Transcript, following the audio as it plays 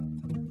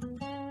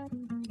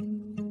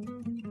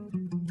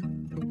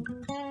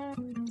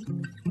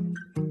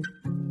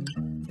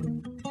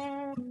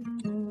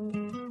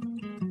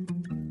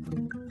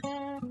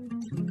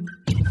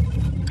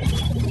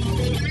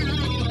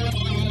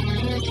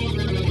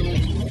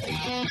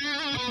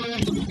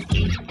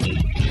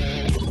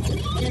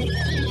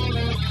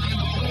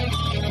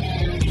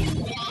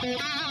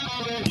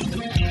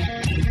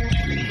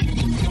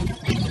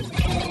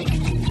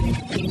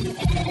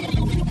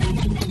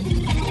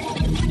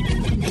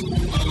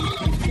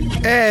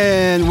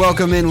And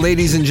welcome in,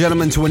 ladies and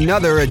gentlemen, to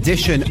another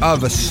edition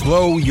of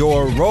Slow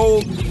Your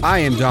Roll. I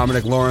am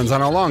Dominic Lawrence,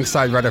 and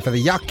alongside writer for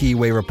the Yawkey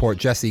Way Report,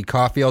 Jesse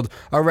Caulfield,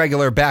 a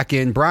regular back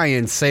in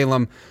Brian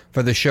Salem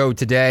for the show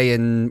today.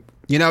 And,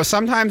 you know,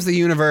 sometimes the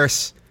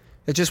universe,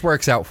 it just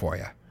works out for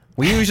you.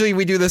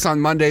 We do this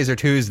on Mondays or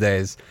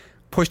Tuesdays.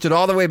 Pushed it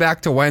all the way back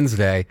to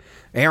Wednesday.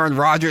 Aaron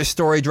Rodgers'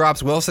 story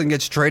drops. Wilson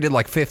gets traded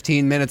like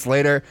 15 minutes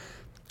later.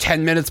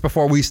 10 minutes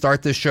before we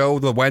start the show,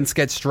 the Wentz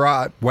gets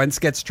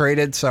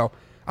traded. So,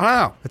 I don't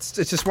know. It's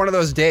just one of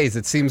those days.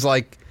 It seems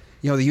like,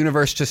 you know, the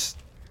universe just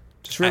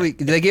really,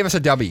 they gave us a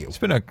W. It's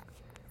been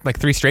like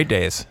 3 straight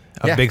days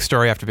of big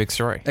story after big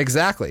story.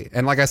 Exactly.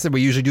 And like I said,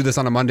 we usually do this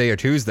on a Monday or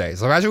Tuesday.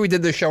 So imagine we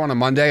did this show on a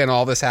Monday and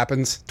all this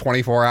happens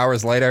 24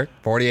 hours later,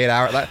 48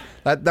 hours.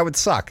 That would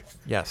suck.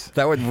 Yes.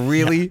 That would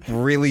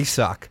really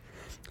suck.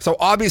 So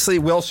obviously,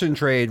 Wilson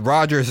trade,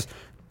 Rodgers,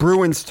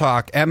 Bruins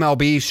talk,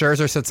 MLB,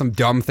 Scherzer said some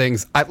dumb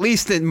things. At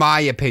least in my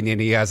opinion,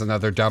 he has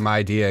another dumb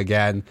idea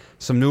again.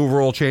 Some new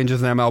rule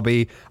changes in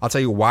MLB. I'll tell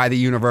you why the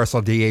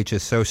universal DH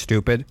is so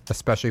stupid,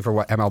 especially for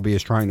what MLB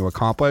is trying to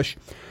accomplish.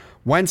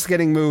 Wentz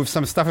getting moved,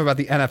 some stuff about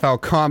the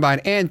NFL Combine,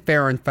 and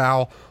fair and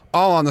foul,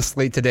 all on the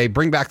slate today.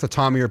 Bring back the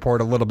Tommy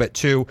Report a little bit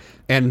too,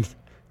 and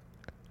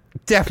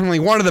definitely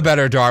one of the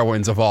better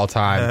Darwins of all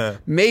time.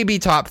 Maybe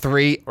top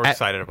 3. We're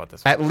excited about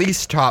this one. At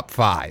least top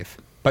 5,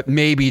 but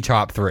maybe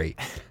top 3.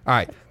 All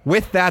right.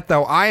 With that,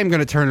 though, I am going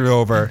to turn it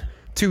over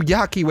to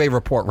Yawkey Way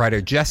Report writer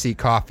Jesse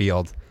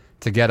Caulfield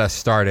to get us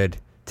started.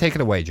 Take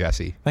it away,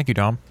 Jesse. Thank you,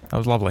 Dom. That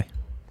was lovely.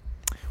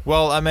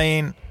 Well, I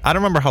mean, I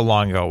don't remember how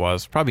long ago it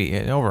was. Probably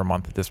over a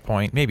month at this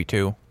point, maybe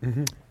 2.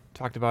 Mm-hmm.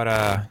 Talked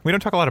about we don't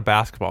talk a lot of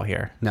basketball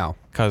here. No,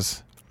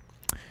 because,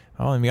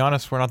 well, to be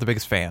honest, we're not the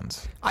biggest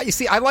fans. You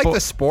see, I like the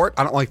sport.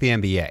 I don't like the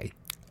NBA.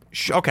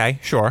 Okay,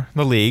 sure.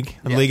 The league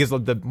is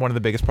one of the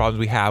biggest problems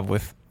we have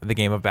with the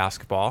game of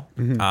basketball.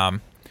 Mm-hmm.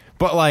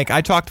 But like I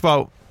talked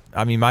about,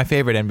 I mean, my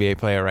favorite NBA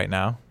player right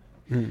now,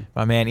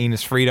 my man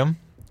Enes Freedom,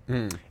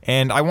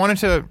 and I wanted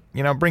to,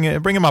 you know, bring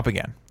him up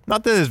again.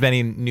 Not that there's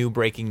any new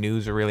breaking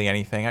news or really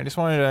anything. I just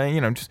wanted to,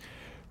 you know, just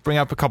bring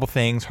up a couple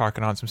things,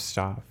 harken on some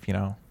stuff. You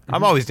know,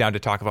 I'm always down to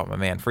talk about my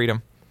man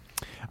Freedom.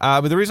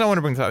 But the reason I want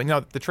to bring this up, you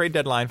know, the trade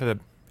deadline for the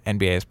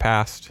NBA has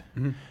passed.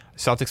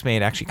 Celtics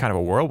made actually kind of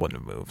a whirlwind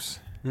of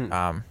moves,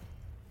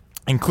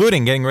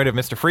 including getting rid of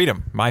Mr.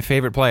 Freedom, my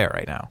favorite player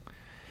right now.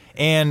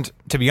 And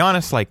to be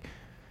honest, like,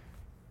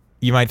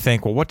 you might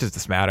think, well, what does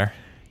this matter?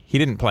 He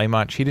didn't play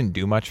much. He didn't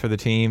do much for the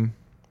team.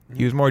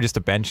 He was more just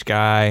a bench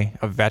guy,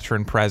 a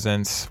veteran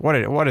presence. What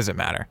does it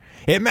matter?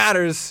 It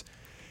matters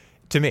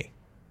to me.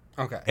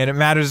 Okay. And it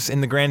matters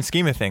in the grand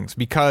scheme of things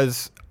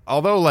because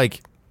although,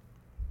 like,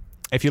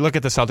 if you look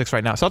at the Celtics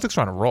right now, Celtics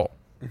are on a roll.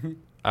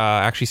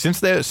 Actually, since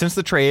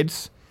the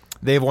trades,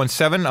 they've won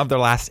 7 of their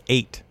last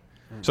 8.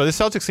 So the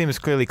Celtics team is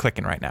clearly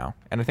clicking right now.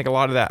 And I think a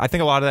lot of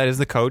that is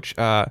the coach.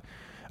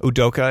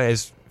 Udoka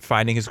is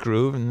finding his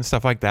groove and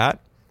stuff like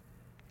that.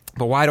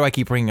 But why do I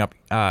keep bringing up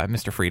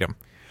Mr. Freedom?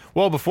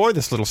 Well, before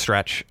this little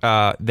stretch,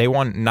 they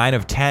won 9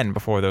 of 10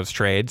 before those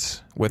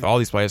trades with all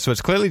these players. So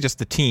it's clearly just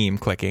the team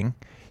clicking.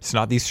 It's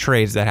not these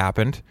trades that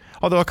happened,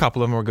 although a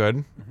couple of them were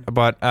good.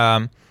 But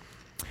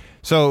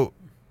so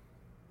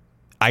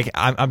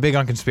I'm big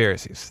on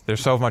conspiracies. They're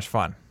so much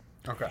fun.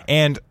 Okay.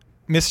 And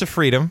Mr.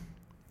 Freedom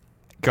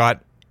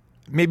got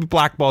maybe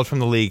blackballed from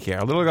the league here.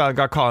 A little got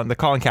the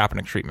Colin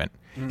Kaepernick treatment.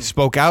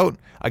 Spoke out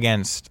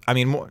against, I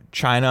mean,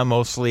 China,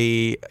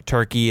 mostly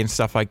Turkey and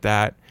stuff like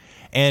that.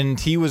 And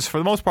he was, for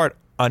the most part,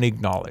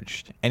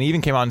 unacknowledged. And he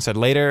even came out and said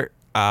later,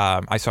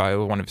 I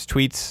saw one of his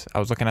tweets I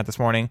was looking at this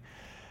morning,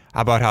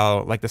 about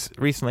how, like, this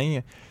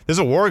recently, there's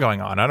a war going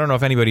on. I don't know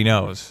if anybody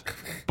knows.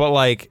 But,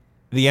 like,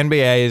 the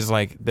NBA is,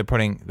 like, they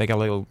got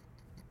little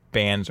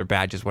bands or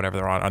badges, whatever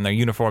they're on their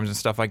uniforms and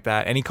stuff like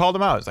that. And he called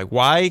them out. It's like,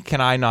 why can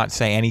I not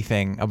say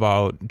anything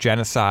about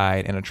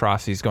genocide and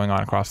atrocities going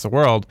on across the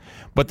world?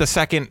 But the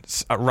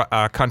second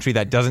country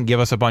that doesn't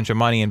give us a bunch of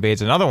money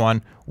invades another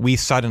one, we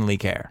suddenly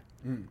care.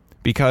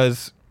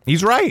 Because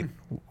he's right.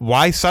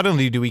 Why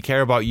suddenly do we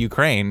care about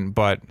Ukraine?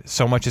 But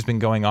so much has been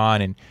going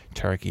on in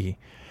Turkey,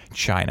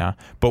 China.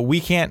 But we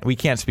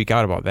can't speak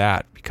out about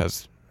that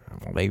because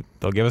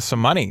they'll give us some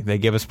money. They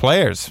give us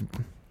players.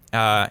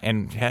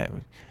 And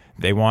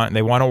they want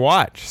to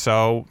watch,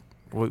 so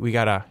we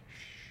gotta.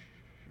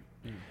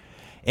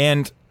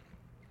 And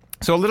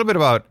so a little bit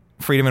about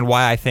Freedom and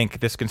why I think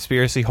this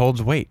conspiracy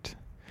holds weight,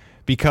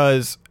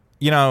 because,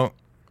 you know,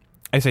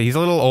 I say he's a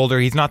little older.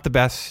 He's not the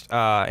best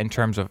in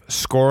terms of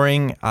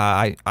scoring.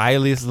 I at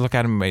least look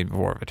at him maybe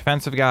more of a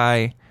defensive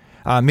guy.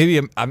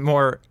 Maybe a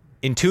more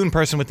in tune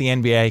person with the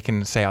NBA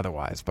can say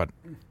otherwise, but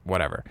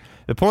whatever.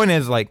 The point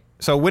is, like,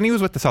 so when he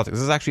was with the Celtics,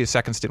 this is actually his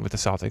second stint with the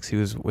Celtics. He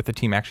was with the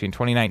team actually in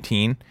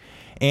 2019.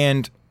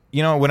 And,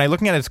 you know, when I'm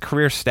looking at his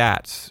career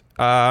stats,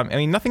 I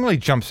mean, nothing really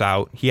jumps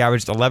out. He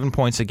averaged 11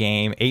 points a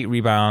game, 8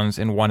 rebounds,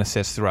 and 1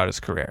 assist throughout his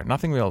career.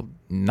 Nothing real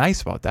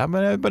nice about that,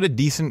 but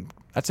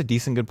that's a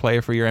decent good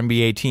player for your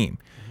NBA team.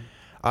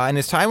 In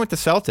his time with the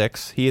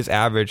Celtics, he has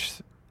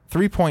averaged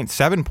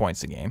 3.7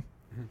 points a game,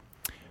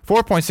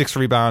 4.6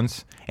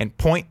 rebounds, and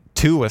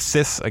 0.2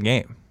 assists a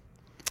game.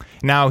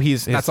 Now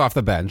that's off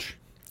the bench.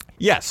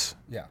 Yes.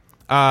 Yeah.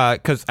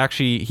 Because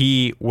actually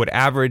he would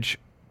average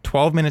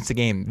 12 minutes a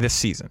game this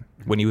season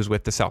when he was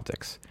with the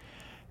Celtics.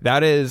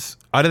 That is,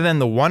 other than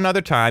the one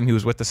other time he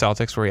was with the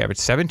Celtics where he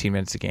averaged 17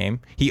 minutes a game,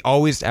 he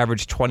always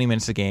averaged 20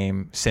 minutes a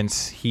game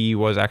since he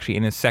was actually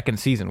in his second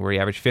season where he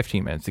averaged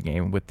 15 minutes a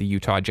game with the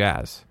Utah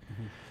Jazz.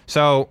 Mm-hmm.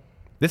 So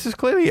this is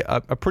clearly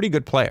a pretty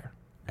good player.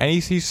 And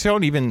he's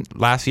shown even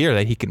last year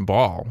that he can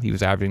ball. He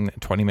was averaging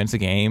 20 minutes a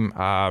game.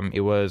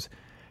 It was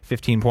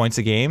 15 points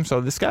a game.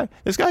 So this guy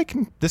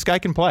can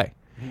play.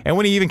 Mm-hmm. And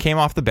when he even came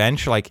off the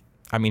bench, it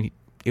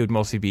would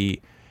mostly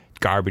be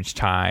garbage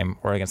time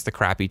or against the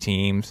crappy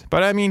teams.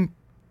 But,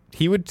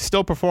 he would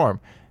still perform.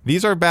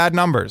 These are bad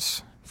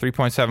numbers.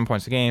 3.7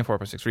 points a game,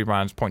 4.6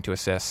 rebounds, 0.2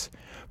 assists.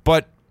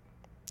 But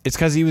it's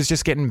because he was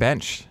just getting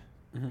benched.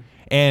 Mm-hmm.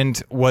 And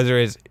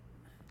whether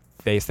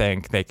they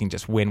think they can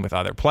just win with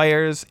other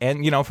players.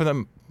 And, for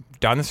them,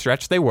 down the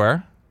stretch, they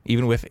were,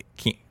 even with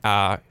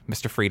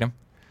Mr. Freedom.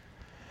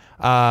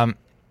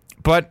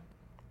 But,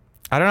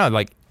 I don't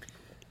know,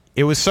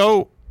 it was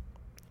so...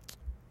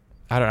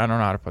 I don't know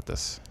how to put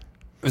this.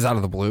 It was out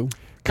of the blue?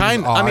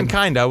 Kind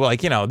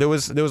of. There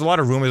was a lot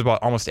of rumors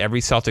about almost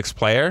every Celtics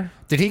player.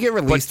 Did he get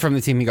released from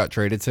the team he got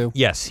traded to?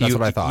 Yes. That's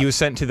what I thought. He was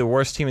sent to the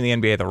worst team in the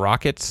NBA, the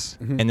Rockets,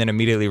 and then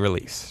immediately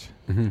released.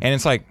 Mm-hmm. And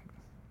it's like,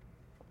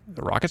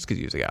 the Rockets could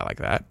use a guy like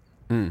that.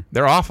 Mm.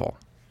 They're awful.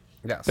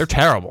 Yes. They're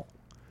terrible.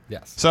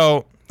 Yes.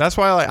 So that's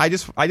why I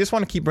just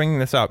want to keep bringing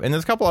this up. And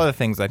there's a couple other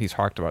things that he's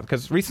harked about.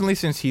 Because recently,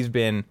 since he's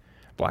been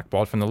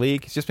blackballed from the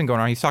league, he's just been going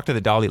around. He's talked to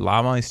the Dalai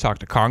Lama. He's talked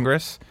to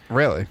Congress.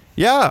 Really?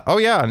 Yeah. Oh,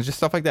 yeah. And just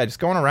stuff like that. Just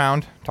going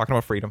around, talking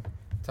about freedom.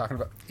 Talking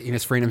about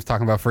Enos Freedom's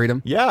talking about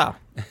freedom? Yeah.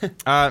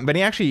 But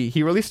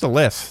he released a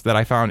list that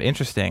I found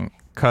interesting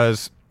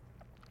because,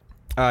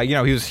 he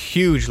was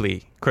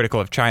hugely critical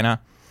of China.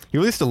 He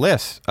released a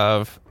list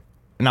of,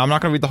 now I'm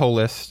not going to read the whole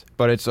list,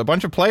 but it's a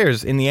bunch of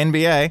players in the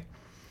NBA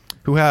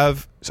who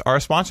are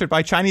sponsored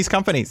by Chinese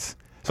companies.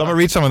 So I'm going to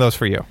read some of those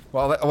for you.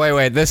 Well,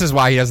 wait. This is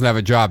why he doesn't have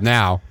a job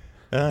now.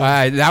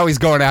 Now he's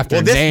going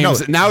after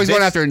names.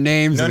 Going after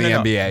names in the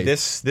NBA.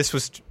 This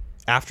was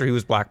after he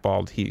was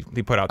blackballed. He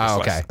put out this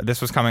list. This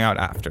was coming out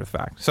after the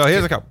fact. So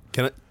here's a couple.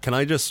 Can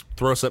I just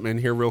throw something in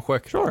here real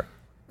quick? Sure.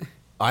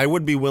 I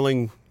would be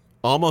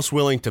almost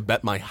willing to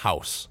bet my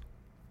house,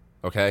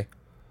 okay,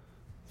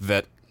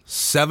 that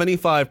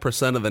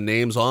 75% of the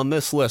names on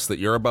this list that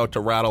you're about to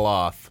rattle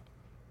off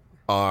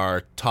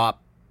are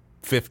top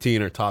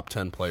 15 or top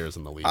 10 players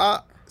in the league.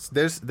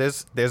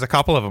 There's a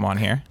couple of them on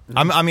here.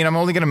 I'm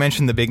only going to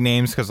mention the big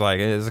names because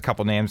there's a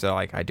couple names that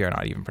I dare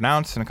not even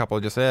pronounce, and a couple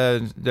just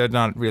they're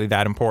not really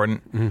that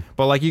important. Mm-hmm.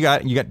 But you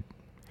got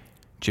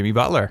Jimmy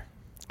Butler.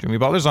 Jimmy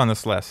Butler's on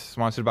this list,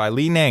 sponsored by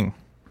Li Ning.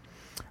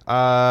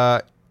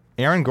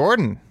 Aaron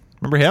Gordon,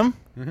 remember him?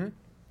 Mm-hmm.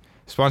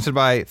 Sponsored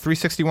by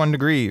 361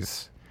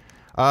 Degrees.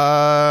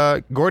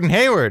 Gordon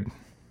Hayward,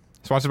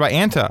 sponsored by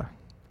Anta.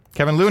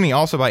 Kevin Looney,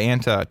 also by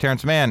Anta.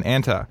 Terrence Mann,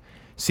 Anta.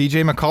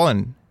 C.J.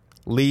 McCollum,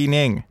 Li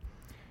Ning.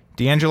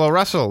 D'Angelo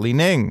Russell, Li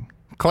Ning.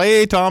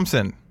 Klay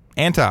Thompson,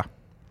 Anta.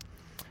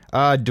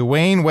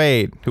 Dwayne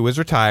Wade, who is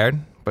retired,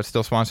 but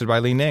still sponsored by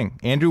Li Ning.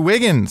 Andrew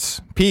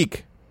Wiggins,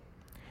 Peak.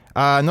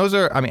 And those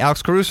are,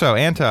 Alex Caruso,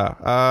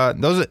 Anta.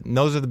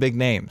 Those are the big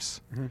names.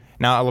 Mm-hmm.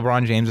 Now,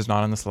 LeBron James is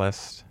not on this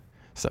list.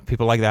 So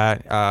people like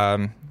that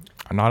are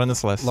not on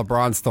this list.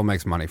 LeBron still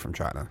makes money from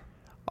China.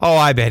 Oh,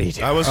 I bet he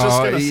does. I was just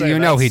going to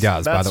say, he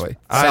does, by the way.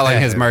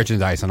 Selling his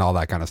merchandise and all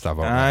that kind of stuff.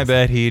 I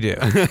bet he do.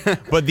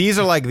 But these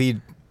are the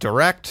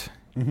direct.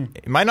 Mm-hmm.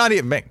 It might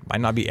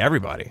not be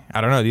everybody.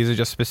 I don't know. These are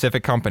just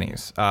specific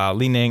companies.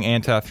 Li Ning,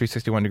 Anta,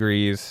 361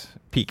 Degrees,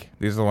 Peak.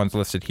 These are the ones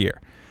listed here.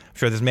 I'm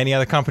sure there's many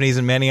other companies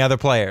and many other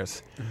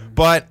players. Mm-hmm.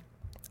 But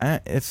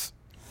there's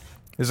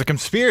a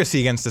conspiracy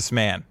against this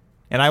man.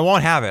 And I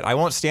won't have it. I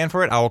won't stand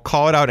for it. I will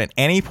call it out at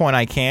any point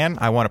I can.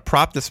 I want to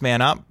prop this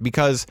man up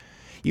because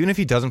even if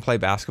he doesn't play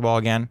basketball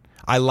again,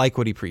 I like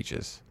what he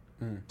preaches.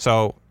 Mm.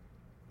 So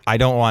I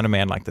don't want a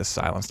man like this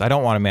silenced. I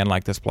don't want a man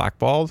like this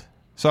blackballed.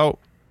 So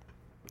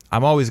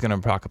I'm always going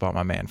to talk about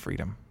my man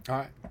freedom. All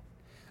right.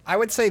 I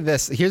would say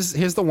this.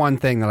 Here's the one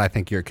thing that I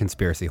think your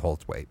conspiracy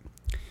holds weight.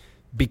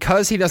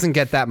 Because he doesn't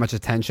get that much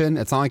attention,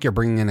 it's not like you're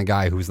bringing in a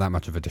guy who's that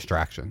much of a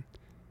distraction.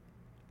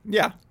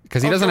 Yeah.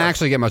 Because he doesn't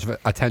actually get much of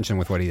attention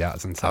with what he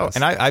does.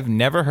 And I've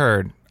never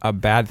heard a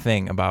bad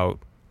thing about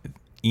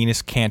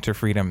Enes Kanter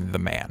Freedom, the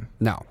man.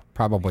 No,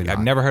 probably not.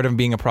 I've never heard him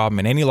being a problem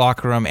in any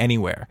locker room,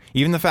 anywhere.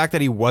 Even the fact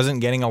that he wasn't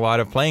getting a lot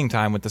of playing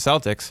time with the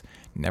Celtics,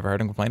 never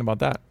heard him complain about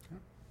that.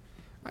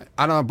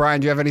 I don't know,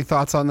 Brian, do you have any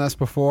thoughts on this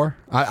before?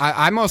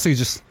 I'm mostly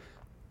just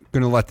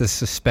going to let this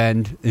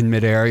suspend in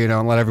midair,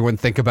 and let everyone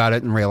think about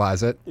it and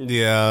realize it.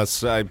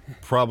 Yes, I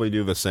probably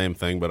do the same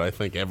thing, but I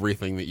think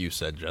everything that you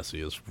said, Jesse,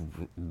 is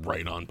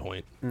right on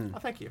point. Oh,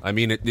 thank you.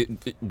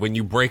 When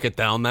you break it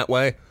down that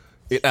way,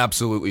 it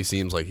absolutely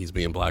seems like he's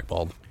being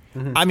blackballed.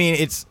 I mean,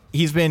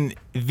 he's been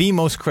the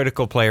most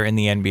critical player in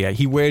the NBA.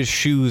 He wears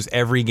shoes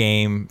every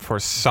game for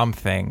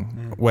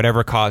something,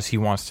 whatever cause he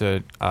wants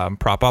to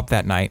prop up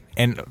that night.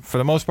 And for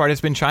the most part,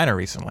 it's been China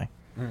recently.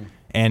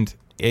 And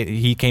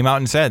he came out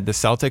and said, the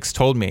Celtics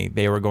told me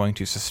they were going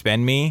to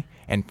suspend me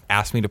and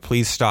asked me to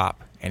please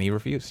stop. And he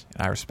refused.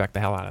 And I respect the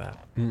hell out of that.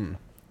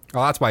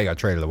 Well, that's why he got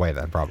traded away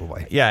then,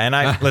 probably. Yeah,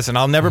 and listen,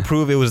 I'll never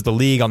prove it was the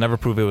league. I'll never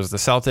prove it was the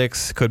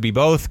Celtics. Could be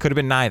both. Could have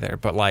been neither.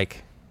 But,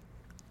 like,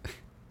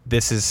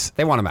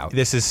 they want him out.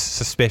 This is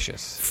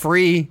suspicious.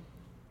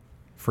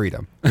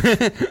 Freedom.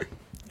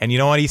 And you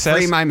know what he says?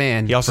 Free my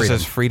man. He also Freedom.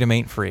 says freedom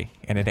ain't free,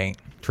 and it ain't.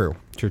 True.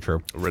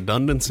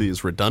 Redundancy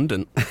is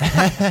redundant.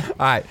 All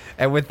right,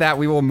 and with that,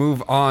 we will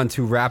move on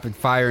to rapid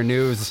fire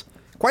news.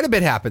 Quite a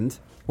bit happened.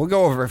 We'll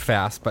go over it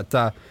fast, but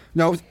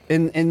no.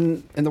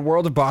 In the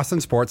world of Boston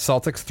sports,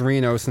 Celtics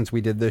 3-0 since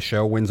we did this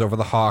show. Wins over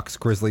the Hawks,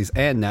 Grizzlies,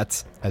 and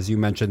Nets. As you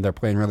mentioned, they're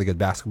playing really good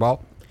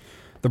basketball.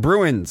 The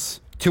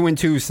Bruins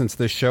 2-2 since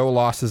this show.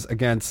 Losses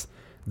against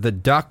the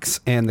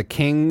Ducks and the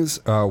Kings.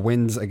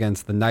 Wins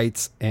against the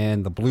Knights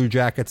and the Blue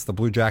Jackets. The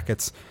Blue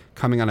Jackets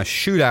coming on a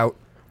shootout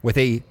with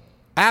a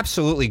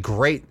absolutely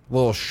great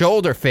little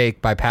shoulder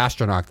fake by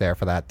Pasternak there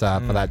for that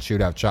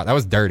shootout shot. That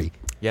was dirty.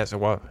 Yes,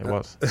 it was. It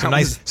was.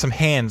 That Some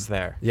hands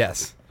there.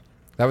 Yes,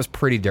 that was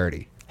pretty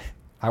dirty.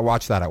 I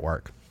watched that at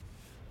work.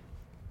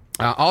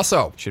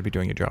 Also, Should be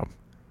doing your job.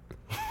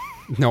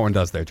 no one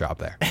does their job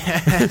there.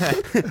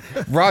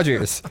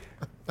 Rogers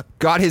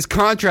got his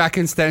contract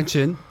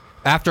extension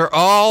after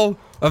all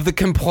of the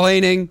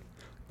complaining,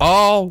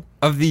 all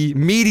of the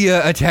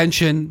media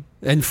attention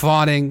and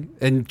fawning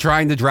and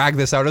trying to drag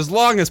this out as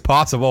long as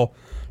possible.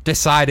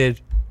 Decided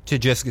to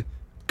just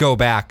go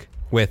back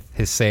with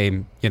his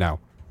same,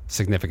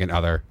 significant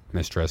other,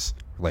 mistress,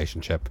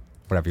 relationship,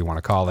 whatever you want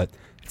to call it.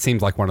 It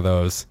seems like one of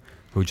those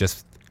who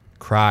just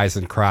cries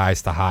and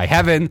cries to high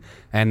heaven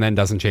and then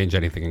doesn't change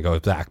anything and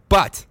goes back.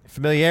 But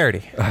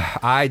Familiarity.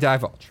 I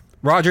divulge.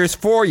 Rogers,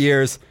 4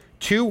 years,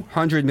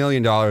 $200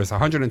 million,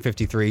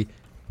 153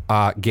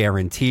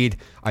 guaranteed.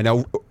 I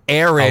know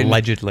Aaron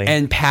Allegedly.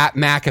 and Pat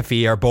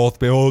McAfee are both,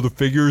 the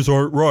figures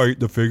aren't right.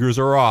 The figures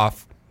are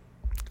off.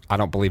 I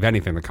don't believe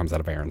anything that comes out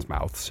of Aaron's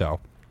mouth. So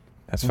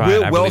That's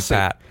fine. I believe see.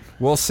 that.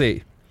 We'll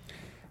see.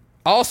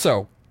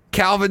 Also,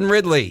 Calvin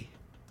Ridley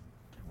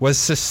was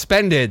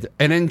suspended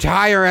an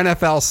entire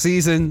NFL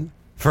season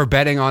for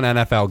betting on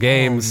NFL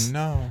games. Oh,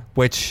 no.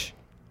 Which,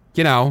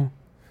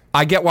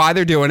 I get why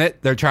they're doing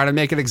it. They're trying to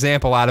make an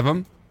example out of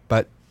him.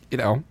 But,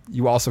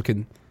 you also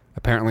can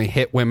apparently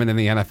hit women in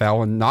the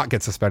NFL and not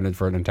get suspended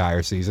for an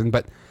entire season.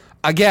 But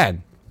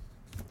again,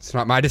 it's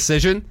not my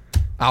decision.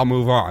 I'll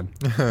move on.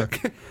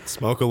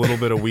 Smoke a little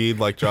bit of weed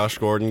like Josh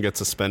Gordon, gets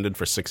suspended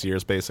for 6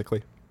 years,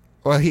 basically.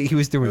 Well, he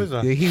was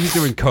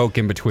doing coke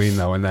in between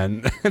though, and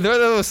then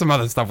there was some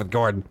other stuff with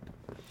Gordon.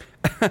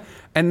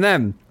 And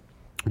then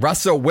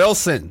Russell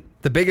Wilson,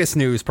 the biggest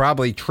news,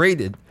 probably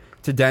traded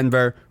to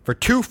Denver for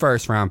 2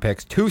 first-round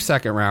picks, 2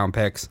 second-round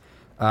picks,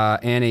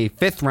 and a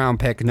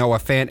 5th-round pick, Noah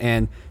Fant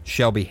and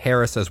Shelby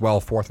Harris as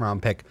well,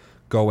 4th-round pick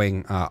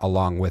going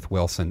along with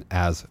Wilson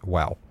as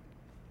well.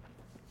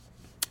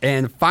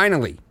 And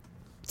finally,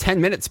 10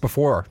 minutes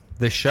before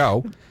this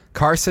show,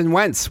 Carson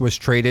Wentz was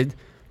traded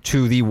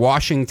to the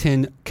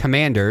Washington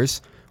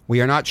Commanders.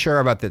 We are not sure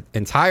about the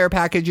entire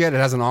package yet. It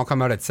hasn't all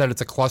come out. It said it's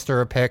a cluster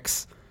of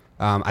picks.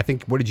 I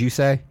think, what did you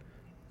say?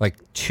 Like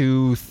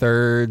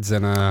 2/3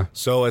 and a...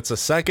 So it's a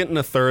second and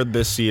a third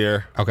this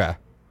year. Okay.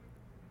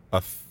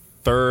 A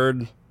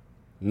third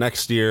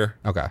next year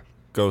Okay.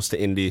 goes to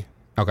Indy.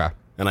 Okay.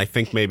 And I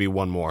think maybe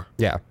one more.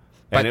 Yeah.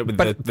 And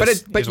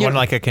Is one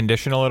like a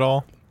conditional at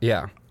all?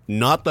 yeah.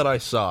 Not that I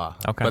saw.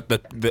 Okay.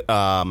 But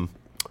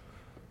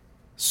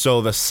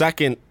so the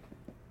second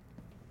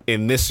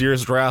in this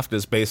year's draft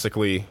is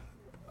basically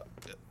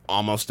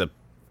almost a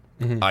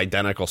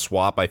identical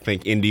swap. I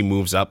think Indy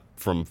moves up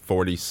from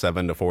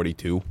 47 to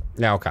 42.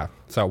 Yeah, okay.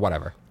 So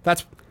whatever.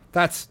 That's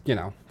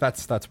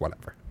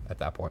whatever at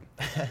that point.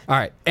 All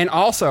right. And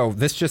also,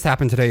 this just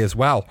happened today as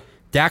well.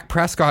 Dak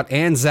Prescott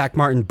and Zach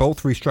Martin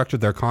both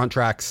restructured their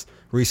contracts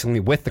recently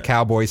with the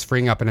Cowboys,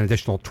 freeing up an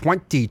additional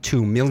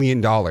 $22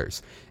 million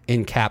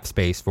in cap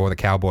space for the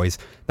Cowboys.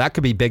 That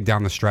could be big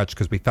down the stretch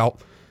because we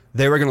felt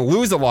they were going to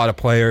lose a lot of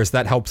players.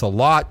 That helps a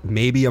lot.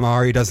 Maybe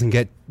Amari doesn't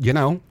get,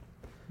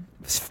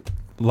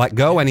 let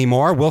go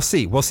anymore. We'll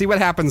see. We'll see what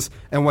happens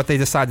and what they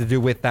decide to do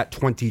with that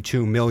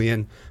 $22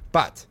 million.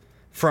 But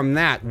from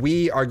that,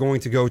 we are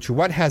going to go to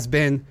what has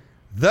been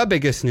the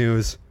biggest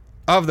news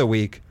of the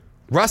week.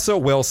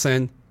 Russell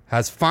Wilson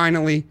has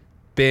finally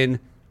been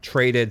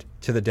traded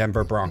to the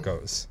Denver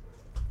Broncos.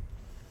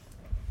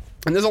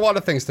 And there's a lot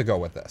of things to go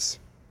with this.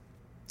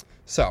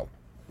 So,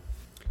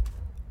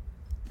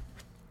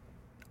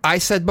 I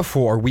said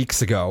before,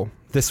 weeks ago,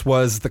 this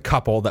was the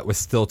couple that was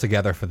still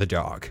together for the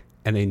dog,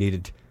 and they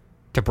needed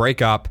to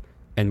break up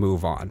and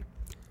move on.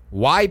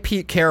 Why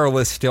Pete Carroll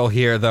is still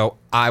here, though,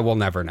 I will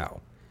never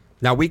know.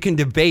 Now, we can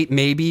debate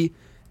maybe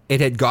it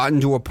had gotten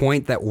to a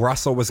point that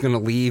Russell was going to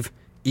leave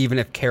even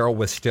if Carroll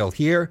was still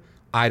here.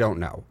 I don't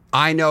know.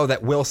 I know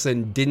that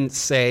Wilson didn't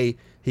say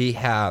he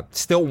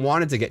still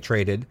wanted to get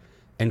traded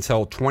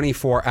until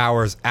 24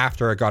 hours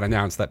after it got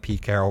announced that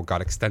Pete Carroll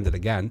got extended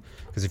again.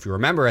 Because if you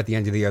remember, at the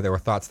end of the year, there were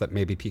thoughts that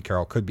maybe Pete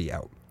Carroll could be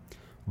out.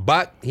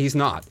 But he's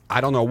not. I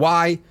don't know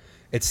why.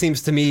 It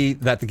seems to me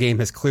that the game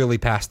has clearly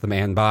passed the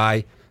man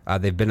by.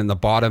 They've been in the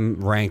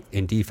bottom rank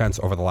in defense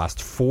over the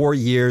last 4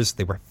 years.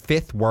 They were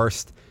 5th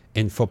worst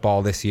in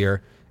football this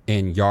year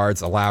in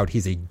yards allowed.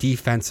 He's a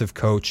defensive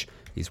coach.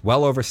 He's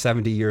well over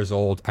 70 years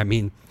old. I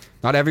mean,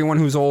 not everyone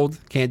who's old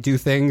can't do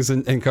things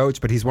and coach,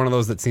 but he's one of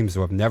those that seems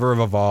to have never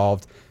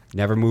evolved,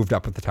 never moved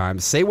up with the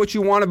times. Say what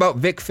you want about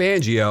Vic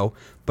Fangio,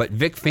 but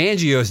Vic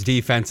Fangio's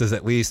defenses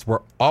at least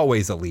were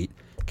always elite.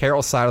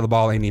 Carroll's side of the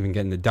ball ain't even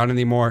getting it done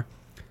anymore.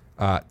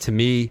 To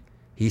me,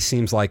 he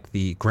seems like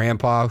the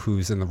grandpa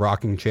who's in the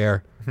rocking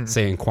chair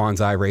saying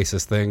Kwanzaa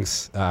racist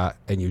things,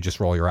 and you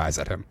just roll your eyes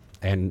at him.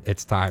 And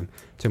it's time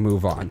to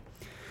move on.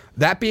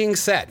 That being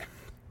said,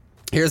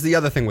 here's the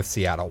other thing with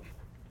Seattle.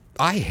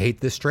 I hate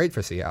this trade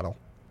for Seattle.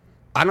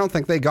 I don't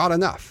think they got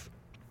enough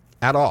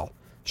at all.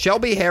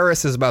 Shelby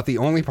Harris is about the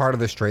only part of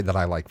this trade that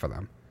I like for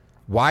them.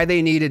 Why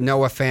they needed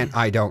Noah Fant,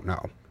 I don't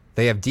know.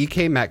 They have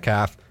DK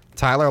Metcalf,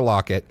 Tyler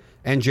Lockett,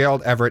 and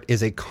Gerald Everett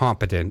is a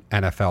competent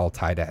NFL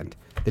tight end.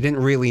 They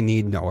didn't really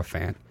need Noah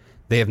Fant.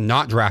 They have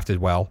not drafted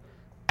well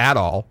at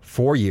all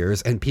 4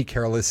 years, and Pete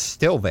Carroll is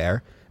still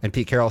there, and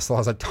Pete Carroll still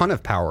has a ton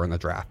of power in the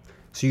draft.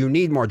 So you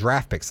need more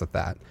draft picks at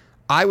that.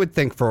 I would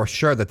think for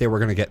sure that they were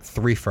going to get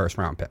 3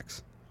 first-round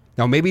picks.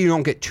 Now, maybe you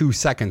don't get 2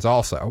 seconds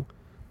also,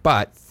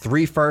 but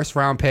 3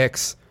 first-round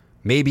picks,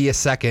 maybe a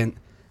second,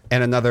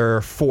 and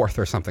another 4th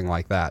or something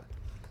like that.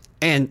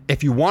 And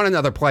if you want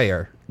another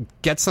player,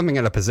 get something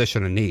at a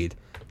position of need,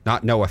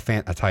 not Noah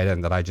Fant, a tight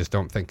end that I just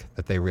don't think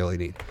that they really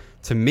need.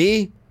 To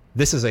me,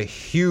 this is a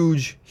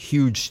huge,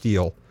 huge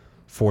steal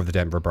for the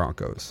Denver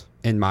Broncos,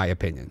 in my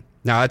opinion.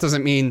 Now, that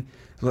doesn't mean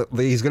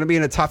he's going to be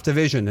in a tough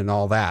division and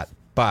all that,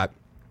 but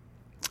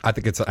I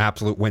think it's an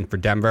absolute win for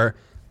Denver.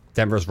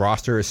 Denver's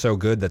roster is so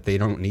good that they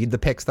don't need the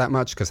picks that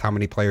much, because how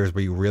many players were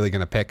you really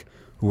going to pick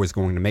who was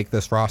going to make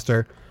this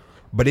roster?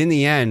 But in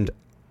the end,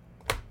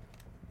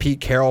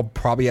 Pete Carroll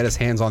probably had his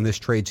hands on this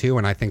trade too,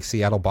 and I think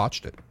Seattle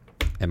botched it,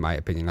 in my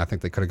opinion. I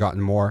think they could have gotten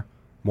more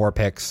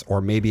picks, or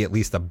maybe at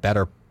least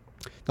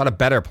not a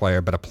better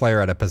player, but a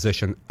player at a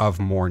position of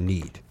more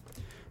need.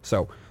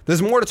 So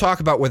there's more to talk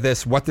about with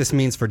this, what this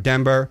means for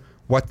Denver,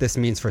 what this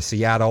means for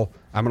Seattle.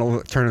 I'm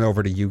going to turn it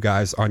over to you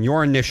guys on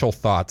your initial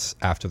thoughts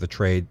after the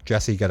trade.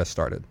 Jesse, get us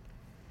started.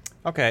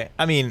 Okay.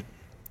 I mean,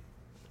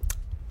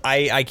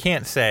 I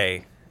can't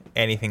say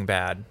anything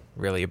bad,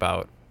 really,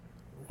 about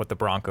what the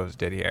Broncos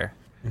did here.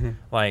 Mm-hmm.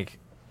 Like,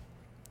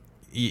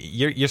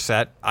 you're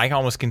set. I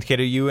almost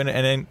consider you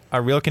in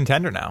a real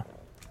contender now.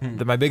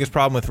 My biggest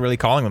problem with really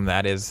calling them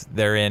that is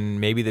they're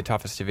in maybe the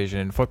toughest division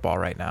in football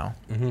right now.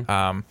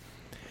 Mm-hmm.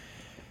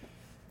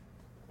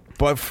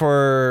 But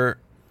for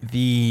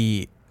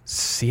the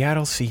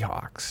Seattle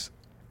Seahawks,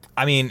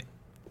 I mean,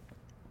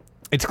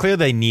 it's clear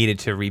they needed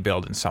to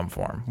rebuild in some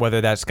form, whether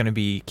that's going to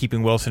be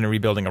keeping Wilson and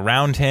rebuilding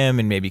around him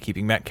and maybe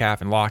keeping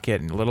Metcalf and Lockett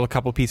and a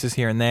couple pieces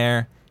here and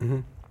there. Mm-hmm.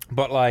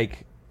 But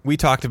like we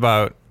talked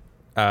about,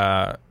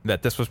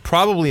 that this was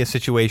probably a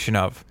situation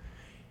of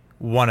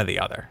one or the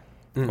other.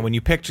 Mm. When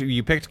you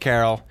picked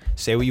Carroll,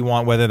 say what you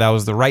want, whether that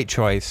was the right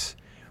choice,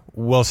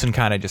 Wilson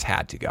kind of just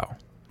had to go.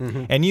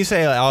 Mm-hmm. And you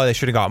say, oh, they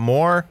should have got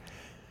more.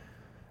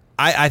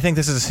 I think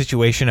this is a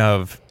situation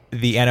of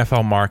the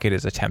NFL market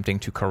is attempting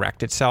to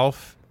correct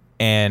itself,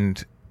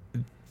 and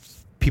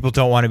people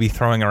don't want to be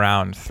throwing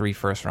around 3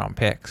 first-round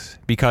picks.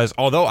 Because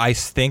although I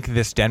think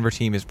this Denver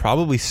team is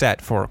probably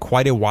set for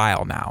quite a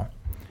while now,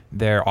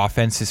 their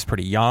offense is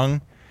pretty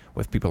young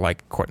with people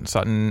like Courtland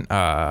Sutton,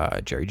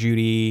 Jerry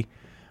Jeudy.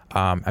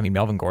 I mean,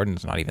 Melvin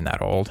Gordon's not even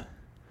that old.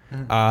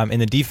 And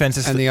the defense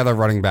is... And the other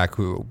running back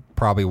who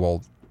probably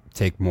will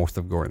take most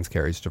of Gordon's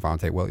carries,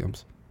 Javonte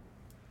Williams.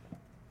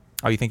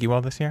 Oh, you think he will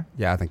this year?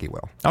 Yeah, I think he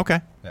will.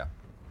 Okay. Yeah.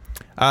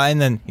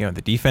 And then,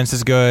 the defense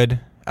is good.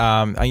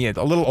 A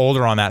little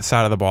older on that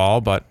side of the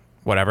ball, but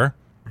whatever.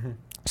 Mm-hmm.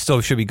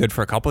 Still should be good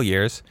for a couple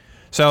years.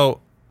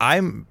 So,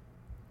 Denver,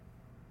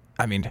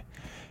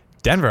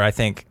 I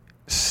think,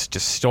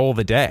 just stole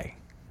the day.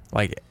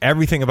 Like,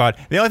 everything about...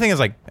 The only thing is,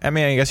 I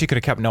guess you could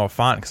have kept Noah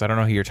Fant, because I don't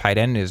know who your tight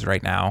end is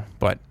right now,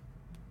 but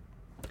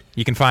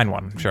you can find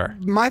one, I'm sure.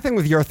 My thing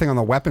with your thing on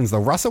the weapons, though,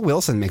 Russell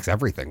Wilson makes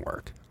everything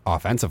work.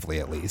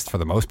 Offensively, at least, for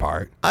the most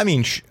part. I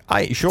mean,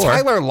 sure.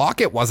 Tyler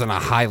Lockett wasn't a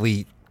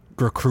highly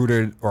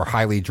recruited or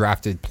highly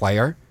drafted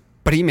player,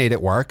 but he made it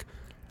work.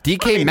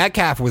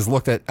 Metcalf was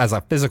looked at as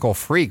a physical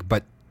freak,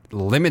 but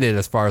limited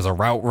as far as a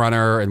route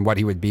runner and what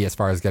he would be as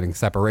far as getting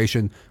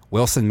separation.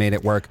 Wilson made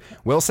it work.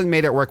 Wilson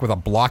made it work with a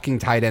blocking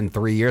tight end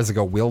 3 years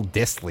ago, Will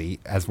Dissly,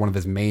 as one of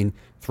his main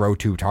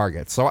throw-to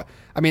targets. So,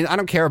 I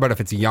don't care about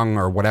if it's young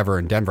or whatever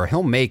in Denver.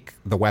 He'll make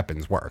the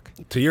weapons work.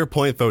 To your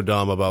point, though,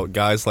 Dom, about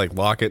guys like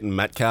Lockett and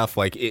Metcalf,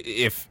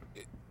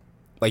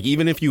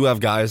 even if you have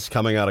guys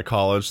coming out of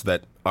college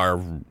that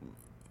are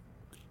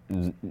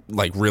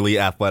really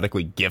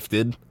athletically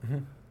gifted, mm-hmm.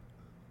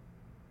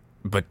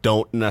 but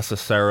don't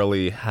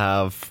necessarily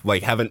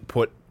haven't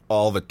put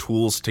all the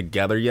tools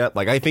together yet.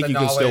 Like I think The you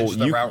can knowledge,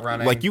 still the route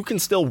running. like you can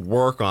still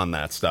work on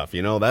that stuff.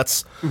 You know,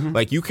 that's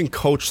like you can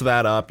coach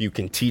that up, you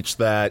can teach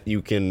that,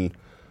 you can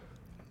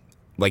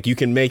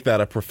make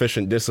that a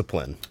proficient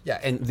discipline. Yeah,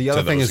 and the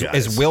other thing those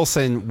is guys.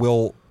 Wilson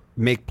will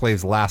make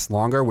plays last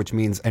longer, which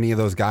means any of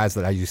those guys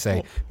that, as you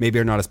say, maybe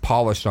are not as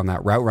polished on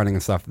that route running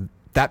and stuff,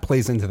 that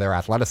plays into their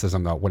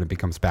athleticism, though, when it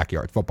becomes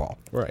backyard football.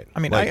 Right. I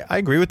mean, I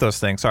agree with those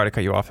things. Sorry to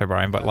cut you off there,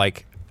 Brian, but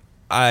like,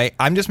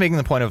 I'm just making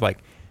the point of like,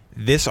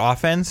 this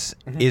offense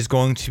is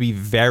going to be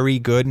very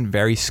good and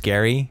very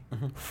scary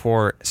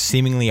for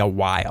seemingly a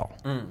while.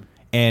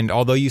 And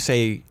although you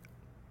say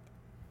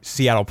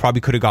Seattle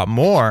probably could have got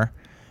more,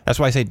 that's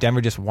why I say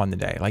Denver just won the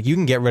day. Like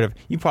you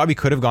probably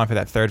could have gone for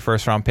that third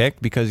first round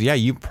pick because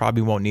you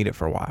probably won't need it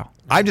for a while.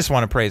 I just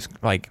want to praise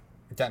like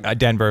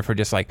Denver for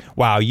just like,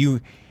 wow,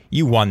 you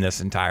won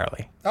this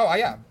entirely. Oh,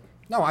 yeah.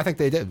 No, I think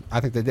they did.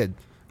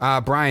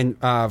 Brian,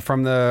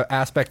 from the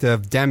aspect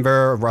of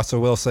Denver,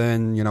 Russell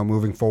Wilson,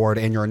 moving forward,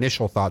 and your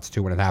initial thoughts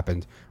too when it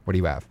happened, what do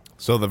you have?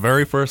 So the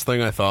very first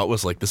thing I thought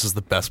was like, this is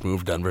the best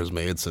move Denver's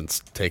made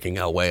since taking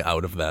Elway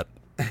out of that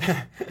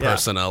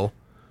personnel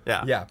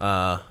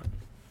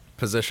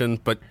position.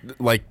 But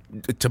like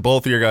to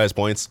both of your guys'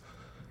 points,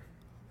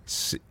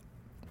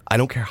 I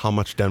don't care how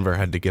much Denver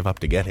had to give up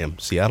to get him.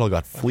 Seattle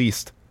got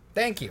fleeced.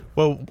 Thank you.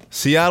 Well,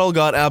 Seattle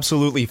got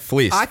absolutely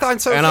fleeced. I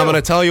thought so, and too. I'm going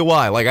to tell you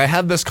why. Like I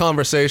had this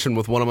conversation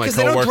with one of my Because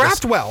they coworkers. don't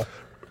draft well.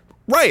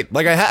 Right.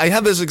 Like I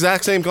had this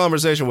exact same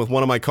conversation with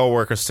one of my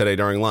coworkers today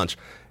during lunch.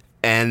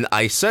 And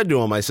I said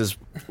to him, I says,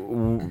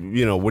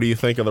 what do you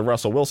think of the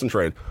Russell Wilson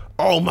trade?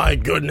 Oh my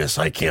goodness,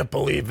 I can't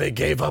believe they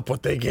gave up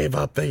what they gave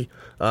up. They,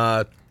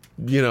 whatever.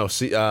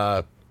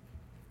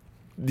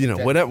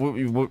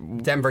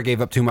 Denver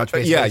gave up too much.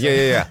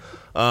 Basically. Yeah.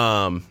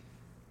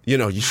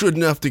 You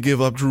shouldn't have to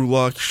give up Drew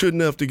Lock. You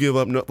shouldn't have to give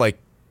up.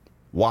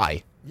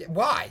 Why?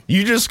 Why?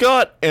 You just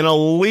got an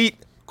elite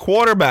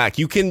quarterback.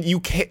 You can.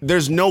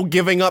 There's no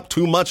giving up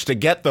too much to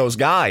get those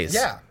guys.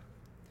 Yeah.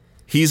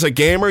 He's a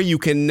gamer. You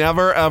can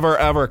never, ever,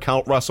 ever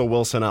count Russell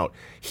Wilson out.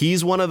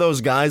 He's one of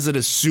those guys that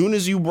as soon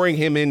as you bring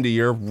him into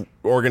your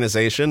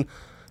organization,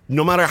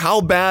 no matter how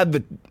bad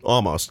the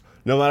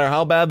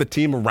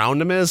team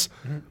around him is,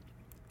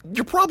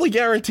 you're probably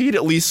guaranteed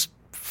at least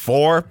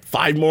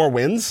 4-5 more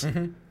wins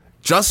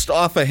just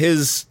off of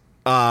his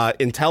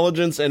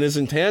intelligence and his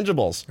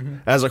intangibles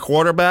as a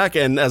quarterback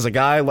and as a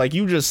guy, like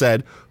you just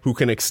said, who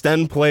can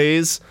extend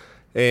plays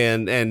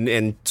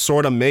and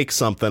sort of make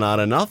something out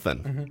of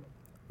nothing.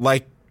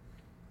 Like,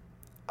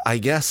 I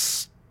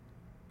guess.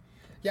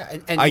 Yeah,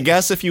 I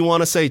guess if you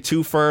want to say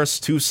 2 firsts,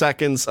 2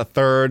 seconds, a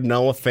third,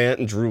 Noah Fant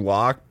and Drew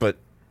Lock, but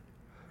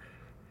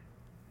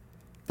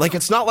like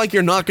it's not like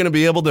you're not going to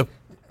be able to,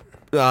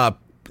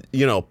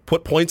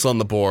 put points on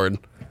the board.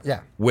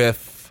 Yeah.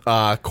 With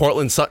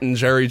Cortland Sutton,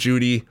 Jerry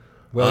Jeudy,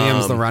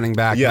 Williams, the running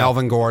back,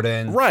 Melvin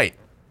Gordon. Right.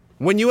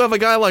 When you have a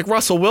guy like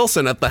Russell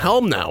Wilson at the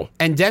helm now,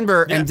 And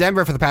Denver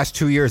for the past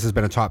 2 years has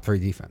been a top 3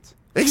 defense.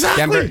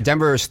 exactly.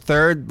 Denver is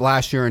third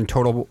last year in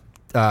total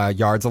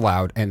yards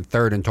allowed and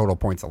third in total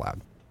points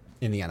allowed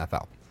in the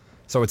NFL.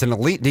 So it's an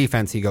elite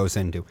defense he goes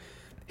into.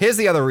 Here's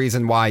the other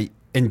reason why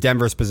in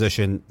Denver's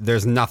position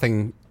there's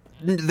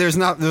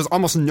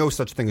almost no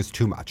such thing as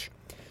too much.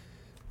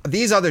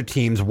 These other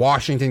teams,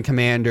 Washington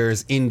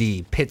Commanders,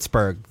 Indy,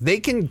 Pittsburgh,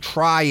 they can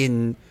try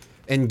and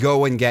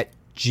go and get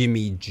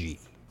Jimmy G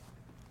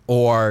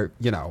or,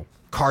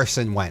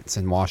 Carson Wentz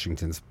in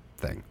Washington's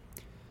thing.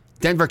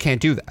 Denver can't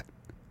do that.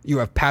 You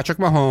have Patrick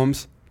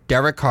Mahomes,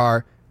 Derek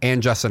Carr,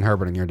 and Justin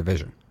Herbert in your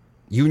division.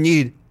 You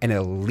need an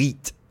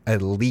elite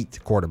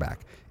quarterback.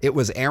 It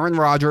was Aaron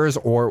Rodgers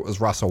or it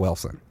was Russell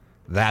Wilson.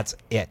 That's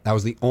it. That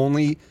was the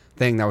only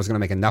thing that was going to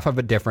make enough of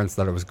a difference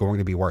that it was going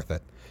to be worth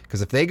it.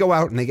 Because if they go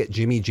out and they get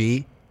Jimmy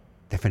G,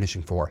 they're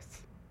finishing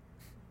 4th.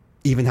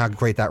 Even how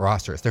great that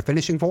roster is. They're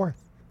finishing 4th.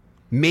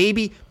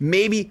 Maybe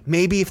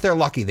if they're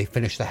lucky, they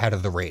finish ahead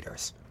of the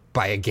Raiders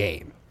by a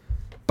game.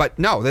 But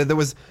no, there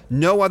was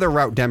no other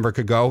route Denver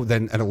could go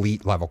than an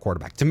elite level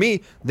quarterback. To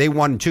me, they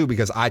won too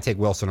because I take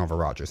Wilson over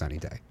Rodgers any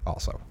day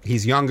also.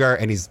 He's younger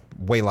and he's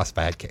way less of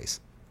a head case.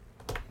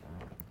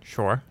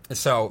 sure.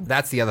 So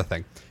that's the other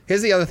thing.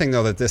 Here's the other thing,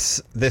 though, that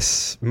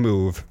this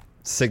move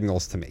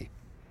signals to me.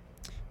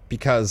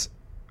 Because,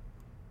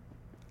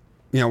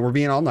 we're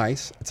being all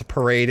nice. It's a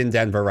parade in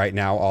Denver right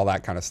now, all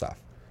that kind of stuff.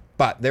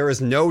 But there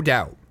is no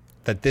doubt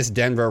that this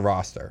Denver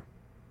roster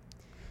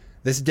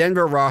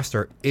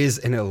is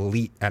an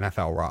elite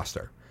NFL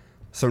roster.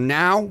 So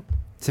now,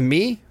 to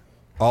me,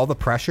 all the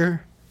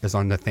pressure is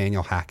on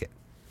Nathaniel Hackett,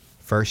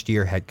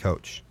 first-year head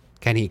coach.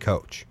 Can he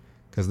coach?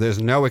 Because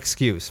there's no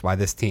excuse why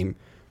this team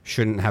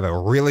shouldn't have a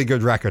really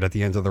good record at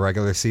the end of the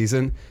regular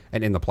season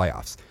and in the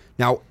playoffs.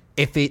 Now,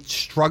 if it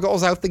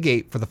struggles out the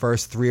gate for the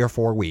first 3 or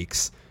 4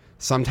 weeks,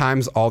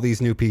 sometimes all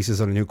these new pieces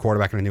and a new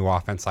quarterback and a new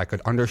offense, I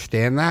could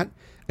understand that.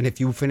 And if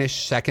you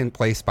finish second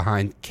place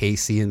behind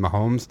KC and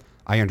Mahomes,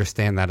 I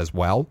understand that as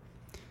well.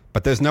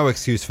 But there's no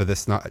excuse for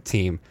this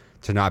team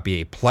to not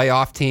be a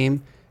playoff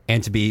team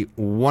and to be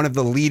one of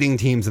the leading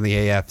teams in the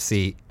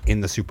AFC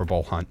in the Super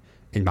Bowl hunt,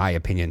 in my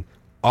opinion.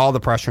 All the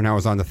pressure now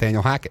is on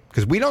Nathaniel Hackett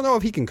because we don't know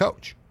if he can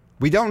coach.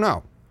 We don't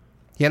know.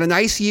 He had a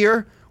nice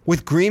year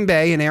with Green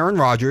Bay and Aaron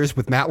Rodgers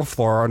with Matt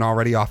LaFleur, an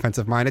already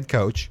offensive-minded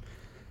coach.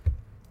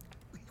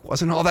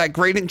 Wasn't all that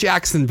great in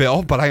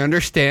Jacksonville, but I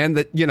understand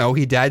that, you know,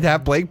 he did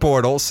have Blake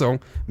Bortles, so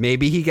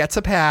maybe he gets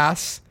a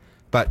pass.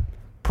 But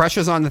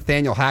pressure's on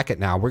Nathaniel Hackett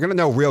now. We're going to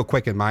know real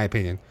quick, in my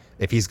opinion,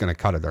 if he's going to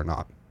cut it or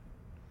not.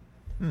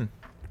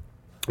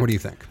 What do you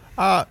think?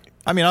 I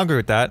mean, I'll agree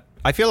with that.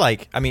 I feel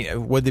like, I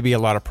mean, would there be a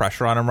lot of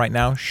pressure on him right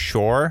now?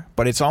 Sure.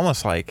 But it's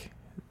almost like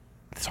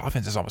this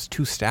offense is almost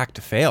too stacked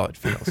to fail, it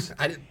feels.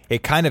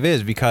 It kind of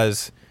is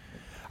because,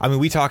 I mean,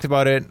 we talked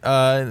about it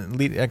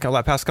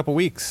past couple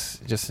weeks,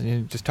 just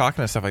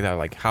talking and stuff like that,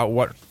 like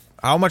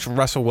how much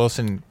Russell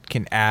Wilson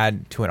can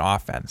add to an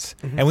offense.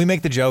 And we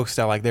make the jokes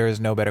that, like, there is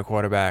no better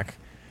quarterback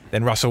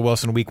than Russell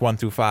Wilson week 1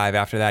 through 5.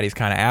 After that, he's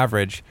kind of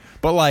average.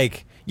 But,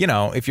 like, you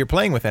know, if you're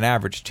playing with an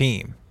average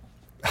team,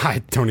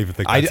 I don't even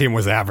think that team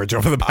was average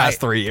over the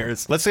past 3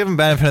 years. Let's give him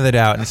benefit of the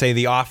doubt and say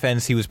the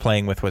offense he was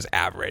playing with was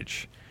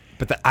average.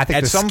 But I think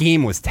the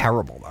scheme was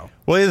terrible, though.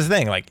 Well, here's the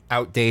thing: like,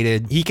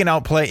 outdated. He can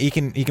outplay. He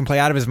can play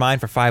out of his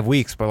mind for 5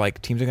 weeks, but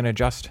like teams are going to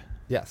adjust.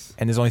 Yes.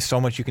 And there's only so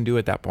much you can do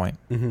at that point.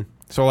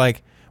 So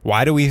like,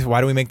 why do we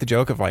make the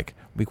joke of like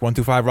week 1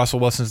 through 5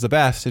 Russell Wilson's the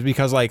best? Is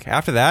because like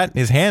after that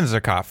his hands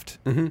are cuffed.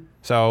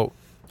 So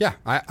yeah,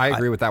 I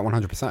agree with that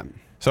 100%.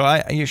 So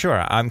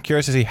I'm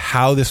curious to see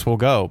how this will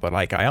go, but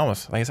like I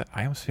almost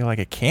feel like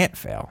it can't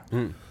fail.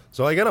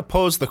 So I got to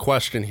pose the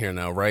question here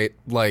now, right?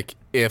 Like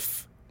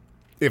if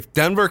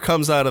Denver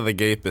comes out of the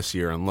gate this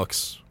year and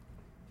looks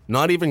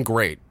not even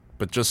great,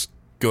 but just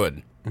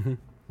good,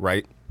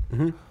 right?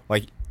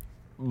 Like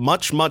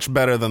much, much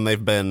better than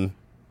they've been,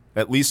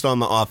 at least on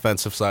the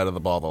offensive side of the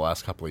ball the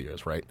last couple of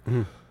years, right?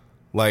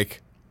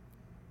 Like,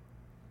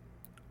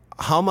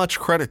 how much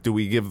credit do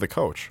we give the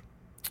coach?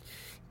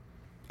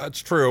 That's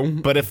true.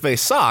 But if they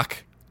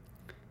suck,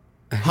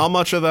 how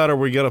much of that are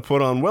we going to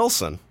put on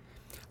Wilson?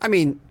 I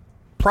mean,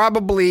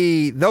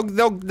 probably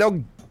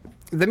they'll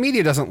the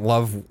media doesn't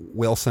love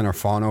Wilson or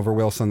fawn over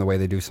Wilson the way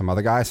they do some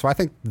other guys, so I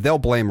think they'll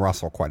blame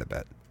Russell quite a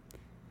bit.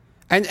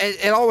 And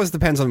it always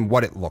depends on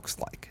what it looks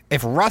like.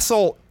 If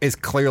Russell is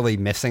clearly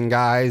missing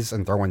guys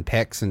and throwing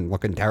picks and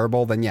looking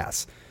terrible, then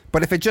yes.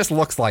 But if it just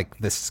looks like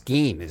the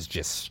scheme is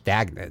just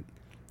stagnant,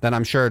 then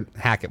I'm sure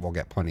Hackett will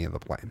get plenty of the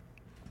blame.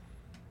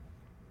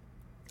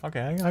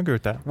 Okay, I agree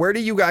with that. Where do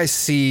you guys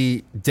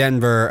see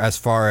Denver as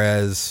far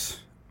as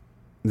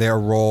their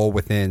role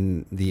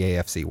within the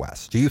AFC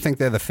West? Do you think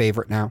they're the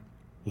favorite now?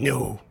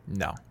 No.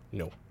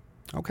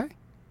 Okay.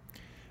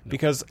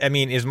 Because, I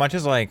mean, as much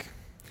as like...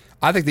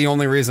 I think the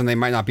only reason they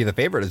might not be the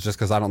favorite is just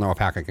because I don't know if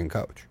Hackett can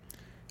coach.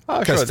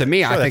 Because to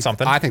me, I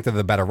think they're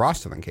the better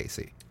roster than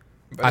KC.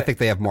 But I think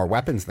they have more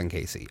weapons than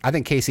KC. I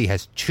think KC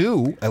has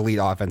 2 elite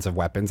offensive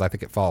weapons. I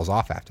think it falls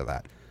off after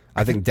that.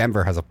 I think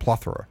Denver has a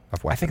plethora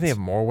of weapons. I think they have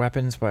more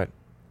weapons, but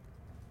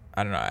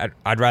I don't know.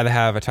 I'd rather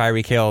have a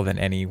Tyreek Hill than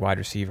any wide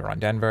receiver on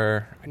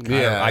Denver.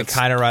 I'd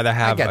kind of rather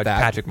have a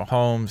Patrick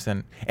Mahomes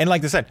than... And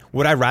like I said,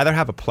 would I rather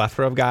have a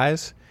plethora of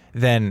guys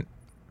than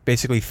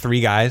basically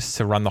 3 guys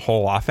to run the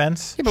whole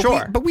offense? Yeah,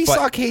 sure.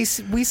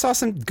 We saw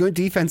some good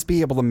defense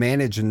be able to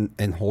manage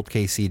and hold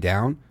KC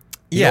down.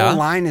 The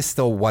line is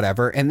still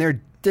whatever, and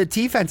their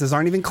defenses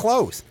aren't even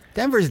close.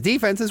 Denver's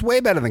defense is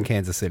way better than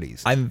Kansas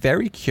City's. I'm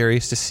very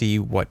curious to see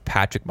what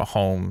Patrick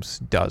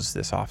Mahomes does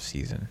this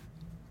offseason.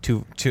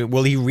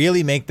 Will he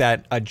really make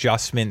that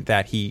adjustment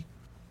that he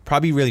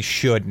probably really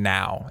should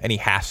now, and he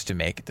has to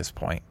make at this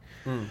point?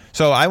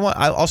 So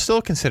I'll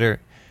still consider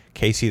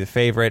KC the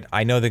favorite.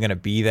 I know they're going to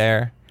be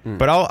there,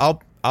 but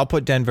I'll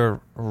put Denver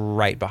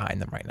right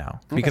behind them right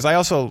now because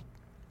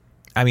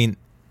I mean,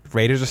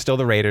 Raiders are still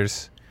the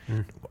Raiders.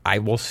 I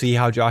will see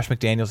how Josh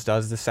McDaniels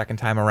does the second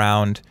time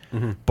around,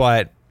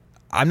 but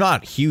I'm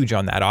not huge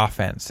on that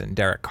offense and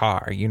Derek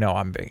Carr. You know,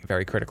 I'm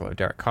very critical of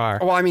Derek Carr.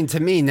 Well, I mean, to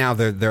me now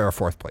they're a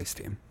 4th place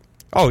team.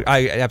 Oh,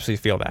 I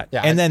absolutely feel that.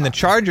 Yeah, and then the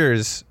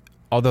Chargers,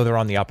 although they're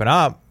on the up and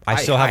up, I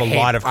still have a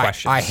lot of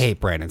questions. I hate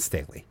Brandon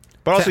Staley.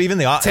 But also even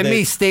to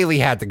me, Staley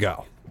had to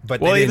go. But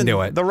they didn't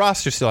do it. The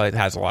roster still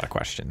has a lot of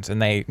questions,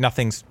 and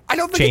nothing's. I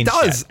don't think it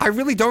does. Yet. I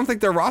really don't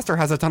think their roster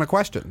has a ton of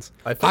questions.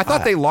 I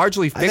thought they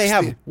largely fixed. They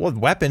have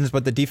weapons,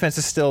 but the defense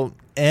is still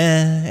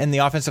and the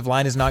offensive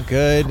line is not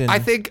good. And I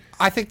think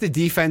the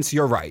defense.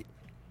 You're right,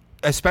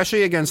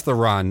 especially against the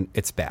run,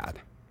 it's bad.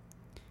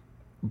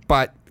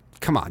 But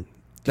come on,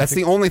 that's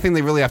the only thing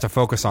they really have to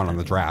focus on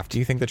the draft. Do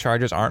you think the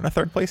Chargers aren't a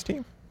 3rd place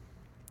team?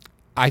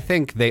 I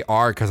think they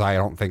are because I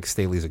don't think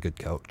Staley's a good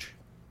coach.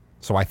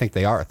 So I think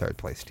they are a 3rd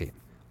place team.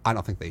 I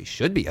don't think they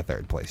should be a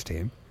 3rd place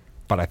team,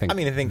 but I think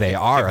they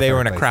are. If they were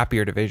in a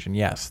crappier division,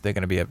 yes, they're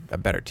going to be a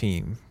better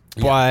team.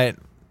 Yeah. But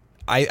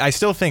I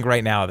still think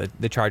right now that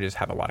the Chargers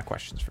have a lot of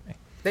questions for me.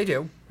 They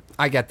do.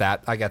 I get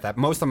that.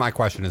 Most of my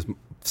question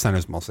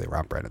centers mostly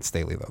around Brandon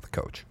Staley, though, the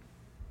coach.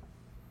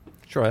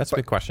 Sure, that's a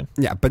big question.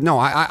 Yeah, but no,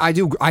 I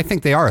do. I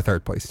think they are a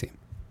 3rd place team.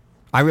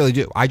 I really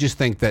do. I just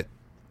think that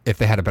if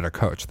they had a better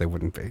coach, they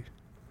wouldn't be.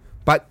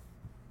 But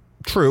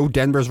true,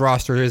 Denver's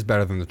roster is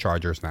better than the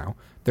Chargers now.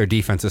 Their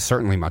defense is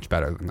certainly much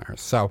better than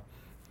theirs. So,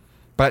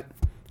 but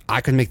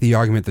I could make the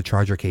argument the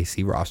Charger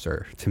KC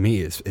roster, to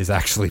me, is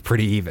actually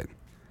pretty even.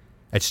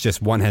 It's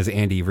just one has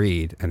Andy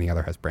Reid and the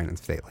other has Brandon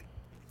Staley.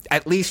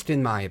 At least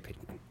in my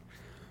opinion.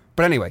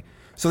 But anyway,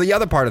 so the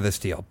other part of this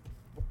deal,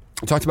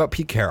 we talked about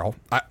Pete Carroll.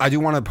 I do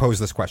want to pose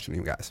this question to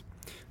you guys.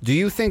 Do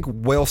you think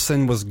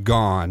Wilson was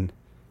gone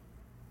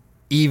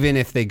even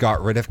if they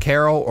got rid of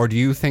Carroll, or do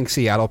you think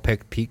Seattle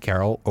picked Pete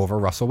Carroll over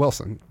Russell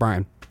Wilson?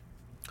 Brian?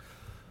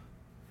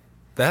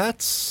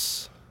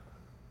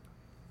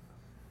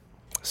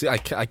 See,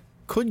 I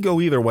could go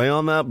either way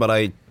on that, but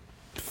I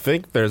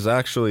think there's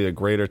actually a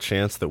greater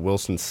chance that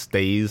Wilson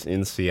stays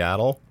in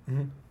Seattle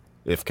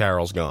if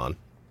Carroll's gone.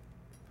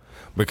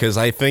 Because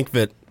I think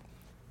that,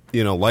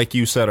 like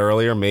you said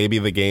earlier, maybe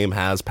the game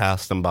has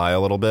passed him by a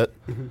little bit.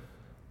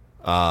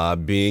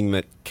 Being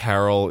that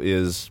Carroll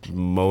is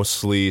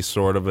mostly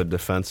sort of a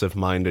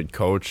defensive-minded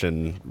coach,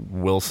 and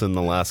Wilson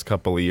the last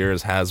couple of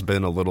years has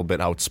been a little bit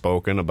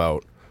outspoken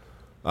about,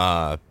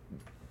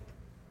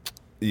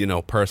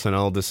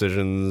 personnel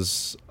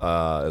decisions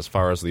as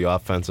far as the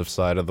offensive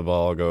side of the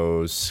ball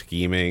goes,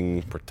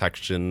 scheming,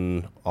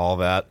 protection, all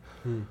that.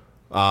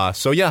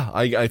 So, yeah,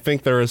 I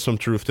think there is some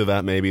truth to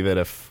that, maybe, that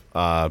if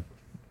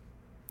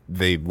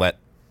they let,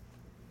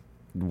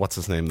 what's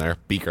his name there,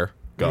 Beaker,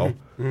 go,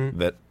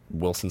 that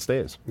Wilson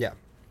stays. Yeah.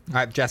 All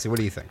right, Jesse, what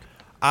do you think?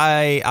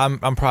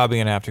 I'm probably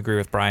going to have to agree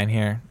with Brian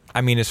here.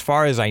 I mean, as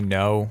far as I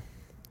know,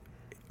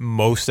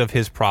 most of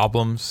his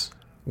problems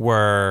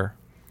were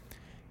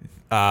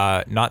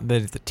not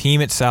the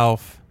team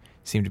itself,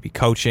 seemed to be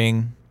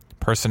coaching,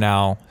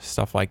 personnel,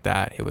 stuff like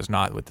that. It was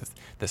not with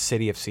the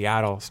city of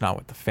Seattle. It's not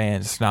with the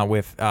fans. It's not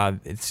with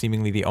it's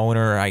seemingly the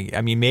owner.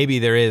 I mean, maybe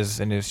there is,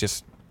 and it's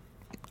just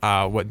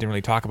what didn't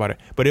really talk about it.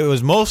 But it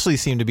was mostly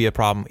seemed to be a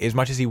problem. As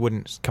much as he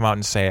wouldn't come out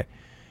and say it,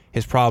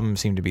 his problem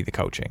seemed to be the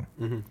coaching.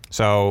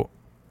 So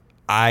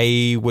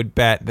I would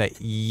bet that,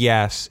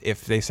 yes,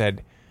 if they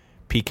said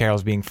Pete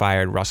Carroll's being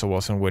fired, Russell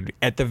Wilson would,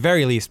 at the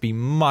very least, be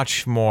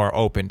much more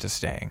open to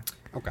staying.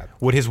 Okay.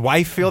 Would his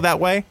wife feel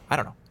that way? I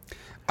don't know.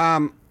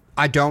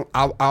 I don't.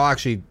 I'll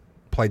actually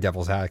play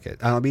devil's advocate.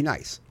 I'll be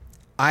nice.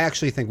 I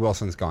actually think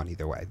Wilson's gone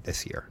either way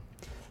this year.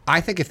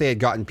 I think if they had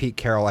gotten Pete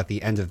Carroll at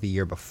the end of the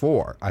year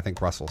before, I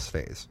think Russell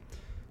stays.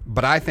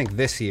 But I think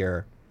this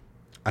year,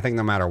 I think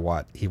no matter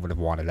what, he would have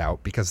wanted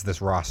out because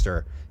this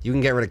roster, you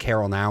can get rid of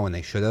Carroll now, and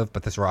they should have,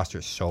 but this roster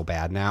is so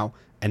bad now,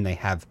 and they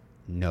have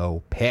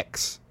no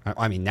picks.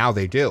 I mean, now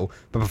they do,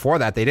 but before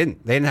that, they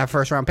didn't. They didn't have a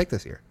first-round pick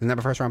this year. They didn't have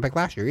a first-round pick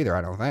last year either,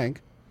 I don't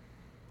think.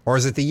 Or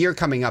is it the year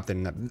coming up?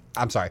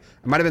 I'm sorry.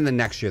 It might have been the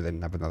next year they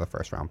didn't have another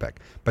first-round pick.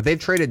 But they've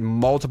traded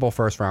multiple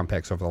first-round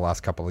picks over the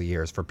last couple of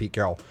years for Pete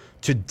Carroll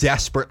to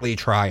desperately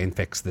try and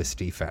fix this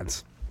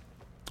defense.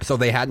 So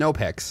they had no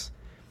picks.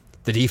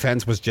 The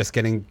defense was just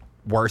getting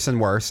worse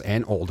and worse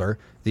and older.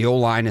 The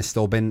O-line has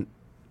still been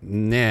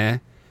nah.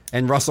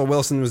 And Russell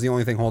Wilson was the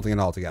only thing holding it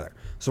all together.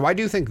 So I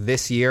do think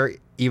this year,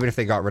 even if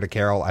they got rid of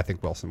Carroll, I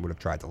think Wilson would have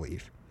tried to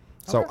leave.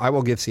 So I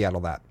will give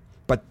Seattle that.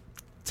 But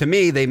to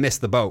me, they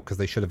missed the boat because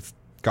they should have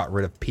got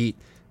rid of Pete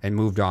and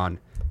moved on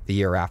the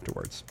year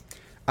afterwards.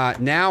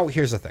 Now,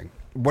 here's the thing.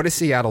 What does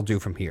Seattle do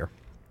from here,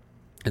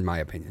 in my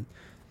opinion?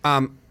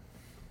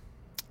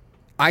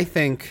 I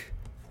think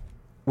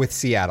with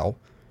Seattle,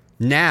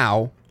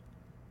 now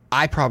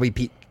I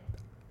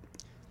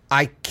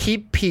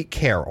keep Pete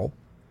Carroll,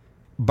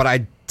 but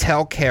I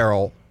tell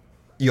Carroll,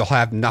 you'll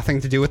have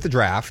nothing to do with the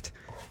draft.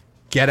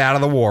 Get out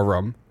of the war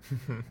room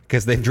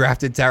because they've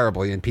drafted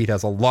terribly, and Pete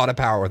has a lot of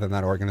power within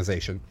that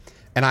organization.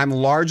 And I'm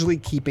largely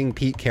keeping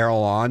Pete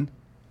Carroll on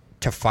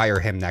to fire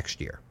him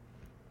next year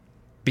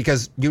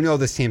because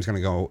this team's going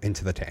to go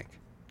into the tank,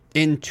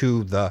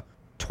 into the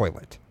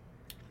toilet.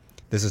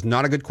 This is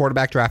not a good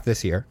quarterback draft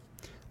this year.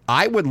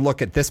 I would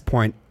look at this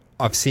point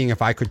of seeing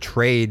if I could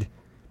trade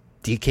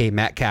DK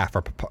Metcalf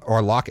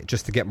or Lockett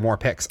just to get more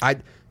picks.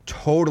 I'd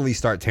totally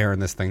start tearing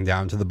this thing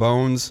down to the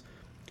bones.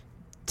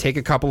 Take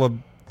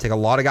a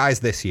lot of guys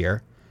this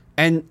year,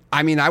 and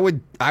I mean, I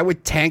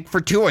would tank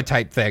for Tua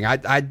type thing.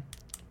 I'd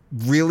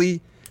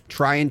really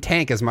try and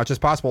tank as much as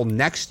possible.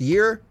 Next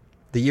year,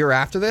 the year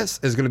after this,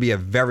 is going to be a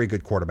very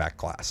good quarterback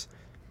class,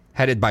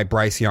 headed by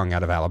Bryce Young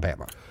out of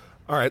Alabama.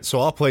 All right, so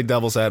I'll play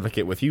devil's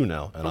advocate with you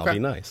now, and I'll be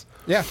nice.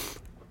 Yeah.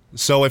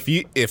 So if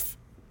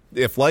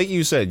like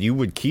you said, you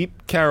would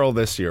keep Carroll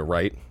this year,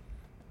 right?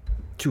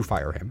 To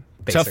fire him.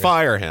 Basically. To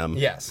fire him.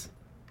 Yes.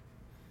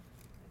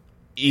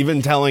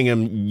 Even telling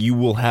him you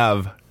will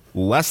have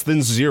less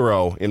than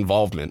zero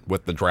involvement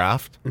with the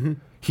draft,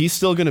 he's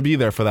still going to be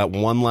there for that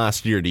one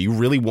last year. Do you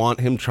really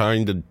want him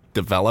trying to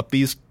develop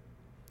these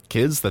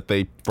kids that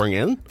they bring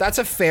in? That's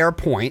a fair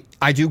point.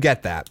 I do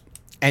get that.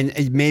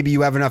 And maybe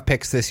you have enough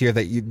picks this year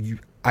that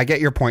I get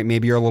your point.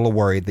 Maybe you're a little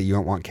worried that you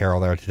don't want Carroll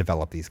there to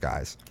develop these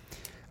guys.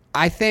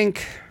 I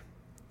think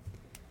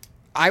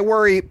I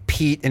worry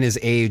Pete and his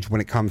age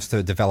when it comes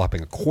to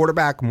developing a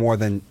quarterback more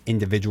than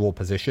individual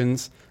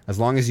positions.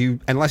 Unless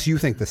you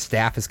think the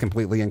staff is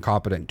completely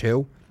incompetent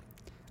too,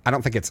 I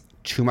don't think it's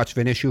too much of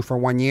an issue for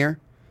 1 year.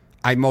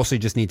 I mostly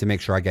just need to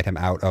make sure I get him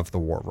out of the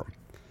war room.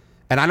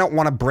 And I don't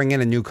want to bring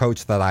in a new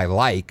coach that I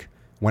like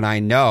when I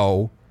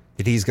know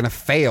that he's going to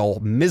fail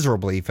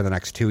miserably for the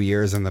next 2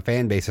 years and the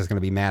fan base is going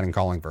to be mad and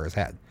calling for his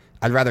head.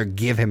 I'd rather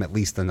give him at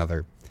least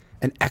an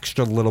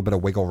extra little bit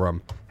of wiggle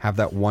room, have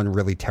that one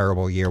really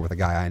terrible year with a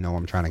guy I know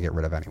I'm trying to get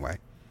rid of anyway.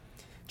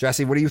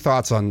 Jesse, what are your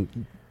thoughts on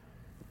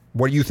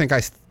what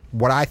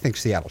I think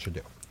Seattle should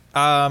do?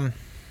 I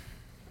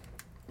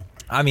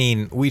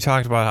mean, we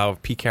talked about how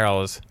Pete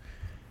Carroll should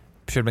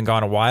have been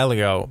gone a while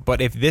ago,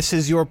 but if this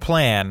is your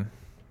plan,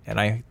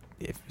 and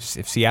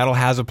if Seattle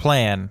has a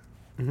plan,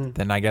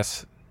 then I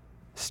guess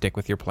stick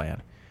with your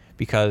plan,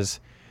 because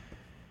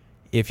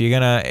if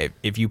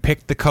you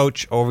pick the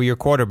coach over your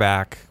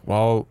quarterback,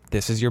 well,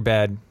 this is your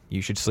bed.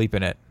 You should sleep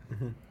in it.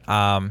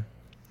 And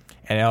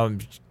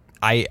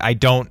I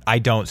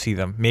don't see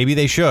them. Maybe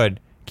they should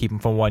keep him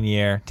for 1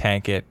 year,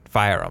 tank it,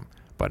 fire him.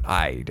 But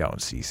I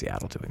don't see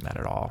Seattle doing that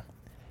at all.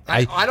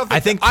 I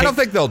don't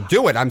think they'll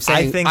do it. I'm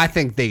saying I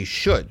think they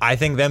should. I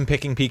think them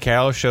picking Pete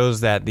Carroll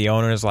shows that the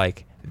owner is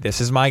like, this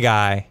is my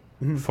guy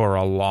for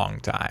a long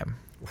time.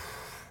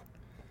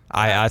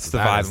 That's the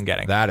vibe I'm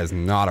getting. That is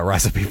not a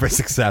recipe for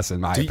success,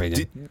 in my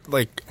opinion.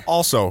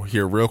 Also,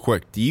 here, real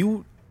quick, do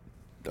you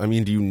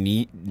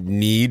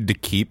need to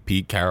keep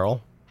Pete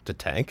Carroll to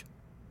tank?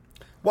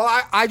 Well,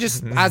 I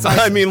just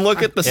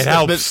look at the it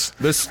helps.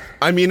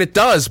 It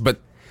does, but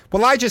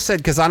well, I just said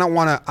because I don't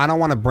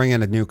want to bring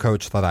in a new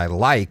coach that I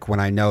like when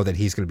I know that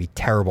he's going to be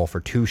terrible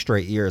for 2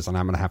 straight years, and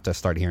I'm going to have to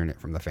start hearing it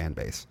from the fan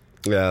base.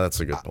 Yeah, that's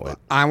a good point.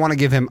 I want to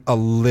give him a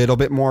little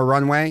bit more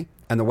runway,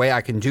 and the way I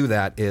can do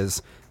that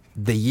is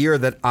the year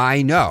that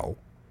I know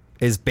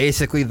is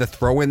basically the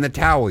throw in the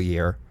towel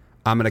year.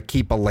 I'm going to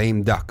keep a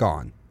lame duck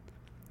on.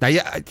 Now,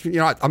 yeah,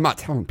 I'm not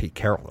telling Pete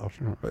Carroll,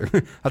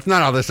 though. That's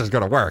not how this is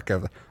going to work.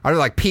 I'm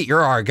like, Pete,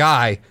 you're our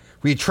guy.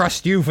 We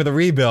trust you for the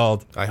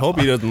rebuild. I hope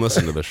he doesn't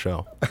listen to the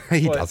show.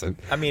 He doesn't.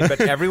 I mean,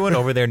 but everyone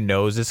over there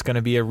knows it's going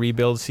to be a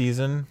rebuild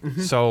season.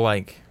 So,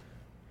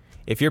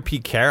 if you're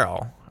Pete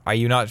Carroll, are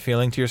you not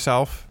feeling to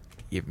yourself,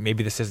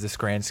 maybe this is this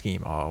grand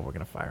scheme, we're going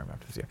to fire him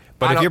after this year.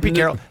 But if you're Pete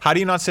Carroll, how do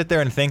you not sit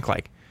there and think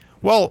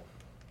well,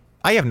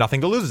 I have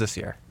nothing to lose this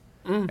year.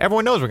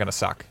 Everyone knows we're going to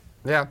suck.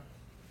 Yeah.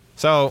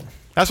 So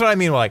that's what I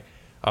mean.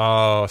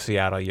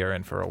 Seattle, you're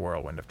in for a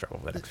whirlwind of trouble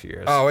the next few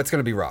years. Oh, it's going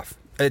to be rough.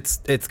 It's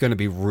going to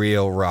be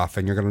real rough,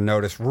 and you're going to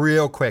notice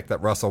real quick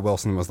that Russell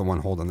Wilson was the one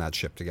holding that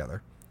ship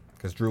together,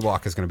 because Drew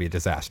Lock is going to be a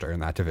disaster in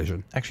that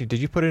division. Actually, did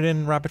you put it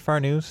in Rapid Fire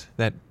News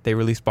that they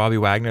released Bobby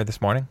Wagner this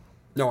morning?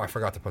 No, I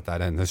forgot to put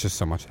that in. There's just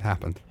so much that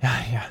happened.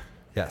 Yeah.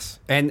 Yes,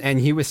 and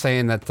he was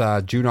saying that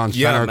Judon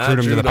Fenner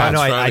recruited him to the Pats.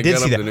 No, I did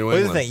see that.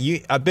 What's the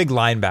thing? A big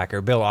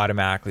linebacker, Bill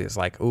automatically is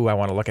like, ooh, I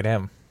want to look at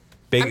him.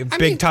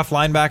 Big tough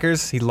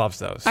linebackers, he loves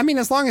those. I mean,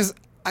 as long as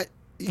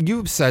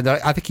you said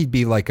that, I think he'd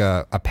be like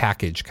a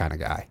package kind of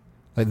guy.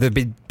 Like there'd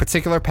be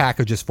particular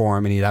packages for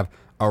him, and he'd have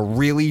a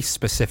really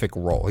specific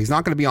role. He's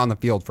not going to be on the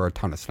field for a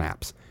ton of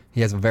snaps.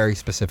 He has a very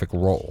specific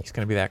role. He's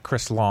going to be that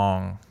Chris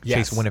Long,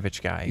 Chase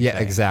Winovich guy. Yeah,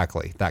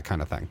 exactly. That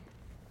kind of thing.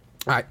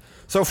 All right.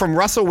 So from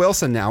Russell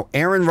Wilson now,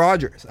 Aaron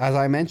Rodgers, as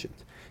I mentioned,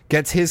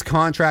 gets his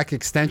contract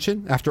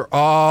extension after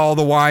all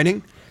the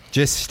whining.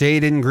 Just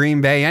stayed in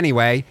Green Bay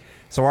anyway.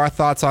 So our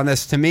thoughts on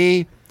this: to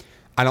me,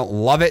 I don't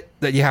love it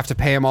that you have to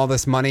pay him all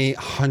this money,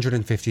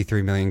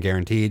 $153 million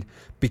guaranteed.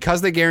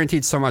 Because they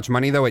guaranteed so much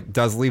money, though, it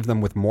does leave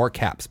them with more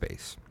cap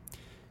space.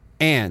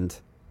 And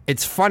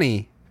it's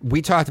funny,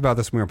 we talked about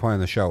this when we were playing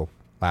the show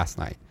last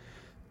night.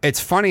 It's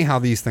funny how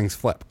these things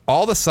flip.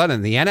 All of a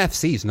sudden, the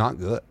NFC is not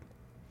good.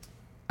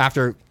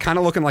 After kind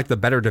of looking like the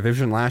better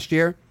division last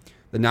year,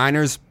 the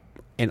Niners,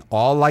 in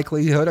all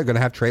likelihood, are going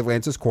to have Trey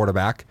Lance as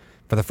quarterback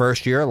for the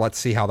first year. Let's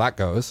see how that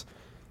goes.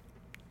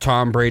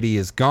 Tom Brady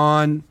is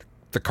gone.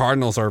 The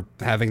Cardinals are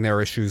having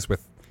their issues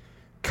with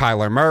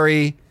Kyler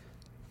Murray.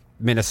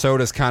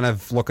 Minnesota's kind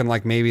of looking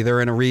like maybe they're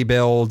in a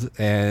rebuild.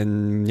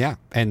 And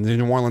the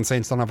New Orleans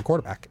Saints don't have a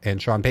quarterback.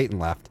 And Sean Payton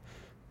left.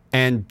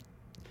 And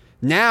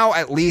now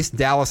at least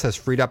Dallas has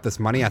freed up this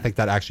money. I think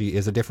that actually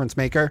is a difference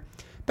maker.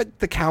 But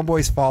the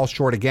Cowboys fall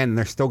short again, and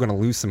they're still going to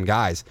lose some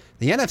guys.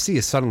 The NFC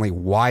is suddenly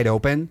wide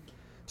open.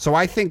 So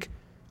I think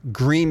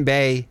Green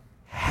Bay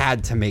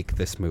had to make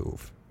this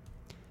move.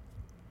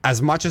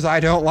 As much as I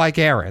don't like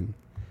Aaron,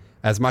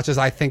 as much as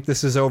I think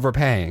this is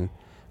overpaying,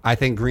 I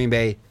think Green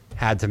Bay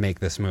had to make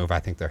this move. I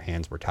think their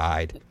hands were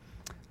tied.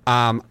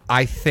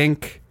 I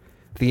think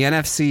the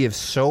NFC is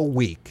so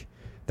weak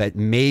that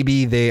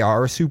maybe they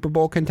are a Super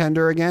Bowl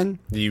contender again.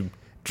 You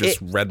just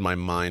read my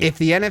mind. If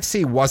the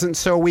NFC wasn't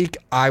so weak,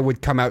 I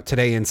would come out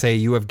today and say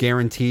you have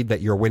guaranteed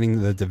that you're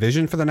winning the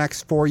division for the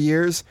next 4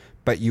 years,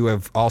 but you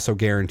have also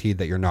guaranteed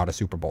that you're not a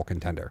Super Bowl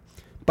contender.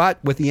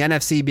 But with the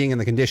NFC being in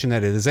the condition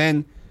that it is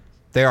in,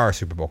 they are a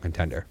Super Bowl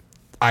contender.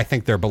 I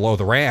think they're below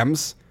the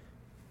Rams,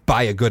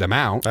 by a good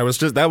amount.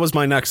 That was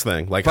my next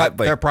thing. But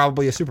they're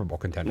probably a Super Bowl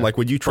contender. Like,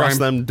 would you trust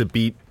them to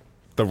beat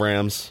the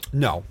Rams?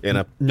 No. In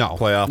a no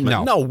playoff?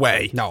 No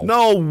way.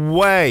 No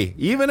way.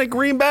 Even at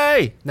Green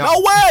Bay? No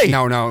way.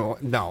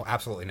 No,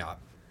 absolutely not.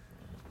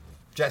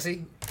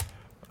 Jesse?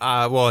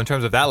 Well, in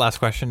terms of that last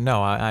question,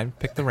 no, I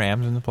picked the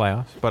Rams in the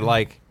playoffs. But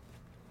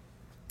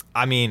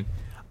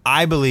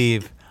I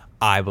believe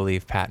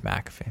Pat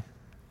McAfee.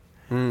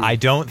 I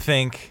don't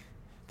think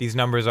these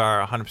numbers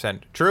are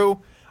 100%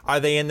 true. Are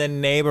they in the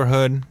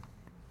neighborhood?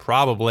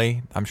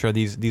 Probably. I'm sure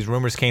these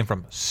rumors came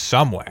from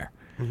somewhere.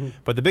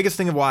 But the biggest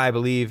thing of why I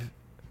believe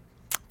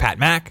Pat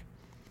Mac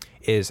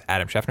is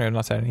Adam Schefter has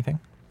not said anything.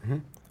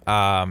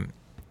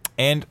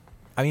 And,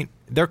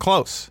 they're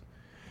close.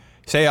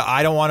 Say,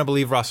 I don't want to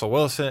believe Russell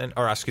Wilson,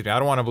 or excuse me, I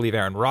don't want to believe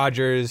Aaron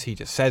Rodgers. He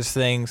just says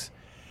things.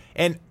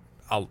 And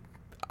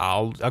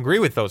I'll agree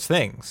with those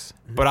things.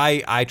 But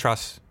I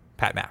trust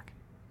Pat Mac.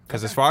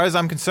 Because as far as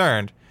I'm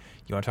concerned,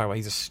 you want to talk about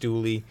he's a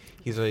stoolie,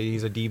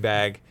 he's a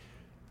D-bag.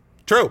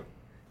 True.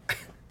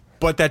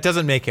 But that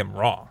doesn't make him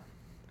wrong.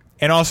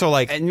 And also,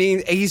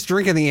 he's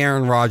drinking the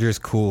Aaron Rodgers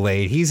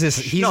Kool-Aid. He's his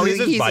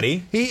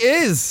buddy. He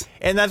is.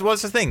 And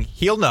what's the thing.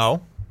 He'll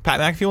know. Pat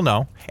McAfee will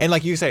know. And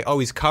like you say,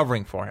 he's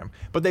covering for him.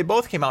 But they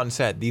both came out and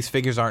said these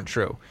figures aren't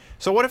true.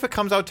 So what if it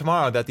comes out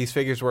tomorrow that these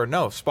figures were,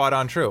 spot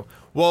on true?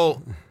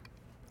 Well,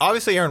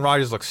 obviously Aaron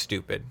Rodgers looks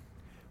stupid.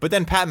 But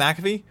then Pat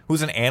McAfee,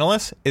 who's an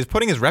analyst, is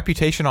putting his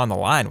reputation on the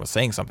line with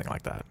saying something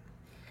like that.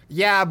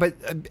 Yeah, but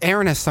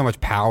Aaron has so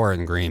much power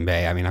in Green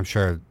Bay. I'm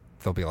sure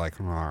they'll be like,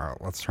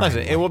 let's try.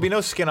 Listen, it will be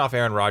no skin off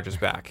Aaron Rodgers'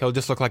 back. He'll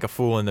just look like a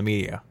fool in the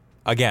media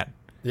again.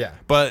 Yeah.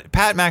 But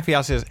Pat McAfee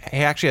also says he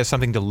actually has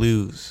something to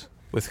lose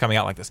with coming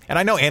out like this. And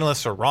I know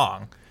analysts are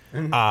wrong.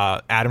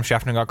 Adam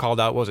Schefter got called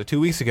out, 2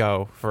 weeks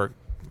ago for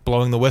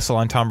blowing the whistle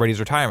on Tom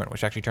Brady's retirement,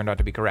 which actually turned out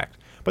to be correct.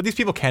 But these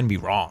people can be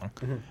wrong.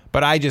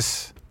 But I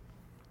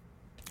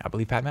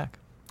believe Pat Mac.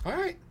 All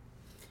right.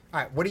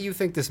 What do you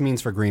think this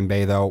means for Green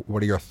Bay, though?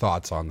 What are your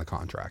thoughts on the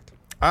contract?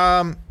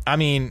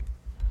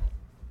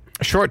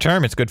 Short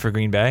term, it's good for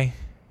Green Bay,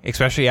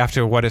 especially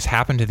after what has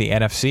happened to the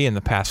NFC in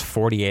the past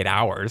 48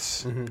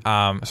 hours.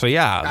 So,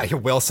 yeah.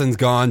 Wilson's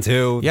gone,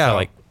 too. Yeah,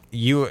 so.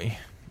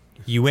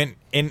 You went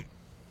in...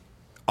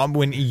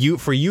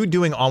 for you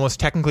doing almost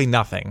technically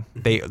nothing,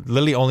 they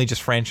literally only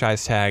just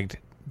franchise tagged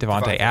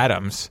Devontae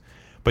Adams,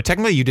 but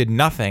technically you did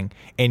nothing,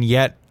 and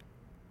yet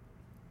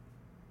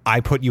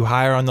I put you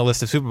higher on the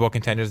list of Super Bowl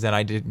contenders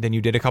than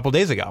you did a couple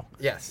days ago.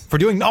 Yes. For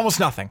doing almost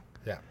nothing.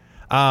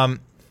 Yeah.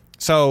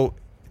 So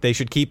they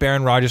should keep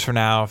Aaron Rodgers for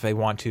now if they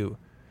want to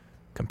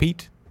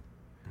compete.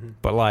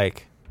 But I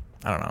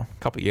don't know, a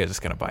couple of years it's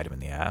going to bite him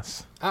in the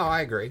ass. Oh, I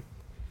agree.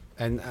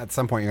 And at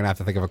some point, you're going to have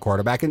to think of a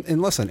quarterback.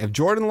 And listen, if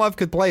Jordan Love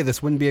could play,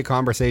 this wouldn't be a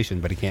conversation,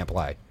 but he can't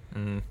play.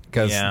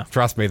 Because,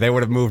 trust me, they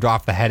would have moved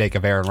off the headache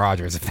of Aaron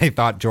Rodgers if they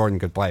thought Jordan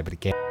could play, but he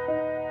can't.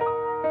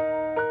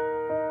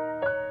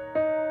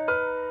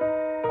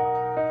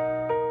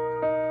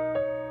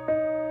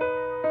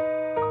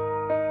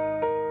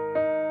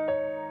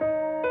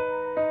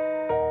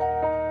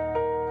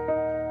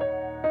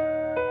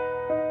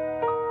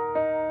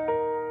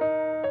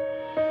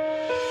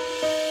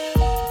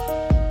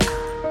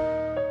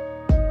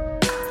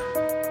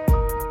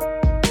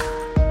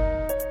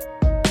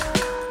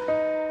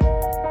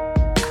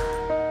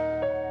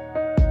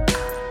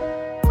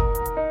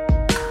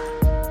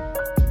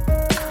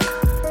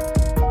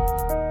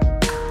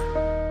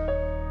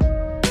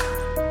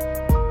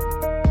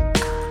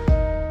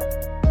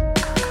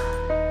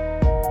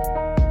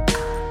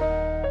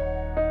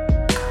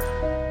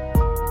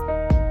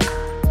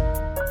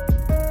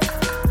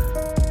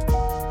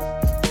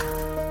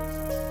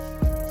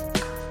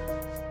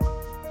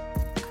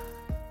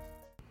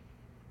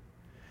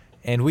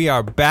 And we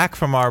are back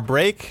from our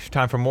break.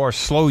 Time for more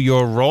Slow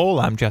Your Roll.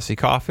 I'm Jesse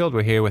Caulfield.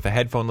 We're here with a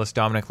headphoneless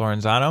Dominic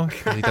Lorenzano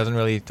because he doesn't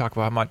really talk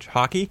about much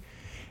hockey. And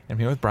I'm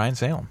here with Brian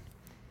Salem,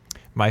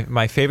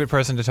 my favorite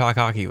person to talk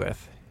hockey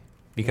with.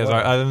 Because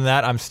other than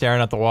that, I'm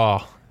staring at the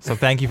wall. So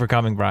thank you for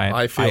coming, Brian.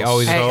 I feel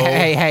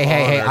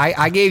Hey!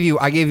 I gave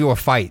you a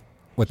fight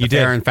with the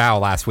fair and foul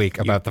last week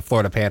about the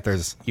Florida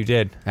Panthers. You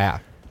did. Yeah.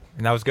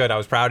 And that was good. I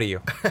was proud of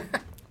you.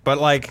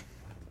 But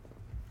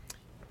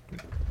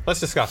let's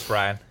discuss,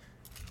 Brian.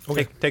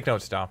 Okay. Take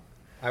notes, Dom.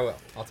 I will.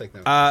 I'll take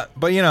notes.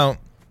 But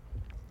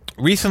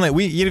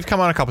recently you've come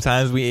on a couple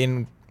times.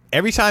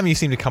 Every time you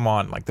seem to come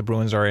on, the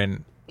Bruins are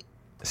in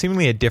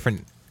seemingly a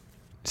different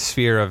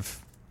sphere of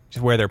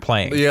just where they're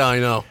playing. Yeah, I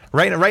know.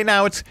 Right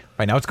now it's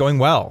going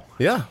well.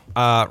 Yeah.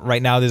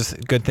 Right now there's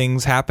good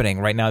things happening.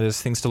 Right now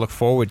there's things to look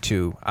forward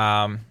to.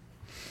 But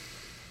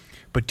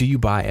do you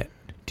buy it?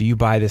 Do you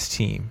buy this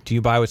team? Do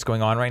you buy what's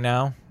going on right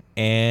now?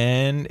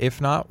 And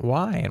if not,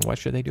 why? And what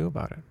should they do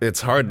about it?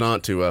 It's hard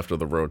not to after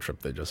the road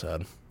trip they just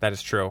had. That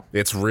is true.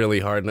 It's really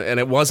hard. And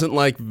it wasn't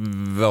like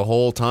the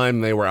whole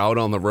time they were out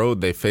on the road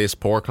they faced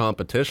poor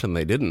competition.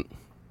 They didn't.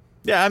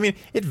 Yeah,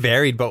 it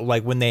varied, but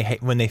when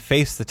they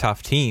faced the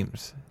tough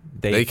teams,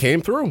 they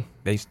came through.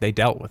 They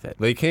dealt with it.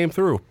 They came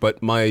through.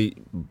 But my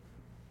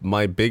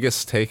my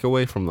biggest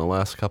takeaway from the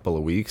last couple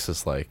of weeks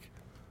is like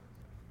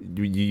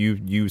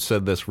you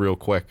said this real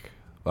quick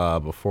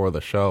before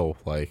the show.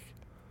 Like,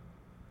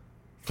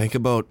 think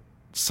about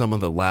some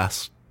of the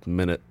last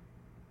minute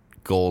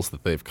goals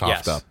that they've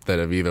coughed up that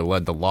have either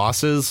led to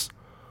losses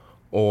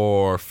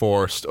or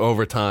forced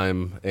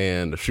overtime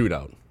and a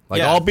shootout.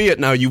 Like, albeit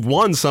now you've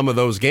won some of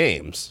those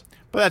games.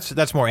 But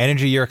that's more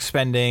energy you're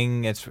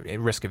expending. It's a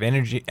risk of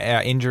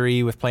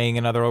injury with playing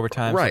another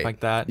overtime, stuff like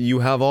that. You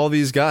have all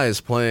these guys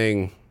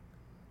playing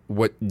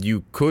what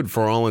you could,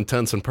 for all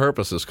intents and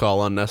purposes,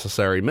 call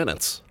unnecessary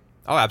minutes.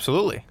 Oh,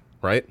 absolutely.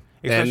 Right?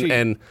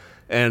 And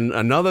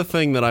another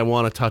thing that I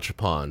want to touch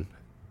upon,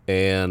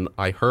 and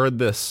I heard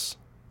this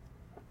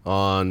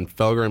on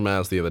Felger and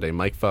Maz the other day.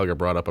 Mike Felger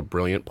brought up a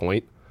brilliant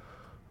point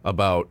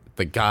about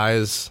the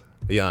guys.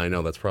 Yeah, I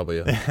know that's probably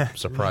a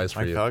surprise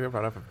for you. Mike Felger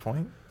brought up a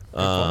point?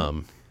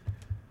 I'll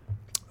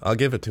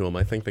give it to him.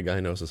 I think the guy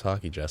knows his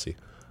hockey, Jesse.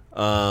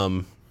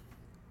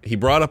 He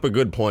brought up a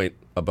good point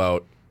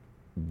about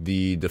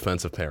the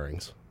defensive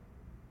pairings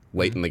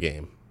late in the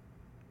game.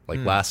 Like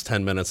last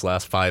 10 minutes,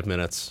 last 5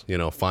 minutes,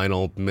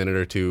 final minute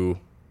or two,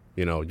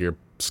 you're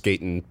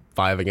skating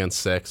 5 against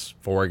 6,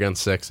 4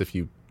 against 6 if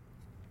you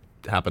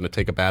happen to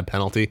take a bad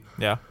penalty.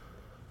 Yeah.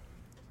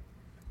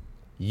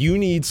 You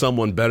need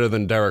someone better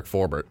than Derek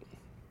Forbort.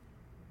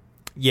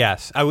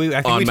 Yes, I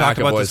think on we talked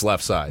about McAvoy's this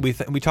left side.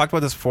 We talked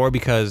about this before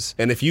because,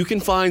 and if you can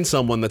find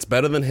someone that's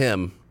better than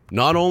him,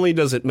 not only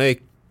does it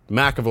make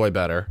McAvoy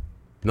better,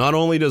 not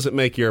only does it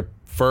make your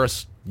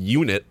first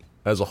unit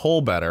as a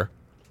whole better,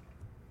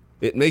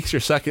 it makes your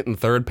second and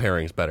third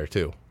pairings better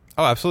too.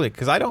 Oh, absolutely.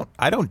 Because I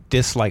don't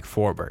dislike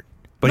Forbort,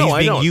 but No, he's I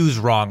being don't. used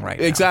wrong right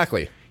now.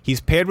 Exactly.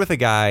 He's paired with a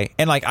guy,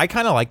 and like I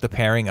kind of like the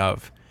pairing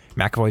of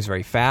McAvoy's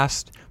very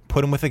fast.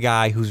 Put him with a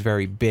guy who's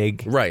very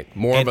big. Right.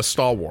 More of a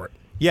stalwart.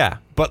 Yeah,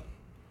 but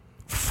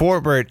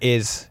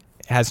Forbort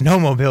has no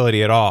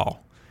mobility at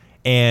all,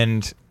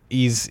 and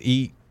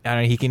he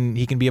can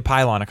be a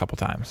pylon a couple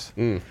times.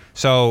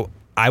 So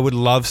I would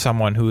love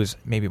someone who is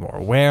maybe more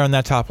aware on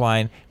that top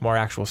line, more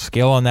actual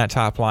skill on that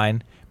top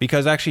line,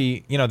 because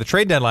actually, the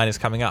trade deadline is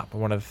coming up.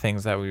 One of the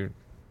things that we're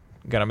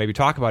gonna maybe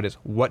talk about is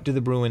what do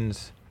the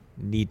Bruins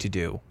need to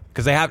do,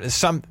 because they have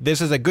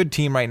this is a good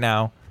team right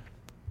now,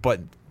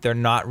 but they're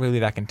not really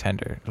that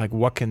contender. Like,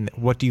 what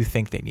do you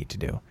think they need to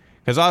do?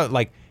 Because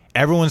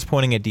everyone's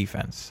pointing at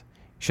defense.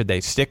 Should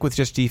they stick with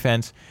just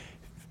defense?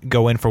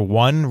 Go in for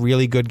one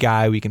really good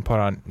guy we can put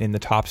on in the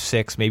top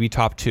 6, maybe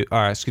top 2,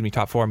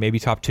 top 4, maybe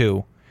top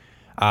 2,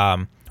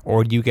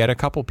 or do you get a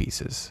couple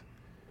pieces?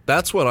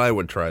 That's what I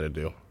would try to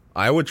do.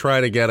 I would try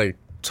to get a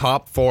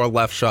top 4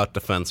 left shot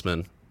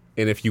defenseman,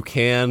 and if you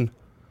can,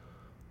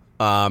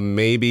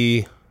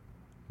 maybe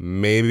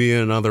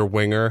another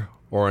winger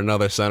or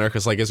another center,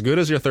 because as good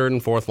as your third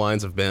and fourth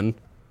lines have been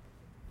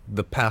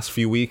the past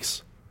few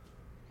weeks,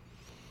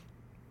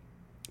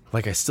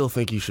 I still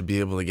think you should be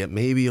able to get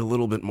maybe a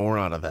little bit more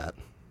out of that.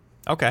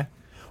 Okay.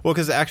 Well,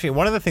 because actually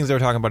one of the things they were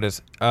talking about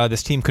is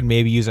this team could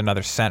maybe use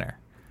another center.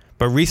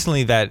 But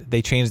recently that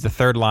they changed the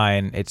third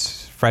line,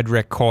 it's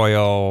Frederick,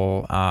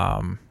 Coyle,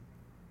 and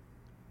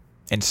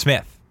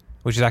Smith,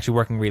 which is actually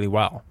working really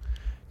well.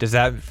 Does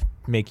that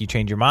make you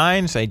change your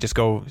mind? Say just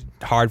go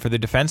hard for the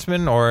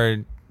defenseman, or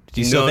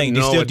do you still think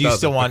do you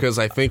still want? Because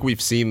I think we've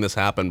seen this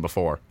happen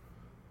before.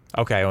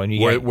 Okay,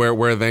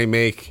 where they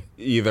make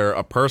either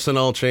a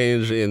personnel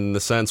change in the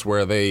sense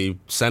where they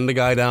send a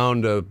guy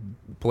down to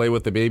play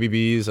with the baby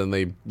bees, and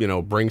they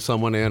bring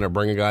someone in or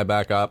bring a guy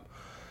back up,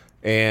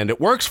 and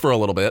it works for a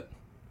little bit.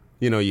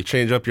 You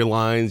change up your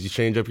lines, you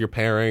change up your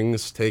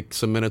pairings, take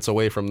some minutes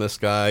away from this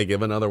guy,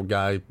 give another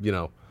guy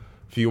a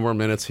few more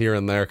minutes here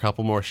and there, a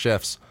couple more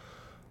shifts.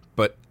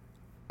 But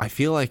I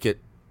feel like it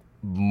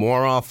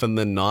more often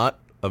than not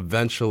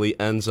eventually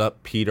ends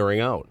up petering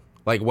out.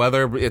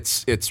 Whether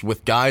it's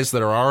with guys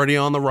that are already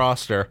on the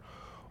roster,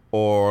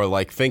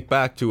 or think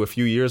back to a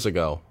few years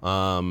ago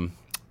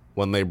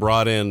when they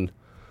brought in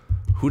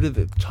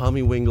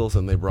Tommy Wingles,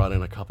 and they brought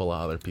in a couple of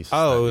other pieces.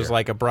 Oh, it was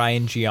like a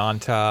Brian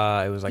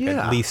Giunta. It was like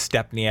a Lee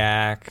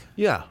Stepniak.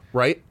 Yeah,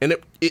 right. And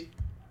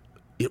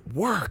it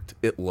worked.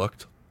 It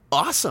looked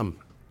awesome.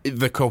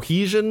 The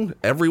cohesion,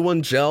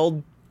 everyone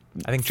gelled.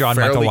 I think John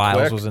fairly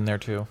Michael quick. was in there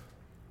too.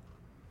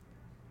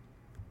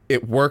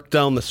 It worked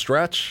down the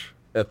stretch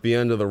at the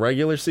end of the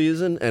regular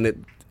season,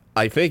 and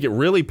I think it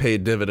really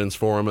paid dividends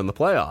for him in the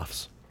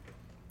playoffs.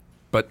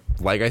 But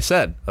like I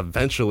said,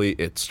 eventually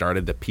it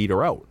started to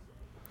peter out.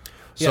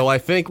 Yeah. So I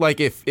think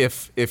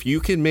if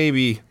you can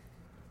maybe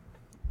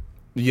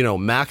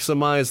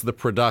maximize the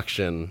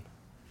production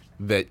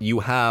that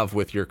you have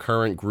with your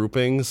current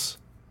groupings,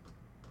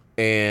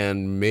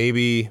 and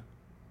maybe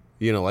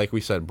like we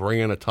said, bring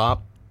in a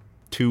top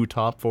 2,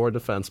 top 4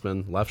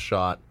 defenseman, left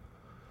shot,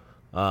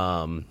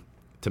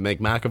 to make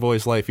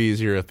McAvoy's life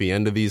easier at the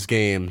end of these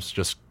games,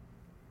 just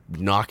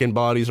knocking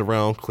bodies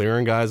around,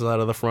 clearing guys out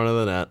of the front of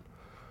the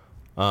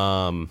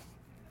net,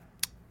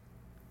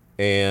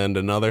 and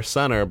another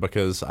center,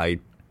 because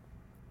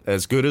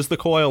as good as the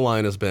Coyle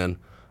line has been,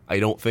 I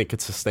don't think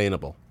it's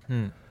sustainable.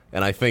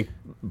 And I think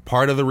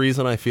part of the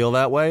reason I feel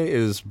that way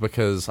is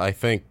because I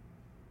think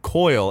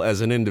Coyle,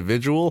 as an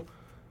individual,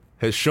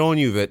 has shown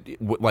you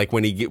that, like,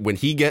 when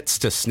he gets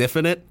to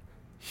sniffing it,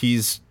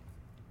 he's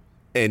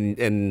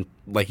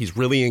he's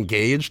really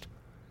engaged.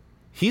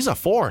 He's a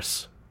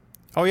force.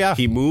 Oh yeah.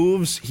 He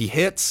moves, he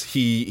hits,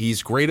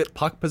 he's great at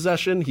puck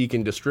possession, he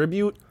can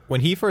distribute.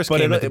 When he first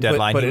came at the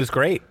deadline, he was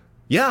great.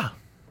 Yeah.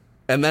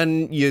 And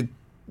then you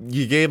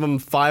gave him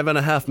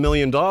 $5.5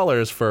 million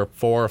for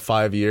 4 or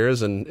 5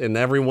 years, and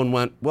everyone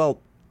went, well,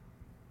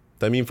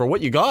 I mean, for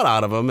what you got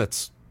out of him,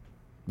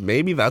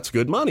 maybe that's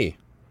good money.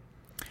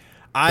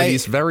 But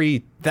he's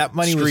very that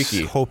money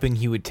streaky. was hoping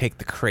he would take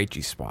the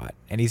Krejci spot,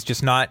 and he's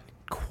just not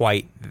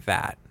quite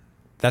that.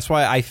 That's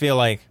why I feel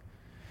like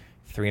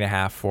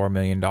 $3.5-4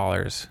 million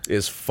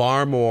is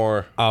far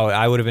more. Oh,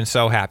 I would have been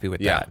so happy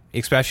with Yeah. that,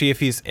 especially if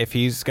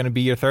he's going to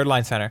be your third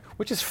line center,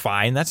 which is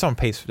fine. That's on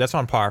pace. That's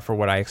on par for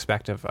what I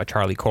expect of a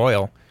Charlie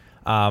Coyle.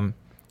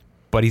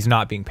 But he's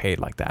not being paid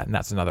like that, and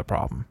that's another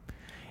problem.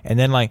 And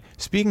then, like,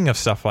 speaking of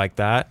stuff like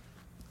that,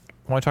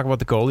 I want to talk about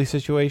the goalie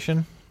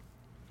situation.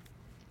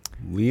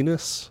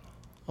 Linus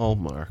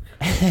Ullmark.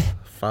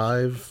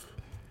 5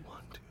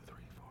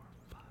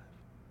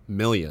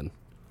 million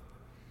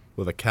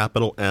with a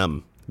capital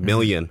M.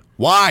 Million.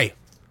 Why?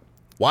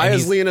 Why And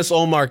is Linus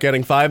Ullmark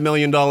getting $5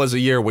 million a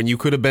year when you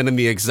could have been in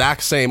the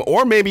exact same,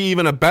 or maybe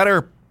even a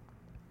better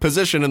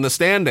position in the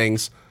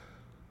standings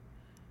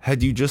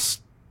had you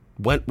just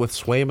went with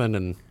Swayman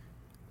and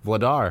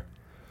Vladar?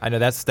 I know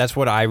that's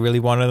what I really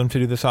wanted them to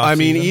do this offseason. I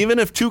mean, even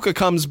if Tuukka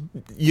comes,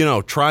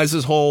 tries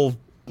his whole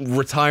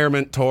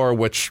retirement tour,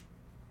 which,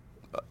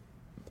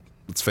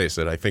 let's face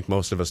it, I think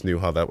most of us knew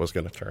how that was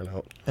going to turn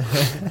out.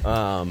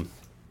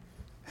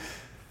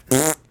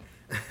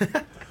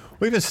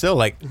 Well, even still,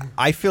 like,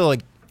 I feel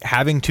like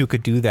having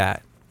Tuukka do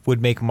that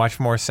would make much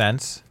more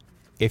sense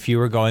if you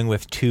were going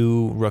with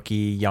 2 rookie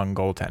young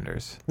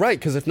goaltenders. Right,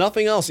 because if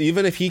nothing else,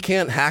 even if he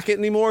can't hack it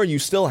anymore, you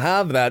still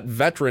have that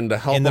veteran to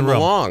help In the him room.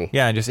 along.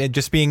 Yeah,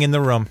 just being in the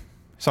room.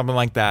 Something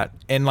like that.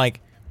 And, like,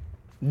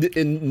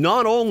 And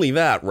not only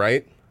that,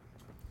 right?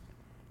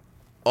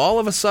 All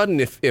of a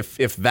sudden,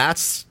 if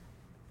that's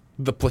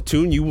the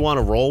platoon you want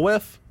to roll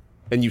with,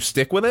 and you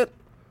stick with it,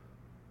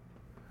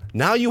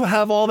 now you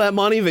have all that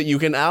money that you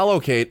can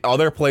allocate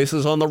other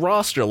places on the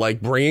roster,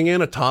 like bringing in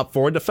a top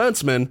 4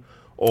 defenseman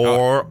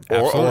or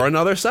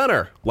another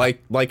center,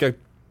 like a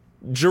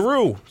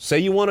Giroux. Say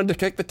you wanted to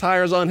kick the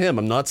tires on him.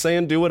 I'm not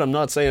saying do it. I'm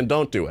not saying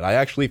don't do it. I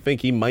actually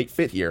think he might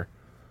fit here.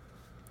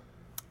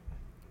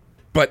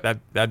 But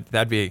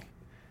that'd be...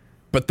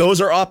 But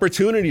those are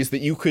opportunities that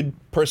you could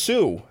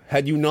pursue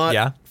had you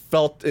not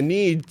felt a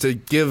need to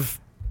give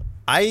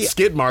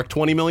Skidmark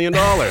 $20 million.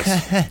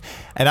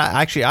 And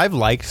I've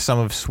liked some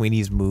of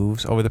Sweeney's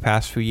moves over the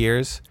past few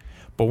years.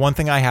 But one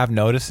thing I have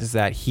noticed is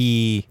that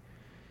he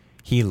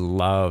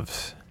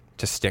loves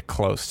to stick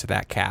close to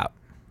that cap.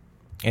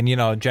 And,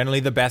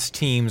 generally the best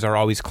teams are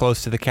always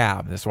close to the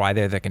cap. That's why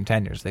they're the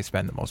contenders. They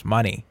spend the most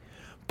money.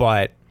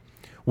 But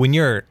when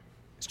you're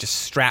just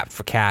strapped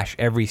for cash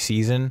every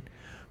season,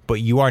 but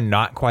you are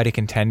not quite a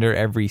contender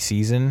every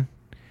season,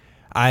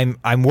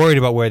 I'm worried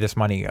about where this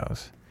money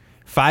goes.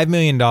 $5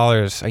 million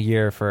a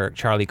year for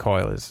Charlie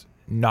Coyle is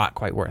not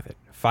quite worth it.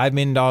 $5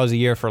 million a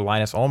year for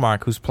Linus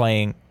Ullmark, who's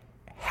playing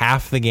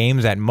half the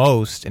games at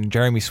most, and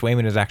Jeremy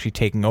Swayman is actually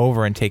taking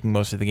over and taking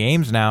most of the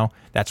games now,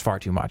 that's far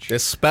too much.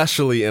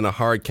 Especially in a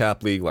hard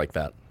cap league like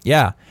that.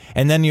 Yeah.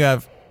 And then you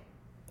have...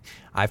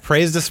 I've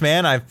praised this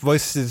man. I've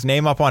voiced his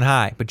name up on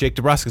high. But Jake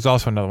DeBrusk is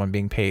also another one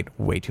being paid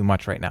way too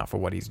much right now for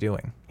what he's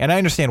doing. And I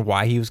understand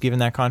why he was given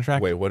that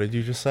contract. Wait, what did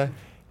you just say?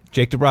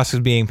 Jake DeBrusk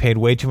is being paid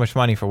way too much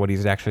money for what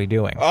he's actually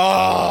doing.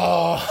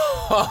 Oh,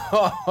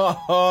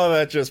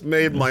 that just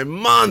made my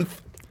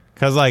month.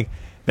 Because, like,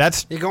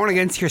 that's... You're going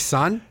against your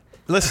son?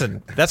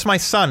 Listen, that's my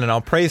son, and I'll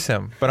praise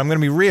him. But I'm going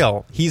to be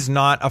real. He's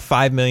not a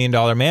 $5 million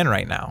man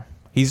right now.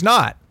 He's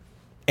not.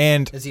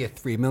 And Is he a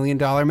 $3 million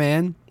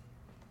man?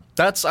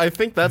 I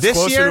think that's This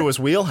closer year- to his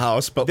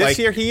wheelhouse. But this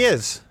year he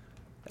is.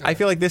 I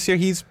feel like this year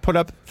he's put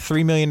up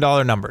 $3 million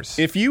numbers.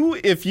 if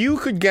you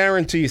could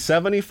guarantee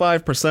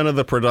 75% of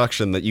the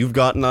production that you've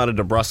gotten out of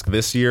DeBrusk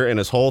this year in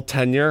his whole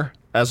tenure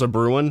as a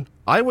Bruin,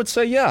 I would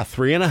say, yeah,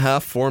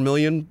 $3.5-4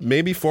 million,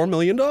 maybe $4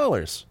 million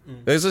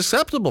is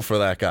acceptable for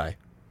that guy.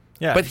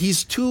 Yeah. But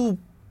he's too.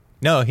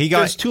 No,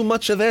 There's too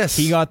much of this.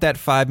 He got that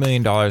 $5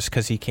 million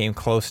because he came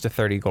close to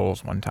 30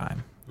 goals one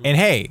time. And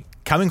hey,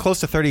 coming close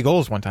to 30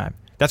 goals one time,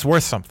 that's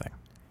worth something.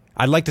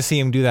 I'd like to see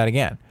him do that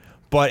again.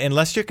 But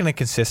unless you're going to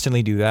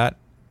consistently do that,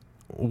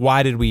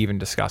 why did we even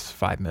discuss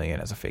 $5 million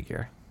as a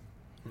figure?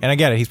 And I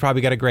get it. He's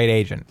probably got a great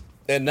agent.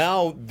 And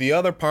now the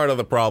other part of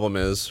the problem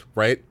is,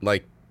 right?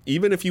 Like,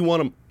 even if you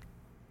want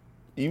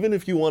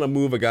to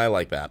move a guy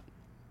like that,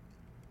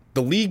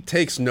 the league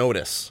takes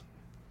notice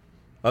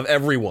of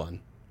everyone.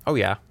 Oh,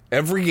 yeah.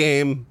 Every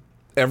game,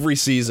 every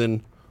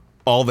season,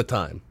 all the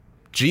time.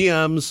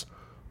 GMs,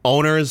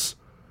 owners,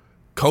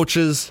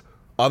 coaches,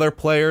 other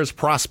players,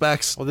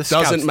 prospects. Well, this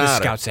doesn't scouts- matter. this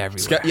scouts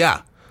everywhere.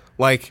 Yeah.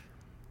 Like,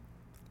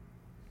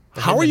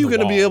 How are you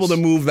going to be able to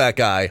move that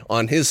guy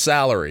on his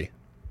salary?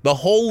 The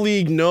whole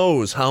league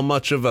knows how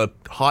much of a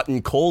hot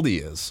and cold he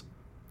is.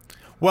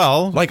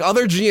 Well, Like,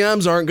 other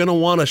GMs aren't going to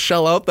want to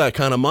shell out that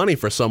kind of money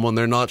for someone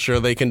they're not sure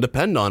they can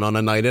depend on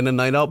a night in and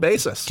night out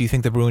basis. do you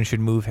think the Bruins should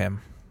move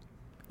him?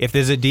 If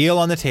there's a deal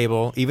on the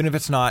table, even if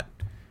it's not,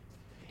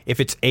 if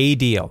it's a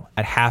deal,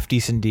 a half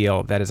decent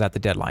deal that is at the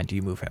deadline, do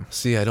you move him?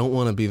 See, I don't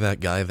want to be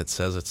that guy that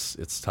says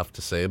it's tough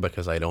to say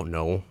because I don't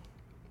know.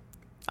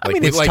 I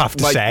mean, it's tough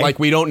to say. Like,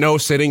 we don't know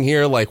sitting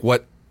here, like,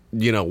 what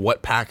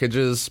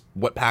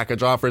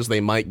package offers they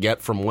might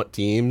get from what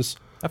teams,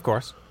 Of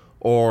course.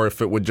 or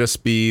if it would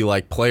just be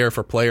like player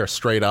for player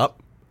straight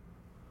up.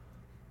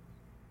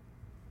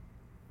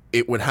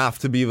 It would have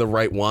to be the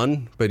right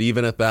one, but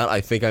even at that,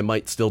 I think I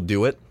might still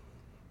do it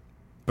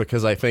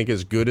because I think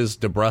as good as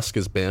DeBrusk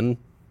has been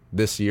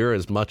this year,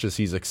 as much as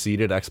he's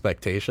exceeded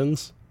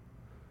expectations,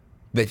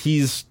 that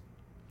he's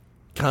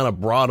kind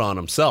of brought on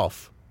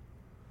himself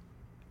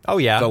Oh,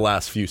 yeah. the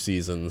last few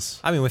seasons.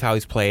 I mean, with how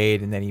he's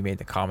played, and then he made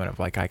the comment of,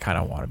 like, I kind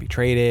of want to be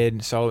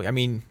traded. So, I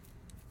mean,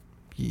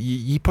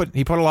 he put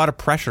a lot of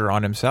pressure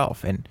on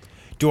himself. And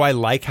do I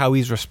like how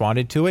he's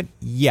responded to it?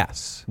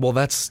 Yes. Well,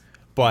 that's.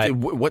 But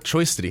What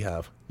choice did he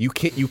have? You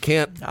can't. You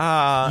can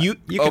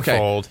okay.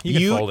 Fold.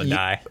 You can fold and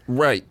die.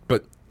 Right,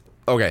 but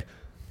okay,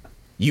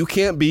 you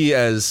can't be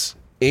as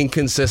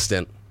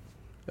inconsistent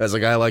as a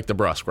guy like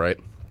DeBrusk, right?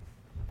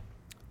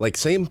 Like,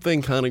 same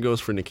thing kind of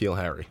goes for N'Keal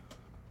Harry,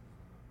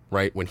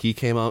 right? When he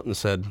came out and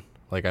said,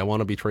 like, I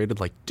want to be traded,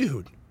 like,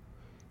 dude,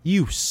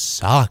 you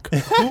suck.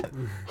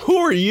 Who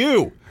are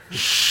you?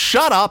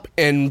 Shut up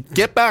and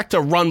get back to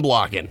run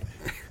blocking.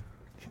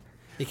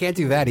 You can't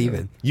do that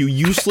even. You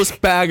useless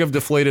bag of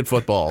deflated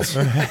footballs.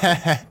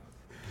 I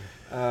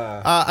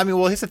mean,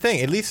 well, here's the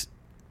thing. At least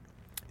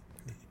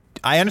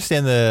I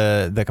understand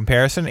the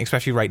comparison,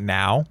 especially right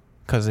now,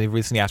 because they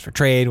recently asked for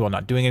trade while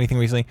not doing anything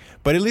recently.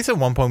 But at least at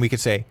one point we could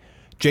say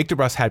Jake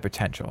DeBrusk had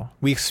potential.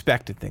 We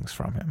expected things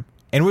from him,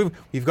 and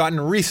we've gotten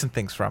recent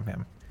things from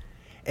him.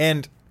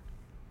 And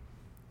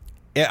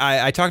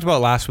I talked about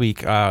it last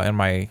week in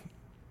my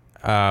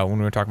when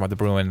we were talking about the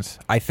Bruins.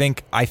 I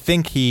think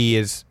he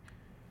is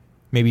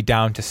maybe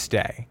down to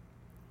stay,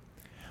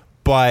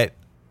 but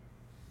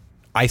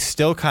I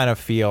still kind of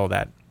feel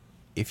that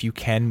if you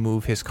can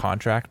move his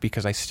contract,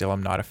 because I still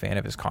am not a fan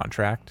of his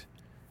contract,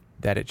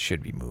 that it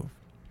should be moved.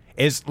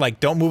 Is like,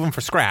 don't move him for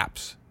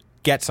scraps.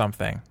 Get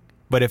something.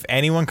 But if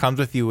anyone comes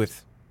with you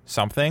with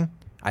something,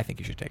 I think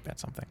you should take that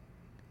something.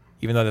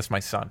 Even though that's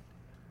my son.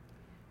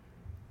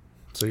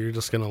 So you're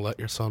just going to let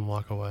your son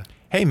walk away?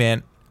 Hey,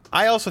 man,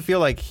 I also feel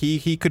like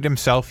he could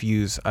himself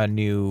use a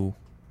new...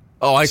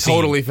 Oh, I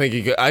totally think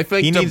he could. I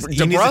think he needs a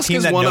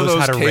team that knows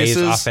how to raise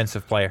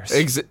offensive players.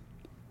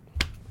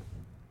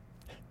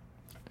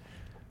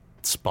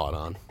 Spot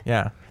on.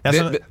 Yeah.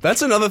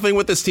 That's another thing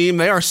with this team.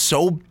 They are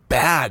so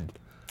bad.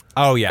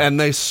 Oh, yeah. And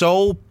they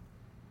so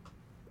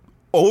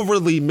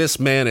overly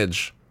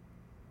mismanage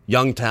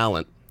young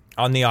talent.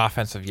 On the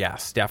offensive,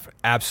 yes.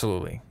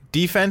 Absolutely.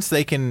 Defense,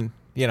 they can,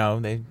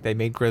 they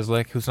made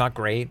Grzelcyk, who's not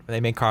great. They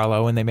made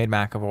Carlo and they made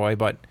McAvoy.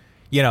 But,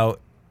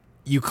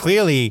 you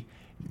clearly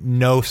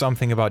know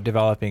something about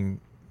developing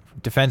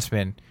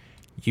defensemen.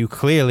 You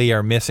clearly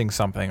are missing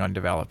something on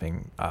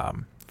developing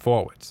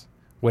forwards,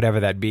 whatever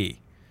that be.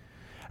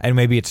 And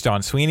maybe it's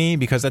Don Sweeney,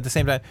 because at the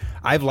same time,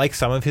 I've liked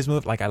some of his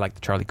moves. Like, I like the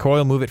Charlie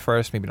Coyle move at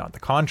first, maybe not the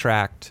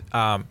contract.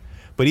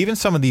 But even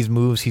some of these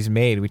moves he's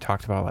made, we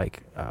talked about,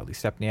 like Lee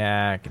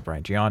Stepniak and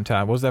Brian Gionta.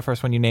 What was that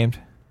first one you named?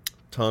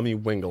 Tommy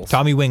Wingles.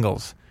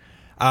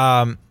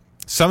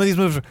 Some of these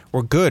moves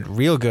were good,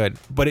 real good.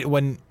 But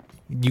when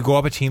you go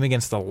up a team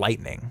against the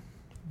Lightning,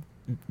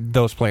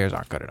 those players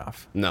aren't good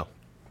enough. No.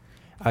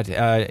 Like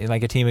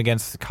a team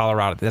against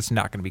Colorado, that's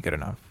not going to be good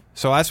enough.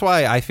 So that's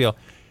why I feel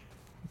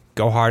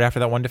go hard after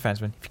that one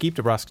defenseman. If you keep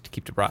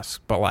DeBrusk.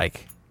 But,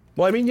 like...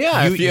 Well, I mean,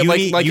 yeah.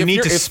 You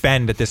need to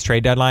spend at this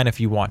trade deadline if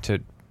you want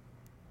to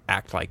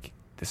act like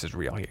this is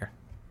real here.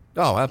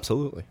 Oh,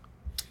 absolutely.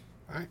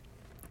 All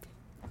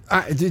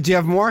right. Did you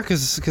have more?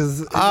 Because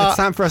it's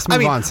time for us to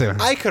move on soon.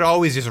 I could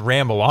always just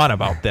ramble on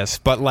about this,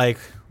 but, like,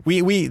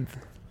 we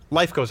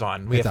life goes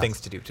on. We have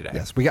things to do today.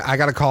 Yes, I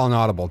got to call an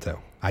audible, too.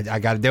 I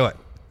got to do it.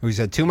 We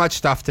said too much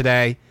stuff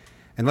today.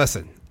 And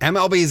listen,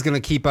 MLB is going to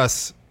keep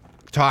us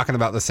talking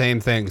about the same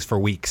things for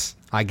weeks.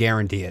 I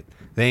guarantee it.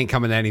 They ain't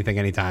coming to anything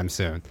anytime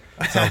soon.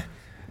 So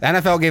the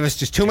NFL gave us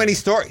just too many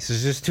stories.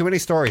 There's just too many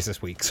stories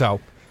this week. So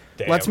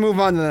let's move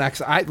on to the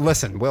next.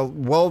 Listen,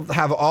 we'll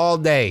have all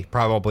day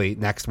probably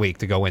next week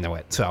to go into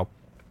it. So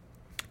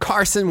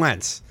Carson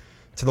Wentz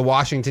to the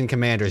Washington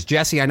Commanders.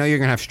 Jesse, I know you're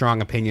going to have strong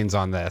opinions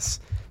on this.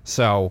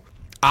 So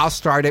I'll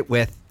start it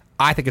with,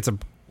 I think it's a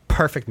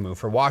perfect move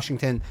for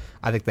Washington.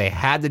 I think they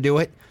had to do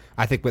it.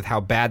 I think with how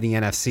bad the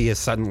NFC has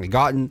suddenly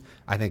gotten,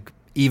 I think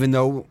even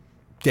though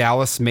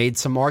Dallas made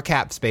some more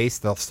cap space,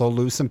 they'll still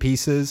lose some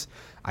pieces.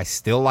 I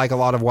still like a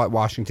lot of what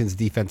Washington's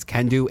defense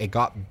can do. It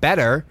got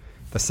better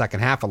the second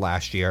half of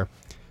last year.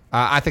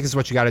 I think this is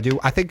what you got to do.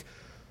 I think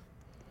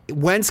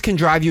Wentz can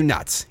drive you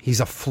nuts. He's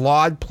a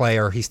flawed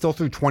player. He still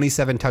threw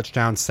 27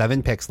 touchdowns,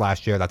 7 picks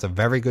last year. That's a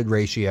very good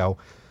ratio.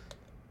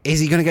 Is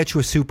he going to get you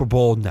a Super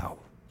Bowl? No.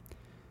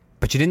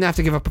 But you didn't have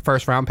to give up a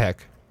first-round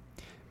pick.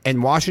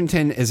 And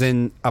Washington is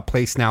in a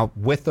place now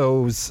with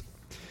those...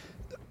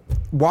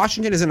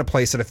 Washington is in a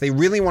place that if they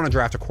really want to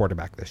draft a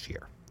quarterback this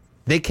year,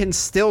 they can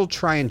still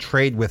try and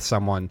trade with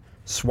someone,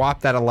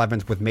 swap that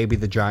 11th with maybe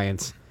the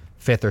Giants,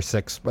 5th or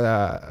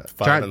 6th.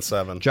 5 and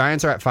 7.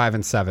 Giants are at 5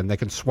 and 7. They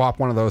can swap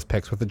one of those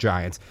picks with the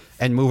Giants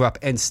and move up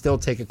and still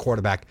take a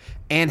quarterback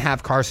and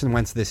have Carson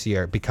Wentz this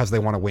year because they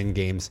want to win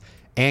games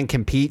and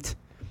compete.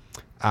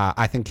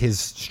 I think his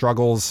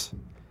struggles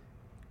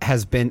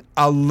has been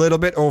a little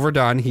bit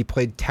overdone. He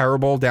played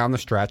terrible down the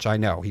stretch. I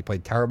know. He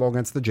played terrible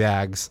against the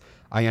Jags.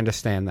 I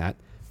understand that.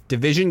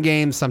 Division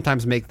games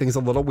sometimes make things a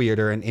little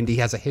weirder, and Indy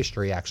has a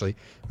history, actually,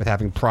 with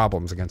having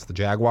problems against the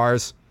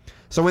Jaguars.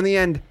 So in the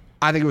end,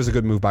 I think it was a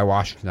good move by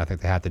Washington. I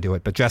think they had to do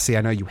it. But, Jesse,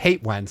 I know you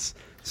hate Wentz,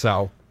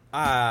 so...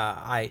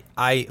 I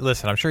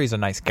listen, I'm sure he's a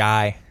nice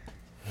guy.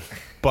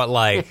 But,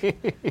 like,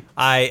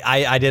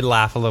 I did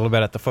laugh a little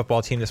bit at the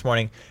football team this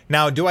morning.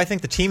 Now, do I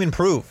think the team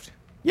improved?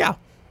 Yeah.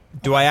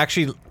 Do I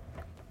actually...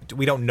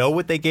 We don't know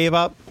what they gave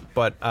up,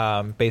 but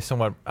based on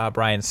what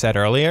Brian said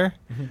earlier,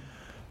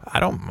 I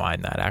don't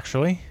mind that,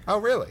 actually. Oh,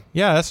 really?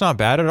 Yeah, that's not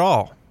bad at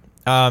all.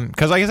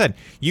 Because, like I said,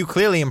 you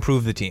clearly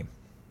improved the team.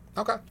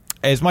 Okay.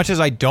 As much as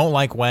I don't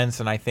like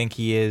Wentz, and I think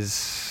he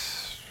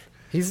is...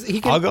 He's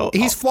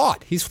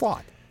flawed. He's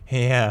flawed.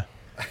 Yeah.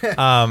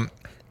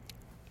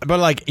 But,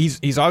 like,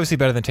 he's obviously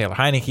better than Taylor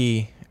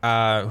Heineke.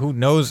 Who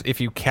knows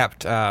if you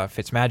kept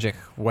Fitzmagic,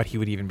 what he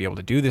would even be able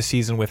to do this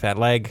season with that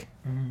leg.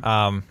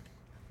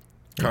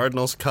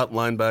 Cardinals cut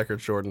linebacker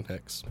Jordan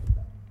Hicks.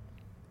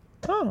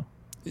 Oh.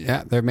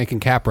 Yeah, they're making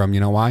cap room. You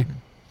know why?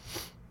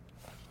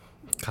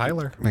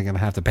 Kyler. They're going to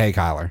have to pay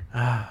Kyler.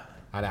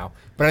 I know.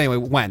 But anyway,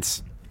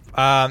 Wentz.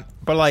 But,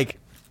 like,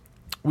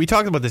 we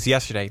talked about this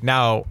yesterday.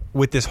 Now,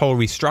 with this whole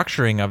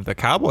restructuring of the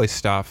Cowboys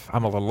stuff,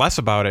 I'm a little less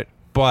about it.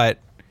 But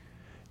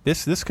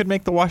this could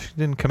make the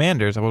Washington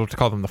Commanders, I will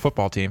call them the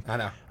football team. I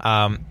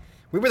know.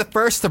 We were the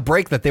first to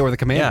break that they were the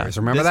Commanders.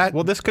 Remember that?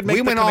 Well, this could make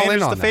the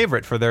Commanders the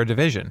favorite for their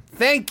division.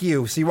 Thank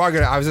you. See, I was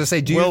going to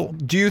say, do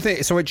you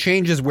think so? It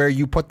changes where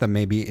you put them,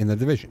 maybe in the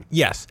division.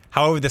 Yes.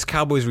 However, this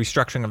Cowboys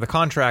restructuring of the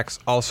contracts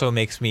also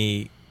makes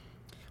me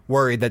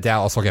worried that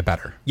Dallas will get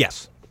better.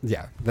 Yes.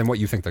 Yeah. Than what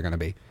you think they're going to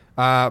be.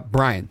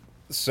 Brian.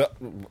 So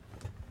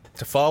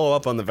to follow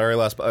up on the very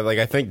last, like,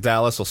 I think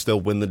Dallas will still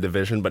win the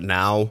division, but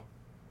now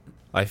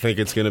I think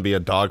it's going to be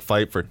a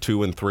dogfight for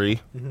 2 and 3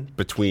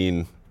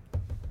 between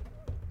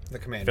the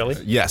Commanders.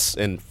 Philly? Yes,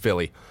 and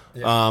Philly.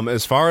 Yeah.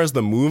 As far as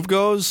the move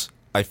goes,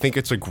 I think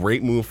it's a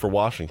great move for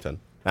Washington.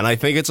 And I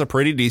think it's a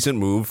pretty decent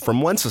move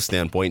from Wentz's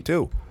standpoint,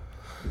 too.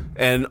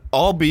 And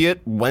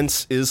albeit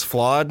Wentz is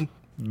flawed,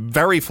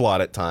 very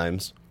flawed at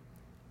times,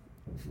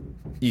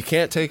 you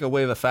can't take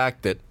away the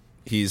fact that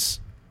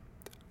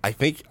I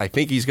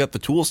think he's got the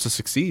tools to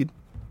succeed.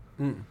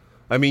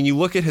 I mean, you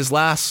look at his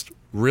last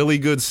really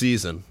good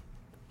season,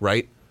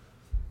 right?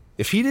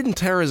 If he didn't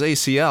tear his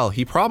ACL,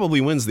 he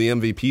probably wins the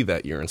MVP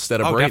that year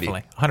instead of Brady.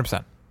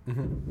 Definitely.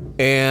 100%.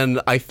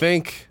 And I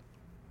think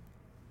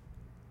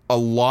a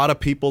lot of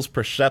people's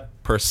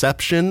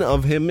perception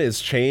of him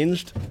is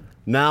changed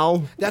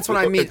now. That's what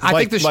I mean. I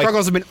think the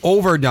struggles have been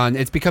overdone.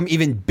 It's become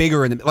even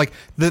bigger.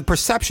 The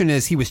perception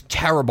is he was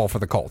terrible for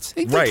the Colts.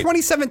 He threw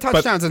 27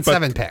 touchdowns and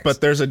 7 picks.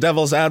 But there's a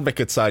devil's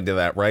advocate side to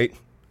that, right?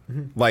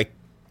 Like,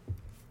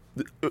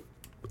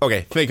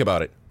 okay, think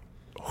about it.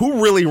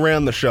 Who really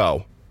ran the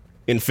show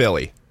in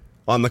Philly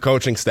on the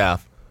coaching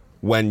staff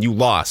when you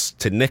lost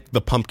to Nick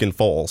the Pumpkin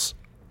Foles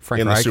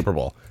in the Super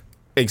Bowl?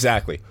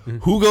 Exactly.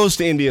 Who goes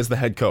to Indy as the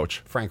head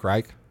coach? Frank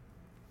Reich.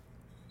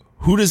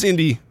 Who does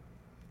Indy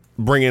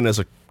bring in as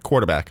a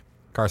quarterback?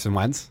 Carson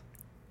Wentz.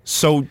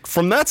 So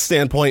from that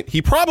standpoint,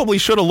 he probably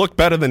should have looked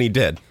better than he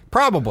did.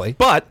 Probably.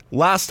 But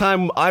last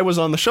time I was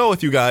on the show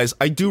with you guys,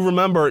 I do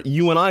remember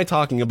you and I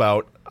talking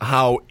about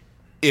how,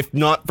 if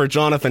not for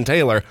Jonathan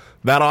Taylor,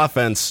 that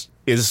offense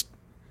is...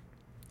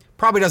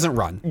 probably doesn't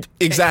run.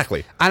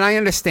 Exactly. And I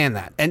understand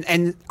that.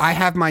 And I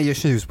have my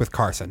issues with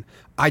Carson.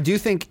 I do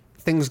think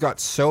things got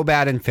so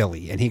bad in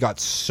Philly and he got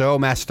so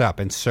messed up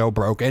and so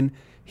broken,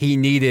 he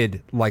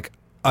needed like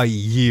a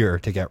year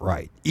to get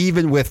right,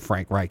 even with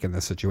Frank Reich in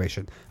this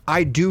situation.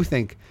 I do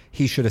think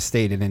he should have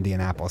stayed in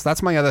Indianapolis.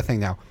 That's my other thing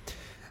now.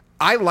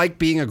 I like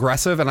being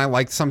aggressive, and I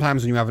like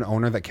sometimes when you have an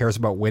owner that cares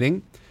about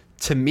winning.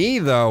 To me,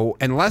 though,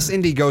 unless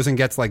Indy goes and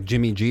gets like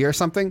Jimmy G or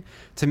something,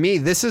 to me,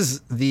 this is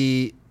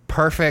the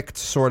perfect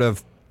sort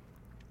of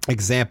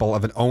example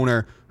of an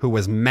owner who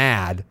was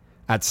mad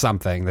at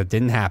something that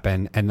didn't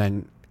happen and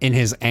then in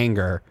his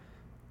anger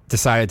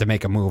decided to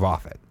make a move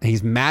off it.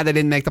 He's mad they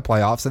didn't make the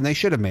playoffs, and they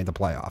should have made the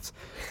playoffs.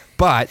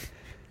 But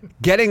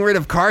getting rid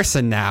of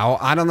Carson now,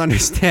 I don't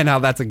understand how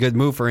that's a good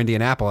move for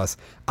Indianapolis.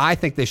 I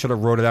think they should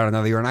have rode it out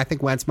another year, and I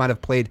think Wentz might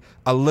have played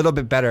a little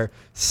bit better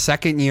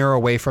second year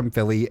away from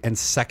Philly and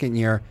second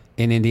year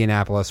in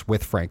Indianapolis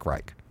with Frank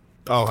Reich.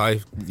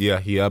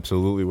 He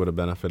absolutely would have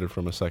benefited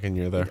from a second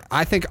year there.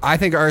 I think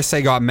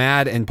Irsay got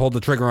mad and pulled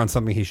the trigger on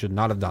something he should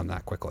not have done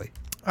that quickly.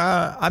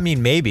 I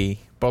mean, maybe,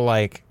 but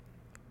like,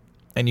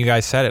 and you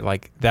guys said it,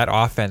 like that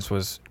offense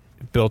was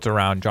built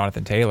around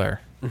Jonathan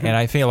Taylor, and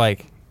I feel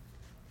like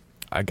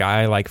a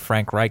guy like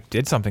Frank Reich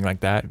did something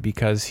like that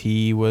because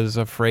he was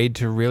afraid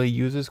to really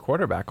use his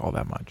quarterback all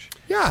that much.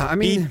 Yeah, I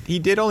mean, he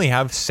did only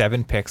have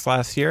 7 picks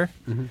last year,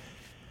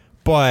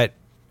 but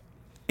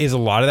is a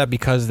lot of that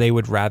because they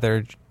would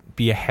rather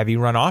be a heavy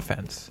run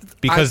offense?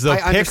 Because I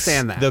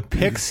understand that. The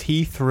picks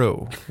he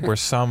threw were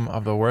some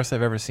of the worst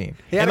I've ever seen.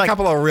 He had a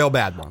couple of real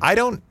bad ones. I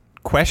don't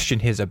question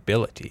his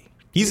ability.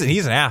 He's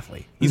an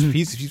athlete. He's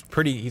big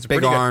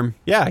pretty arm. Good.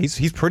 Yeah,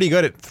 he's pretty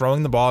good at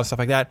throwing the ball and stuff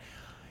like that.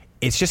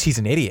 It's just he's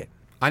an idiot.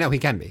 I know he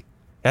can be.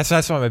 That's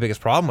my biggest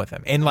problem with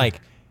him. And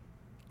like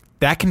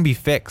that can be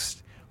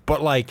fixed.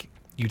 But like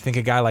you'd think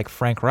a guy like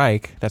Frank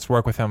Reich that's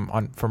worked with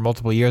him for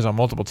multiple years on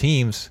multiple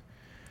teams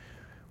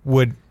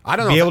would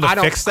be able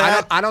to fix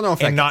that. I don't know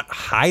if and not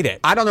hide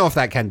it. I don't know if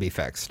that can be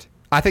fixed.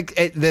 I think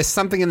there's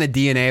something in the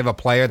DNA of a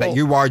player that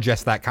you are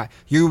just that kind.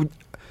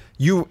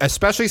 You,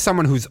 especially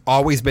someone who's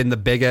always been the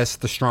biggest,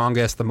 the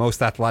strongest, the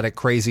most athletic,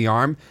 crazy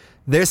arm.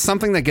 There's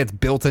something that gets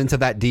built into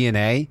that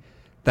DNA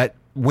that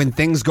when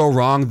things go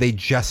wrong, they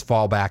just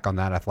fall back on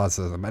that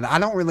athleticism. And I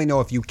don't really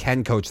know if you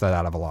can coach that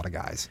out of a lot of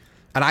guys.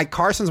 And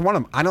Carson's one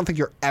of them. I don't think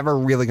you're ever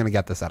really going to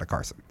get this out of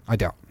Carson. I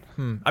don't.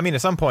 I mean, at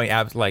some point,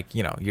 like,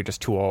 you know, you're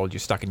just too old. You're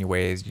stuck in your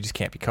ways. You just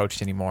can't be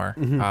coached anymore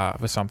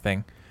with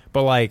something.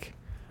 But, like,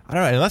 I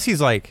don't know. Unless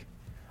he's, like,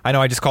 I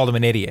know I just called him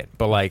an idiot.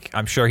 But, like,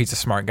 I'm sure he's a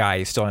smart guy.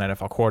 He's still an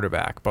NFL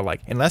quarterback. But, like,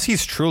 unless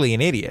he's truly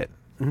an idiot,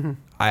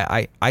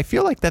 I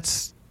feel like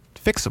that's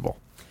fixable.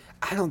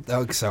 I don't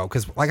think so.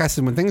 Because, like I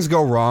said, when things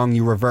go wrong,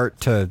 you revert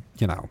to,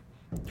 you know,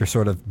 your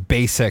sort of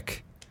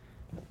basic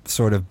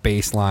sort of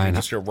baseline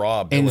just your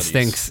raw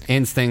abilities.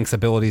 instincts,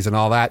 abilities, and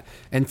all that.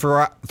 And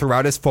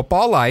throughout his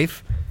football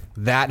life,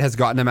 that has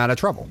gotten him out of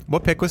trouble.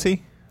 What pick was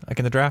he? Like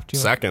in the draft?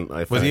 Second, I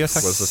think. Was he a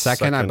was the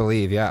second, I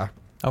believe, yeah.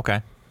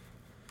 Okay.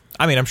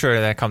 I mean, I'm sure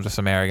that comes with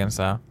some arrogance,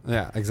 though.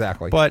 Yeah,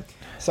 exactly. But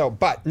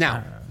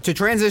now, to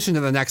transition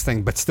to the next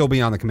thing, but still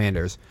be on the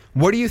Commanders,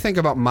 what do you think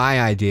about my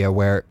idea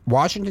where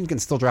Washington can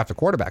still draft a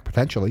quarterback,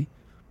 potentially?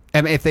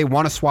 And if they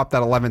want to swap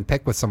that 11th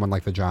pick with someone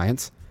like the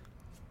Giants.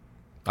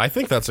 I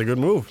think that's a good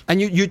move.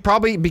 And you'd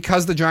probably,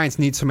 because the Giants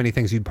need so many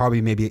things, you'd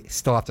probably maybe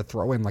still have to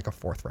throw in like a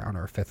 4th round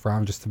or a 5th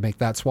round just to make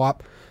that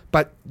swap.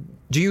 But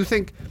do you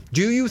think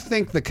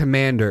the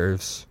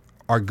Commanders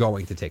are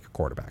going to take a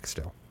quarterback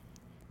still?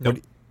 Nope.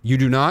 You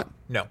do not?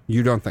 No.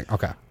 You don't think?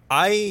 Okay.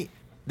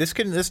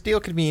 This deal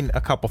could mean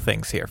a couple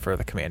things here for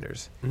the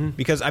Commanders.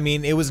 Because, I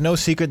mean, it was no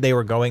secret they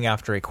were going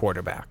after a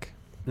quarterback.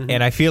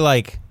 And I feel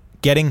like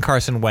getting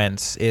Carson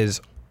Wentz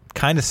is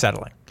kind of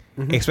settling.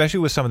 Especially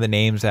with some of the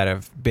names that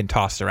have been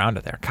tossed around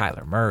out there.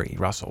 Kyler Murray,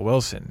 Russell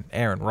Wilson,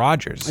 Aaron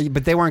Rodgers.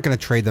 But they weren't going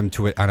to trade them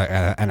to an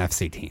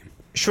NFC team.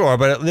 Sure,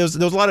 but there was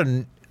a lot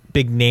of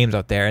big names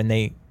out there, and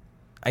they,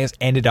 I guess,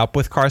 ended up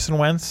with Carson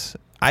Wentz.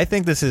 I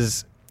think this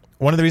is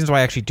one of the reasons why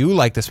I actually do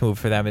like this move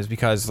for them is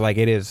because, like,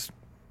 it is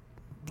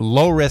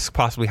low risk,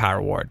 possibly high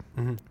reward.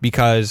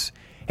 Because,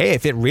 hey,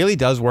 if it really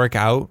does work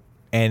out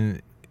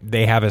and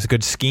they have a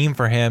good scheme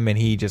for him and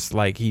he just,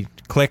 like, he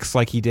clicks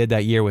like he did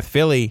that year with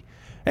Philly,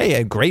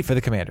 hey, great for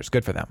the Commanders.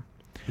 Good for them.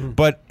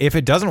 But if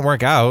it doesn't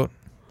work out,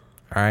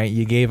 all right,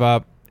 you gave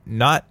up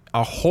not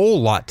a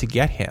whole lot to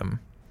get him.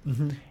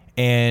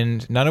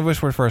 And none of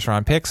which were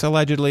first-round picks,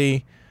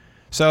 allegedly.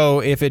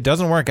 So if it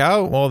doesn't work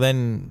out, well,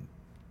 then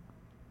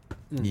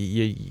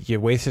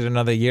you wasted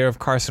another year of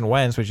Carson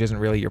Wentz, which isn't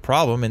really your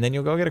problem, and then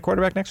you'll go get a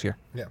quarterback next year.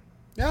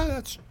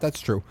 Yeah, that's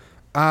true.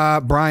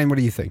 Brian, what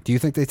do you think? Do you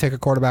think they take a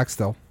quarterback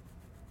still?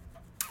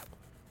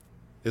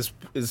 Is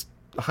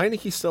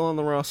Heineke still on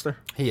the roster?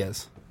 He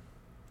is.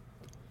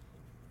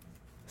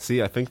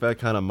 See, I think that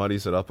kind of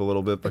muddies it up a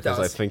little bit because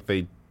I think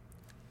they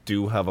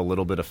do have a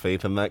little bit of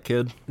faith in that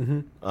kid.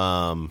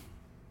 I'm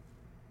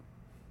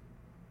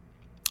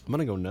going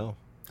to go no.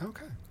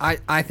 Okay.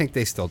 I think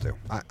they still do.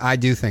 I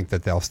do think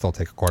that they'll still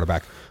take a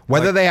quarterback.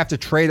 Whether they have to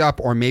trade up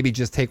or maybe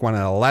just take one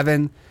at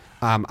 11,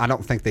 I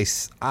don't think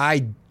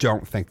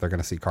they're going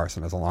to see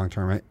Carson as a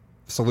long-term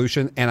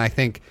solution. And I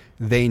think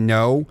they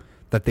know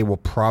that they will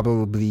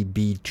probably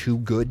be too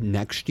good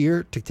next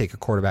year to take a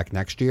quarterback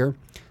next year.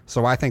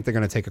 So I think they're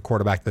going to take a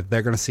quarterback that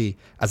they're going to see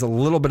as a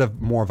little bit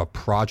of more of a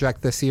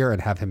project this year and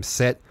have him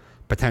sit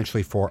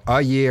potentially for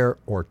a year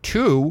or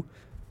two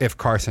if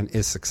Carson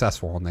is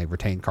successful and they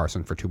retain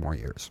Carson for 2 more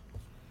years.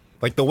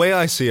 Like, the way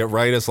I see it,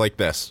 right, is like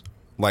this.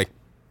 Like,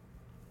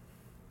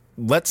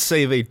 let's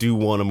say they do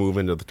want to move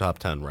into the top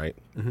 10, right?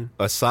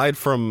 Aside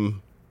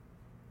from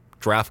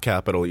draft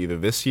capital either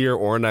this year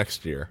or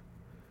next year,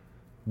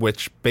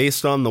 which,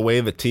 based on the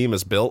way the team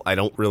is built, I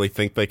don't really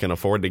think they can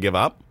afford to give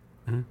up.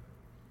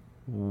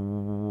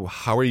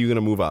 How are you going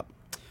to move up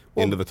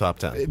into the top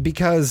 10?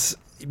 Because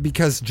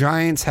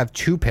Giants have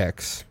 2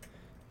 picks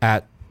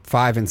at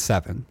 5 and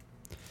 7,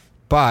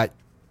 but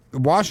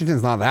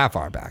Washington's not that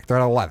far back. They're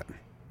at 11.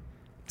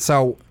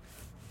 So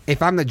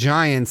if I'm the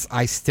Giants,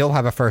 I still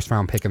have a first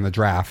round pick in the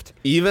draft.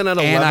 Even at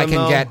 11,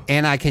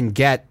 I can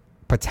get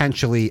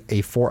potentially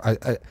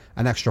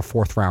an extra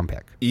fourth round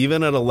pick.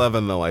 Even at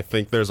 11, though, I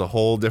think there's a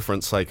whole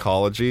different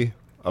psychology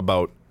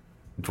about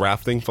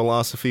drafting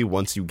philosophy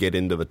once you get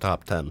into the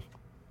top 10.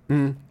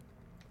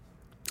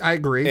 I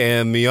agree.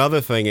 And the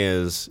other thing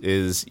is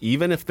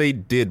even if they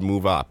did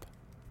move up,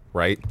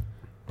 right?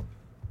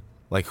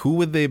 Like, who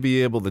would they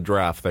be able to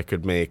draft that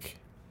could make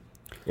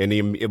an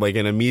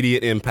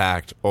immediate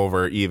impact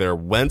over either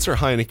Wentz or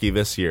Heineke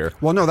this year?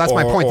 Well, no, that's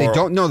my point. They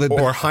don't know that.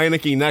 Or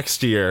Heineke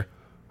next year,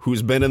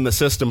 who's been in the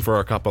system for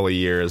a couple of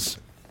years,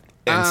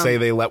 and say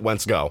they let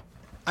Wentz go.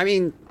 I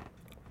mean,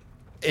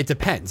 it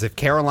depends. If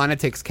Carolina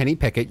takes Kenny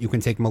Pickett, you can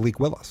take Malik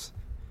Willis,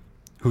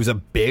 who's a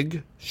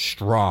big,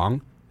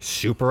 strong,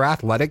 super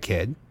athletic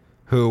kid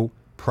who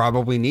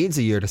probably needs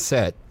a year to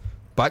sit,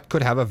 but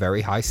could have a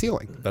very high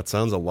ceiling. That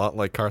sounds a lot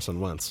like Carson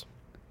Wentz.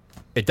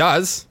 It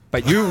does,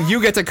 but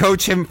you get to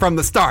coach him from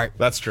the start.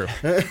 That's true.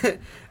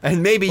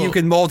 And maybe you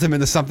can mold him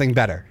into something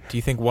better. Do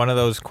you think one of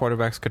those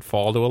quarterbacks could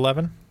fall to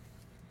 11?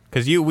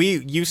 Because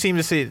you seem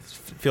to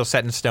feel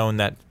set in stone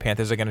that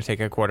Panthers are going to take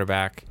a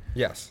quarterback.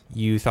 Yes.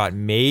 You thought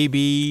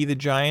maybe the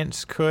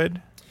Giants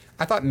could?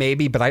 I thought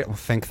maybe, but I don't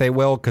think they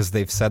will because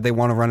they've said they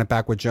want to run it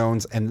back with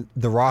Jones, and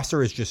the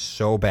roster is just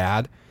so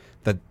bad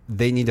that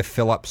they need to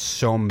fill up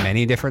so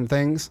many different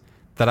things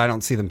that I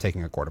don't see them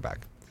taking a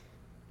quarterback.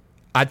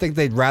 I think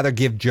they'd rather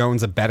give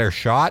Jones a better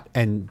shot,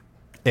 and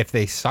if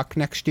they suck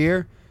next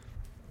year,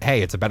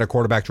 hey, it's a better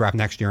quarterback draft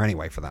next year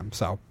anyway for them.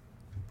 So,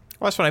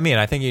 well, that's what I mean.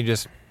 I think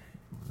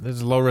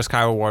there's a low risk,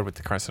 high reward with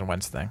the Carson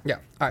Wentz thing. Yeah.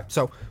 All right.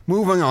 So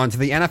moving on to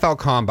the NFL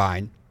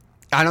Combine.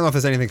 I don't know if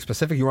there's anything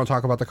specific you want to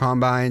talk about the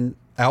Combine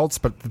else,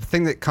 but the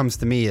thing that comes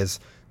to me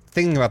is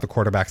thinking about the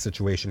quarterback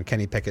situation,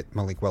 Kenny Pickett,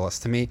 Malik Willis.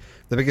 To me,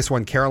 the biggest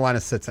one, Carolina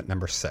sits at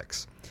number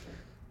 6.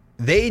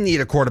 They need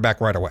a quarterback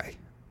right away.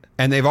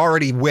 And they've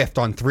already whiffed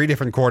on 3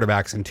 different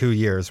quarterbacks in 2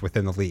 years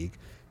within the league.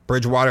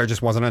 Bridgewater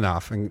just wasn't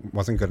enough and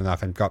wasn't good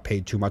enough and got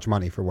paid too much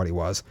money for what he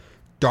was.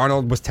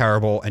 Darnold was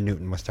terrible and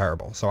Newton was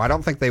terrible. So I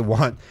don't think they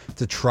want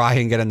to try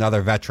and get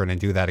another veteran and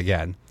do that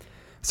again.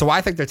 So I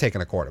think they're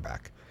taking a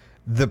quarterback.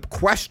 The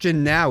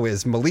question now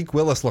is Malik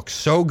Willis looks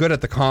so good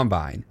at the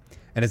Combine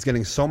and is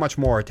getting so much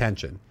more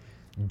attention.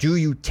 Do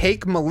you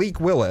take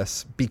Malik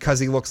Willis because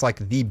he looks like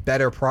the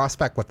better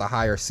prospect with the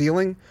higher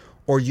ceiling,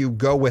 or you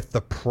go with the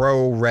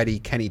pro-ready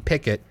Kenny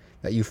Pickett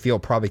that you feel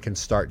probably can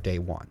start day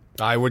one?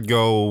 I would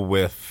go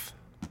with...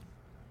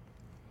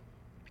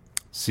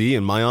 See,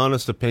 in my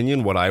honest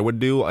opinion, what I would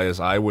do is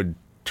I would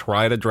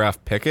try to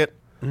draft Pickett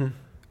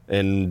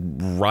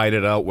and ride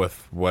it out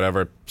with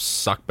whatever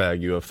suckbag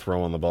you have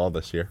thrown the ball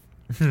this year.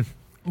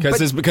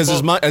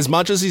 As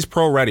much as he's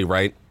pro-ready,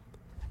 right?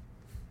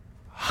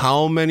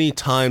 How many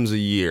times a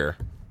year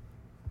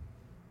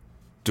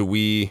do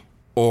we...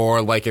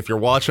 Or, like, if you're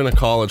watching a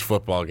college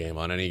football game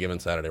on any given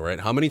Saturday, right?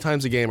 How many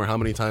times a game or how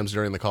many times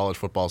during the college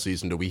football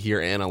season do we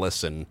hear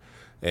analysts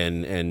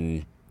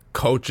and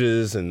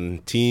coaches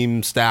and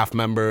team staff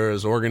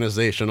members,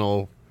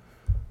 organizational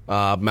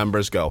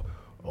members go,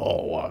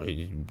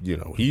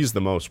 he's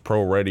the most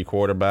pro-ready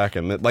quarterback.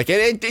 And,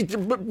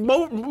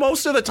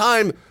 most of the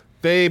time,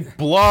 they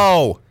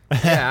blow.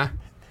 Yeah.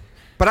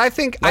 But I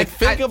think...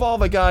 Think of all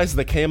the guys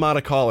that came out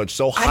of college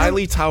so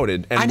highly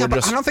touted and were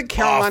just I don't think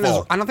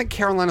awful. I don't think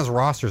Carolina's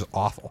roster is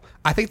awful.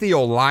 I think the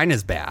O-line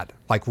is bad,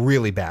 like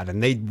really bad,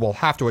 and they will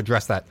have to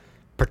address that,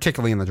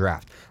 particularly in the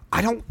draft.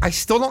 I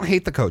still don't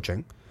hate the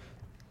coaching,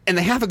 and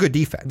they have a good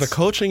defense. The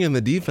coaching and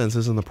the defense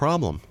isn't the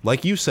problem.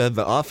 Like you said,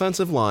 the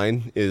offensive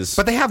line is...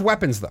 But they have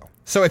weapons, though.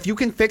 So if you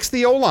can fix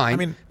the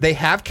O-line, they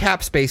have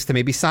cap space to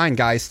maybe sign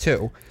guys,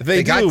 too.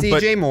 They got do,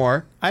 DJ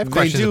Moore. I have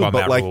questions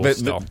about Matt Rule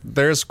still.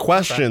 There's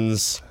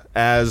questions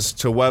as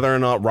to whether or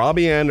not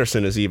Robbie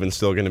Anderson is even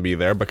still going to be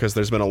there, because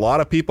there's been a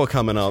lot of people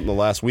coming out in the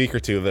last week or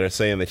two that are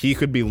saying that he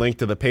could be linked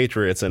to the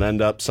Patriots and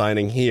end up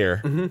signing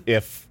here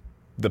if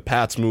the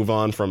Pats move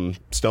on from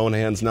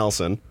Stonehands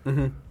Nelson.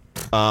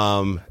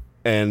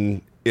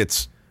 And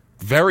it's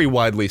very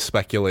widely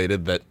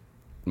speculated that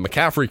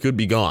McCaffrey could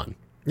be gone.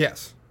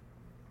 Yes.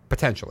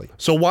 Potentially.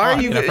 So why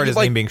are you... I've heard his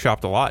name being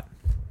shopped a lot.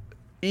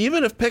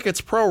 Even if Pickett's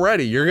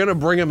pro-ready, you're going to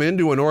bring him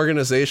into an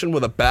organization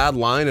with a bad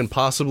line and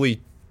possibly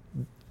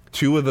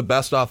 2 of the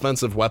best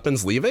offensive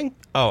weapons leaving?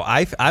 Oh,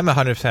 I'm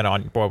 100%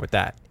 on board with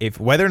that.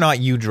 Whether or not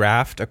you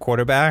draft a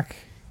quarterback,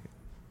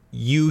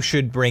 you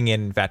should bring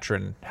in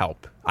veteran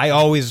help. I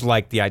always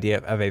like the idea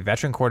of a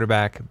veteran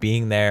quarterback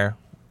being there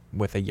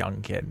with a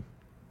young kid.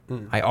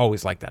 I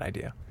always like that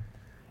idea.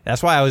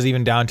 That's why I was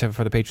even down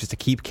for the Patriots to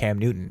keep Cam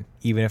Newton,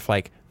 even if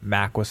like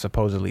Mac was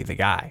supposedly the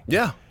guy.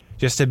 Yeah.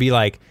 Just to be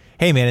like,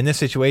 hey man, in this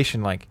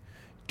situation, like,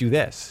 do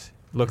this.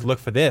 Look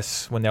for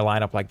this when they're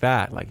lined up like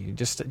that. Like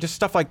just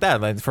stuff like that.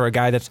 Like for a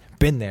guy that's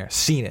been there,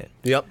 seen it.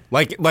 Yep.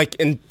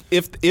 And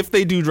if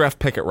they do draft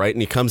Pickett, right,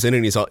 and he comes in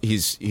and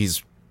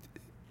he's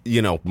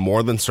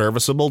more than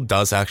serviceable,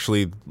 does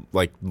actually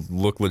like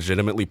look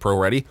legitimately pro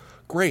ready,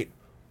 great.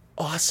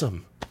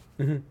 Awesome.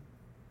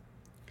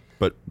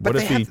 But what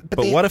they if have- but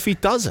they- what if he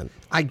doesn't?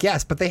 I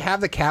guess, but they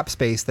have the cap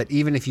space that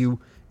even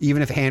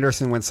if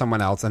Anderson went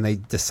someone else and they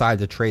decide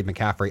to trade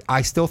McCaffrey,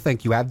 I still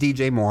think you have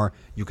DJ Moore,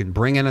 you can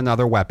bring in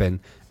another weapon,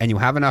 and you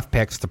have enough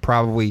picks to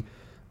probably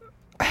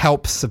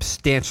help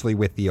substantially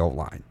with the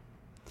O-line.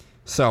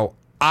 So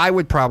I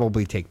would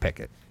probably take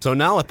Pickett. So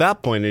now at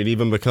that point, it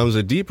even becomes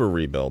a deeper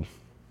rebuild.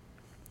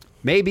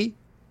 Maybe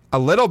a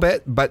little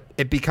bit, but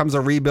it becomes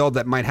a rebuild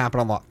that might happen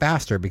a lot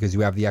faster because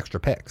you have the extra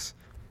picks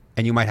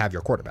and you might have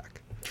your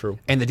quarterback. True.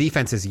 And the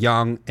defense is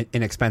young,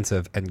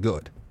 inexpensive, and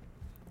good.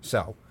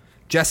 So,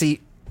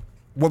 Jesse,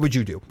 what would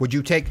you do? Would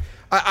you take?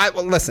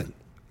 Well, listen.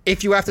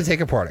 If you have to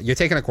take a quarterback, you're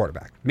taking a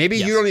quarterback. Maybe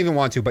Yes. you don't even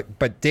want to,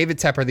 but David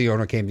Tepper, the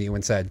owner, came to you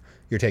and said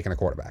you're taking a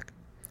quarterback.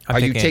 Are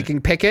you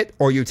taking Pickett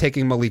or are you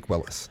taking Malik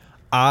Willis?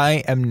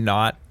 I am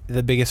not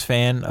the biggest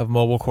fan of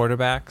mobile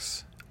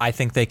quarterbacks. I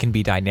think they can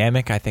be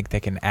dynamic. I think they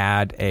can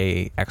add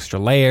a extra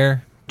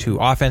layer to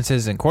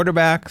offenses and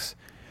quarterbacks.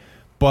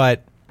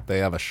 But They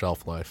have a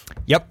shelf life.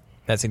 yep,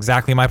 that's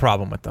exactly my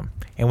problem with them.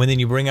 And when then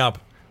you bring up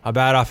a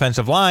bad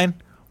offensive line,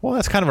 well,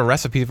 that's kind of a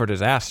recipe for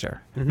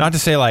disaster. Not to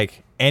say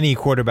like any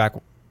quarterback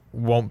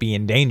won't be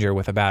in danger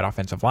with a bad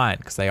offensive line,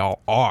 because they all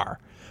are.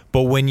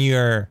 But when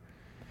your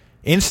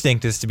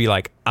instinct is to be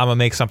like, I'm going to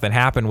make something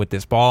happen with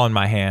this ball in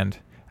my hand,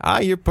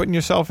 you're putting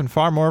yourself in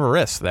far more of a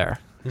risk there.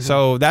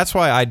 So that's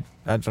why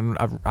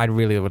I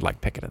really would like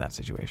Pickett in that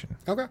situation.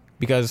 Okay.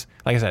 Because,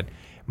 like I said,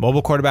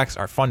 mobile quarterbacks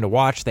are fun to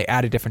watch. They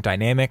add a different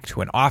dynamic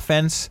to an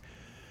offense,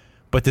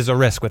 but there's a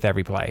risk with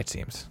every play, it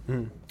seems.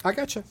 I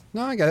got you.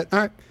 No, I get it. All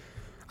right.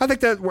 I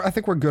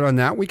think we're good on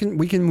that. We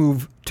can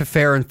move to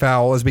fair and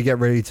foul as we get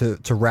ready to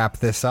wrap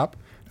this up.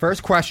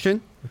 First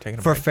question taking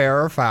a for break.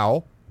 fair or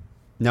foul.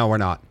 No, we're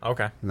not.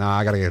 Okay. No,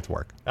 I got to get to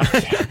work.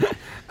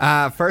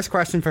 First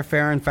question for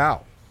fair and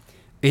foul.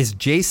 Is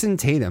Jason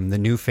Tatum the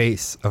new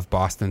face of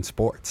Boston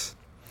sports?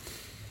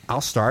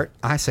 I'll start.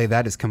 I say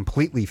that is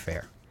completely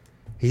fair.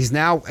 He's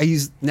now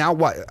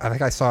what? I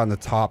think I saw in the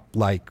top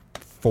like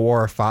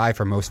 4 or 5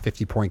 for most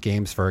 50-point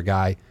games for a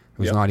guy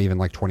who's Yep. not even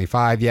like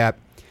 25 yet.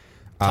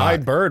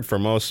 Tied Bird for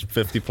most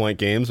 50-point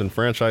games in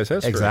franchise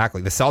history.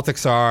 Exactly. The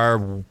Celtics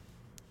are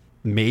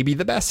maybe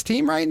the best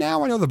team right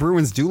now. I know the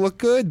Bruins do look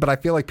good, but I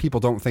feel like people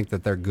don't think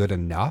that they're good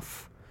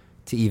enough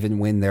to even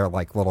win their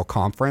like little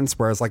conference.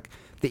 Whereas like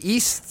the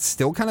East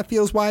still kind of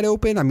feels wide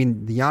open. I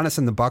mean, the Giannis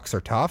and the Bucks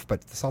are tough, but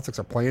the Celtics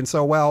are playing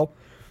so well.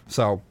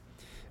 So,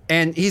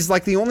 and he's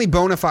like the only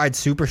bona fide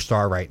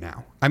superstar right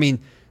now. I mean,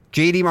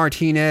 JD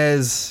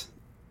Martinez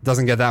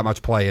doesn't get that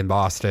much play in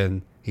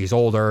Boston. He's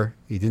older.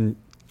 He didn't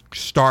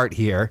start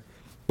here.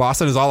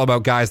 Boston is all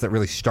about guys that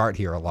really start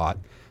here a lot.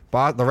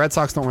 But the Red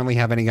Sox don't really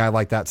have any guy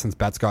like that since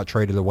Betts got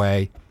traded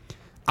away.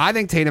 I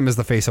think Tatum is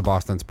the face of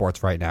Boston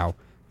sports right now.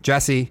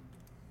 Jesse,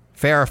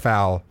 fair or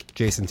foul,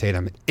 Jason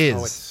Tatum is.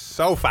 Oh, it's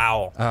so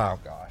foul. Oh,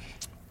 gosh.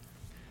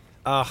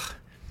 Ugh.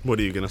 What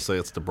are you going to say?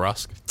 It's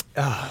DeBrusque?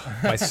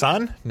 My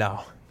son?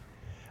 No.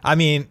 I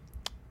mean,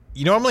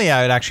 normally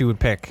I would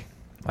pick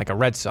like a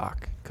Red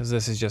Sox, because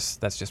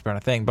that's just been a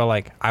thing. But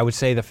like I would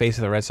say the face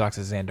of the Red Sox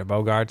is Xander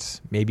Bogaerts,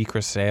 maybe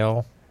Chris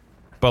Sale,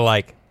 but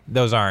like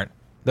those aren't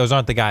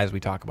the guys we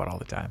talk about all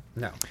the time.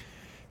 No.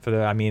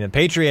 The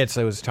Patriots,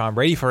 it was Tom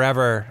Brady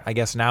forever. I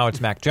guess now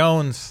it's Mac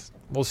Jones.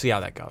 We'll see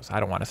how that goes. I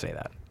don't want to say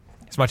that,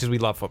 as much as we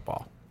love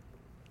football,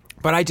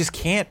 but I just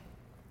can't.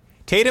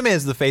 Tatum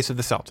is the face of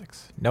the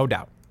Celtics, no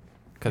doubt,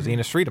 because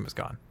Enos Freedom is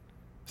gone.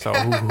 So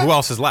who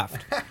else is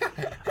left?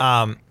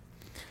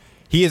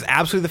 He is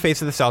absolutely the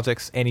face of the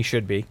Celtics, and he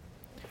should be.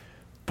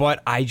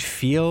 But I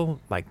feel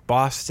like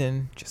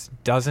Boston just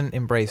doesn't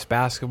embrace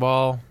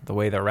basketball the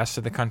way the rest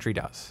of the country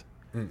does.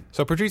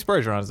 So Patrice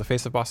Bergeron is the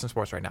face of Boston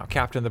sports right now.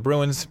 Captain of the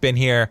Bruins, been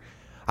here,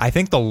 I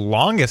think, the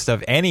longest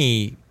of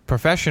any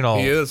professional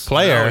He is.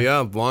 player. Oh, yeah,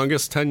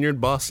 longest tenured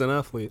Boston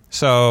athlete.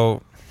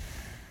 So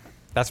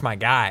that's my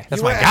guy.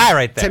 That's my guy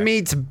right there. To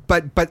me,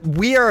 but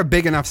we are a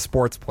big enough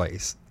sports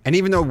place. And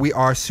even though we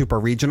are super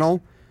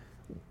regional,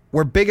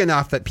 we're big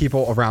enough that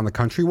people around the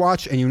country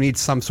watch, and you need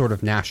some sort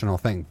of national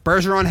thing.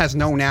 Bergeron has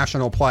no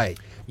national play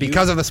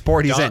because of the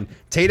sport he's in.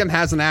 Tatum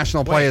has a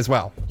national play as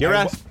well.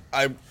 You're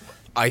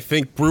I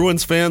think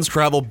Bruins fans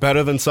travel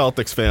better than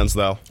Celtics fans,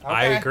 though.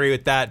 I agree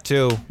with that,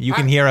 too. You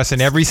can hear us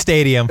in every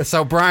stadium.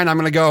 So, Brian,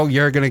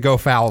 you're going to go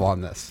foul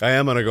on this. I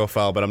am going to go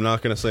foul, but I'm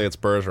not going to say it's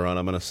Bergeron.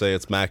 I'm going to say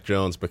it's Mac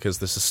Jones, because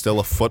this is still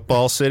a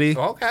football city.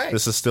 Okay.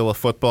 This is still a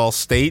football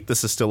state.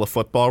 This is still a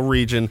football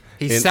region.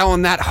 He's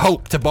selling that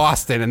hope to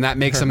Boston, and that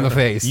makes him the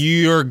face.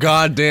 You're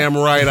goddamn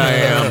right I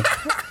am.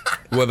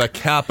 With a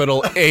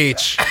capital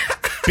H,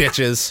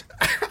 bitches.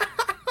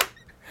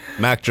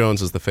 Mac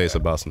Jones is the face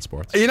of Boston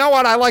sports. You know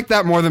what? I like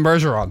that more than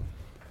Bergeron.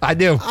 I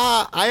do.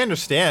 I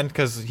understand,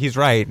 because he's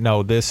right.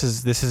 No, this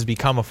has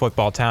become a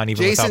football town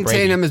even Jason without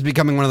Brady. Tatum is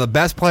becoming one of the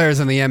best players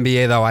in the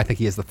NBA, though. I think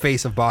he is the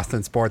face of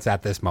Boston sports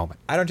at this moment.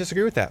 I don't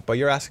disagree with that, but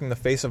you're asking the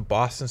face of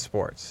Boston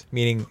sports,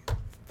 meaning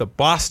the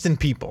Boston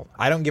people.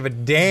 I don't give a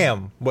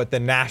damn what the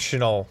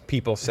national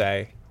people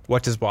say.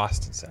 What does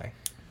Boston say?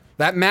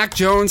 That Mac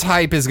Jones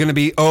hype is going to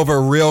be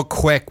over real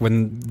quick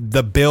when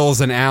the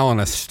Bills and Allen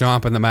are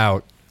stomping them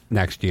out.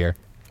 next year.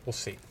 We'll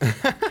see.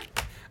 All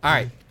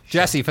right,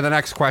 Jesse, for the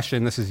next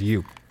question, this is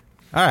you.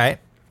 All right.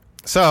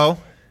 So,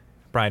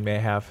 Brian, may I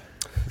have?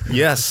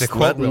 Yes. There's a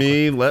quote Let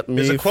me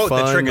There's a quote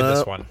that find triggered this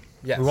that. one.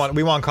 Yes.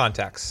 We want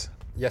context.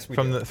 Yes, we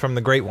From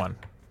the great one.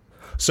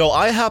 So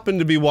I happened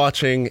to be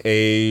watching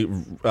a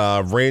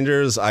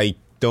Rangers. I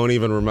don't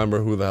even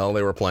remember who the hell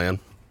they were playing,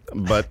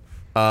 but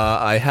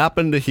I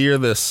happened to hear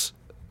this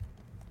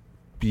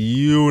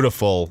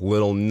beautiful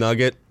little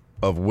nugget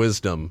of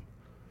wisdom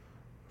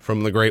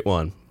from the great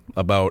one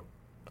about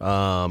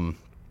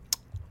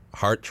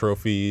Hart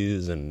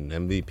trophies and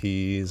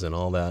MVPs and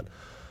all that.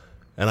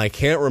 And I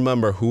can't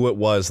remember who it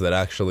was that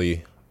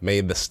actually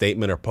made the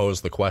statement or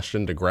posed the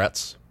question to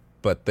Gretz,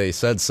 but they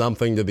said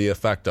something to the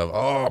effect of,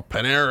 "Oh,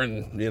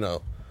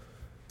 Panarin,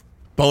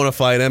 bona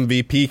fide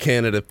MVP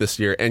candidate this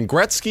year." And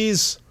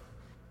Gretzky's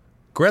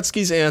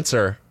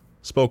answer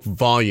spoke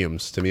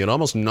volumes to me. It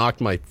almost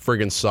knocked my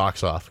friggin'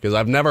 socks off because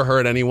I've never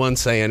heard anyone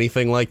say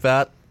anything like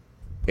that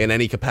in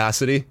any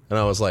capacity. And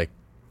I was like,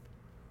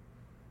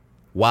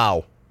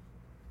 wow,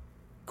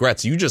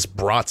 Gretz, you just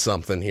brought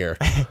something here.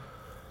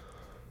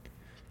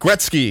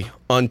 Gretzky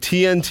on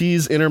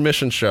TNT's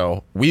intermission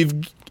show,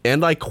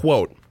 and I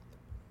quote,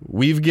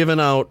 "We've given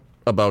out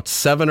about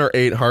 7 or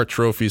 8 Hart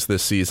trophies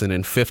this season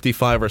in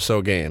 55 or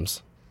so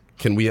games.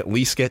 Can we at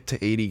least get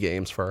to 80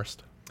 games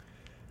first?"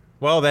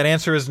 Well, that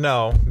answer is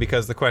no,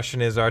 because the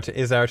question is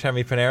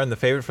Artemi Panarin the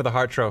favorite for the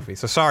Hart Trophy?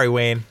 So sorry,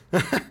 Wayne.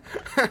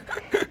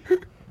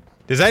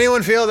 Does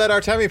anyone feel that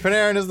Artemi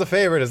Panarin is the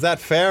favorite? Is that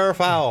fair or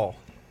foul?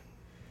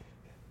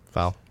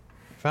 Foul.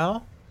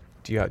 Foul?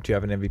 Do you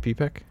have an MVP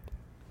pick?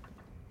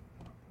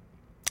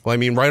 Well, I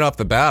mean, right off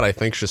the bat, I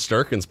think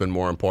Shesterkin's been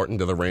more important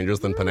to the Rangers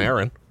than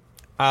Panarin.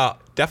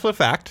 Definite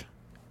fact.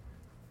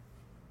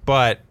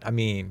 But, I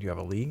mean, do you have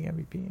a league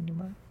MVP in your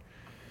mind?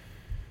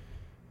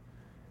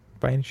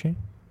 By any chance?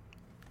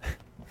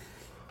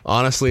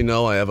 Honestly,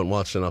 no, I haven't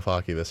watched enough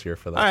hockey this year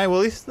for that. All right, well,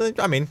 at least,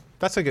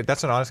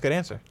 that's an honest, good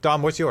answer.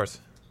 Dom, what's yours?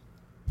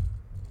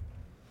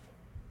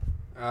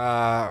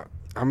 I'm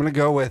going to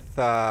go with,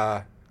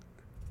 I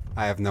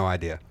have no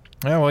idea.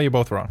 Yeah, well, you're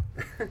both wrong.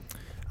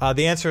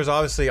 The answer is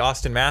obviously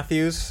Austin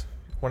Matthews,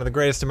 one of the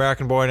greatest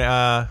American-born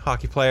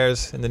hockey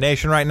players in the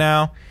nation right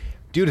now.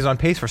 Dude is on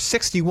pace for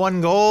 61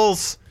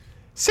 goals.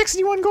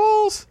 61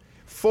 goals!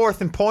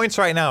 4th in points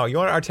right now. You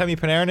know what Artemi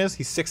Panarin is?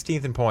 He's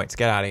 16th in points.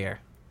 Get out of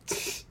here.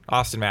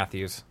 Austin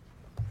Matthews.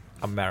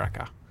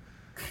 America.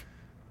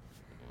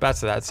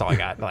 That's all I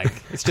got.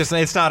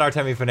 It's not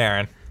Artemi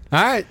Panarin.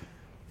 All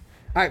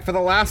right, for the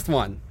last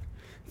one.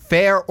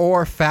 Fair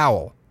or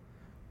foul?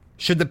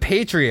 Should the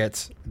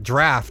Patriots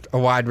draft a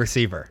wide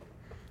receiver?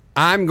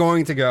 I'm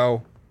going to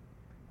go,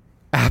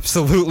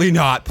 absolutely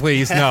not,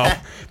 please, no.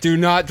 Do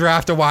not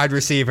draft a wide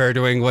receiver,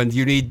 New England.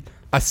 You need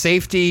a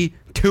safety,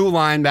 2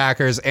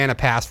 linebackers, and a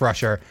pass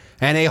rusher,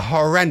 and a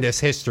horrendous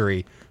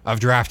history of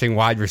drafting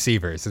wide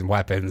receivers and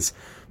weapons.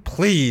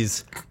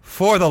 Please,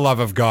 for the love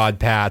of God,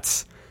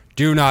 Pats,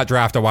 do not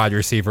draft a wide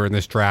receiver in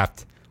this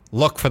draft.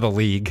 Look for the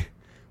league.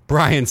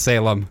 Brian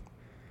Salem,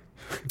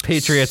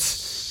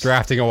 Patriots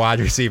drafting a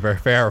wide receiver,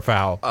 fair or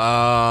foul?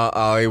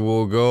 I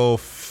will go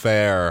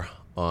fair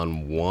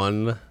on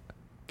one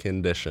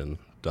condition,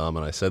 Dom,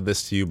 and I said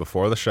this to you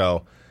before the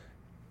show.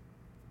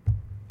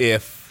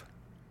 If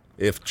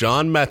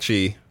John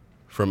Mechie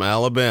from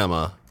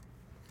Alabama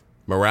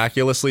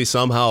miraculously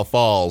somehow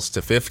falls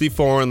to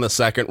 54 in the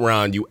second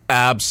round, you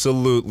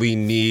absolutely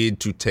need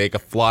to take a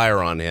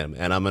flyer on him,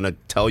 and I'm going to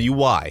tell you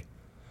why.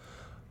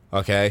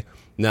 Okay?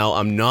 Now,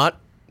 I'm not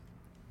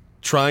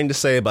trying to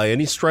say by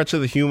any stretch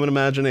of the human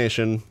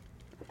imagination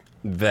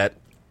that,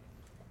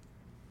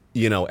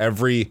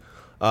 every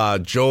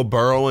Joe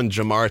Burrow and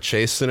Jamar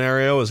Chase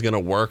scenario is going to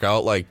work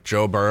out like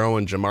Joe Burrow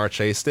and Jamar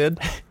Chase did.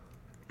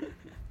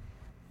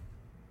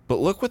 But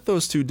look what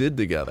those two did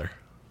together.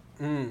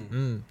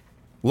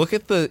 Look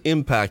at the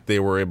impact they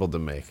were able to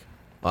make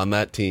on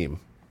that team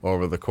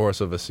over the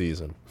course of a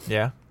season.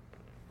 Yeah.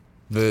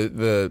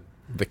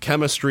 The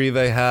chemistry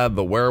they had,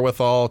 the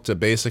wherewithal to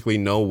basically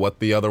know what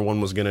the other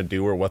one was going to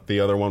do or what the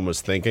other one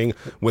was thinking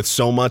with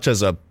so much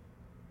as a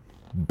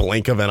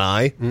blink of an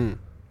eye.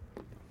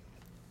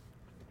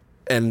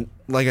 And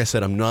like I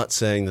said, I'm not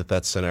saying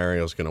that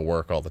scenario is going to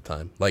work all the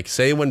time. Like,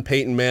 say when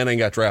Peyton Manning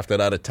got drafted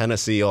out of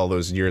Tennessee all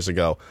those years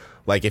ago,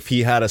 like if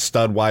he had a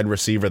stud wide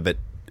receiver that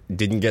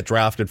didn't get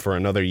drafted for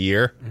another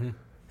year,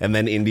 and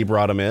then Indy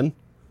brought him in,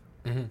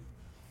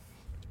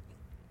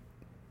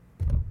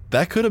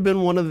 that could have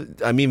been one of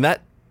the,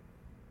 that,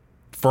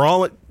 for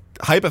all it,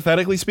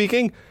 hypothetically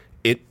speaking,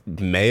 it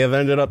may have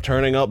ended up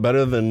turning out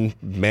better than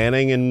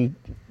Manning and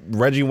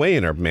Reggie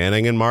Wayne, or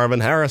Manning and Marvin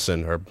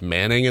Harrison, or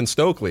Manning and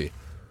Stokely.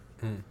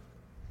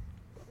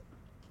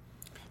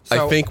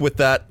 I think with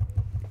that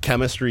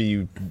chemistry,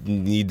 you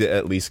need to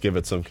at least give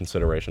it some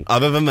consideration.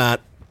 Other than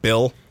that,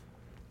 Bill,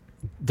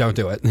 Don't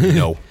do it.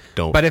 no,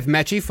 don't. But if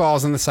Mechie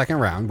falls in the second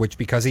round, which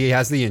because he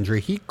has the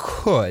injury, he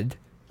could.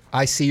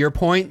 I see your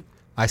point.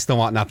 I still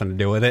want nothing to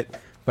do with it.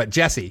 But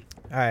Jesse.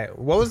 All right.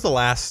 What was the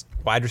last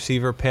wide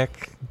receiver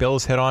pick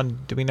Bills hit on?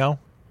 Do we know?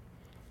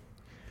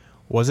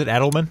 Was it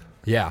Edelman?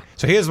 Yeah.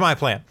 So here's my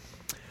plan.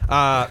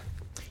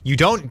 You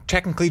don't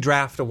technically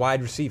draft a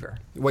wide receiver.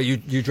 Well,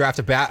 you draft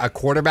a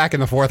quarterback in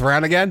the 4th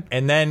round again?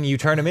 And then you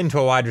turn him into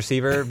a wide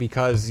receiver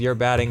because you're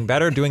batting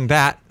better doing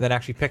that than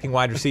actually picking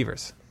wide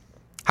receivers.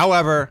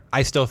 However,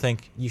 I still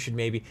think you should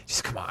maybe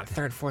just come on,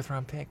 3rd, 4th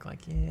round pick.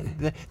 Like,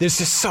 there's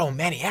just so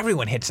many.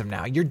 Everyone hits them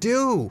now. You're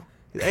due.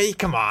 Hey,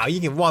 come on, you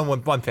get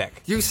one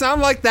pick. You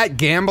sound like that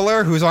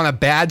gambler who's on a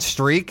bad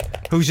streak,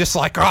 who's just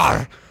like,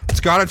 it's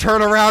got to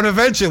turn around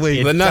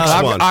eventually. The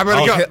next one. I'm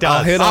gonna go.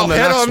 I'll hit on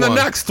the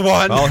next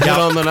one. I'll hit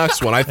on the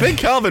next one. I think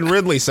Calvin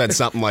Ridley said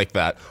something like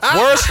that.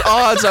 Worst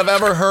odds I've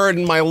ever heard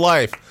in my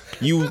life.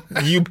 You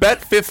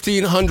bet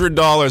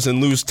 $1,500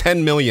 and lose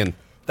 $10 million.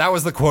 That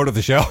was the quote of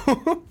the show.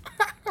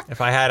 If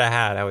I had a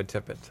hat, I would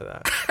tip it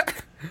to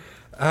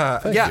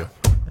that. Yeah.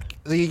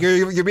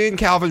 You're being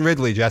Calvin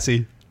Ridley,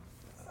 Jesse.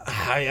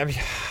 I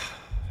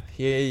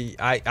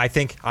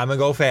think I'm going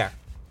to go fair.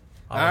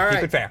 I'm going to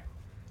keep it fair.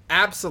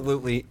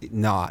 Absolutely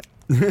not.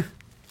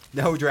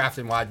 No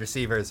drafting wide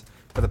receivers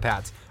for the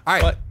Pats. All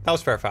right. But that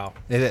was fair foul.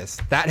 It is.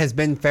 That has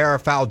been fair or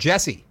foul.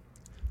 Jesse,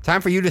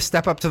 time for you to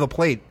step up to the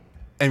plate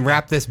and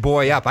wrap this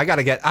boy up. I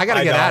gotta get out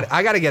of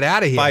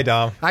here. Bye,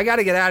 Dom. I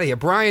gotta get out of here.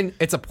 Brian,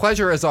 it's a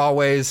pleasure as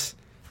always.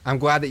 I'm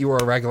glad that you were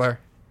a regular.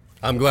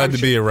 I'm glad to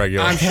be a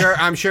regular.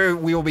 I'm sure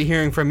we will be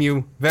hearing from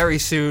you very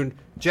soon.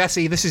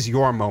 Jesse, this is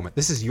your moment.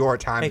 This is your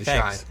time to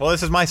shine. Well,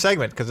 this is my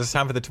segment because it's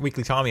time for the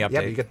weekly Tommy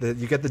update. Yep,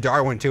 you get the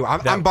Darwin too.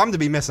 I'm bummed to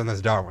be missing this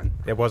Darwin.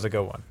 It was a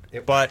good one.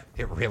 It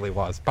really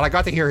was. But I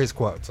got to hear his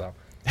quote. So,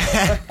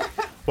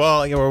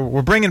 well,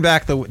 we're bringing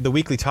back the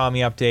weekly Tommy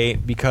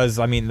update because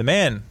the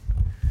man,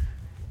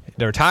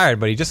 they're retired,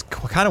 but he just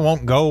kind of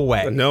won't go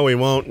away. No, he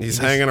won't. He's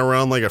hanging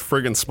around like a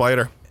friggin'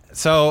 spider.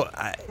 So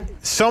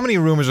many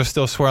rumors are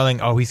still swirling.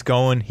 Oh, he's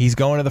going to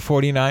the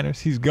 49ers.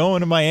 He's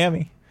going to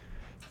Miami.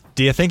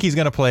 Do you think he's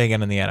going to play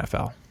again in the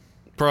NFL?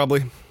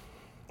 Probably.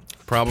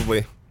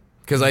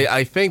 Because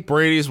I think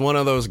Brady's one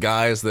of those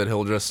guys that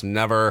he'll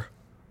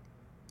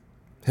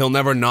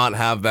never not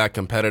have that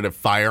competitive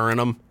fire in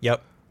him.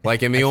 Yep.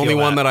 Like, and the only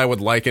one that I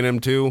would liken him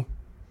to,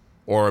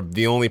 or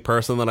the only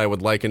person that I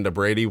would liken to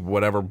Brady,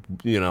 whatever,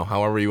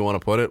 however you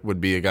want to put it,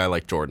 would be a guy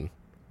like Jordan.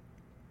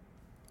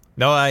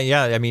 No,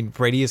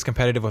 Brady is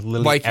competitive with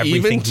literally like everything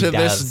even he to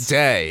does. this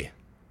day,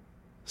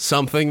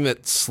 something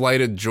that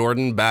slighted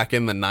Jordan back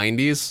in the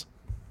 90s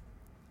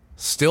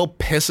still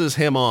pisses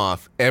him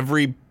off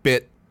every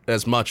bit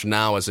as much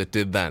now as it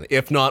did then,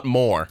 if not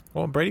more.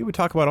 Well, Brady would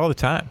talk about it all the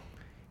time.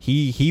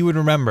 He would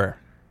remember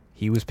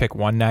he was pick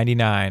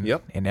 199,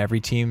 Yep. and every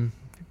team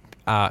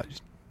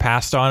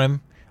passed on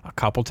him a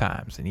couple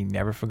times, and he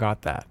never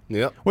forgot that.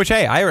 Yep. Which,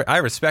 hey, I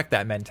respect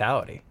that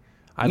mentality.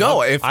 I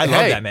love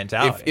that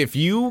mentality. If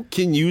you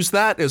can use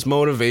that as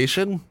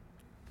motivation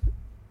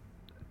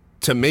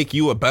to make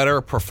you a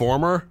better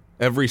performer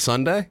every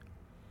Sunday,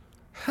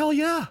 hell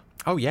yeah.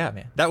 Oh yeah,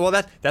 man.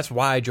 That's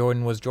why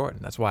Jordan was Jordan.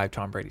 That's why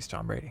Tom Brady's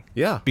Tom Brady.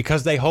 Yeah.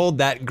 Because they hold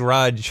that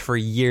grudge for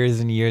years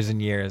and years and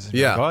years. And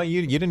yeah. Like, oh,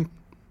 you didn't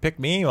pick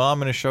me. Well, I'm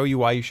going to show you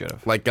why you should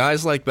have. Like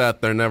guys like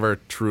that, they're never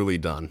truly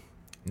done.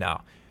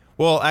 No.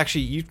 Well,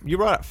 actually, you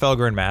brought up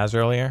Felger and Maz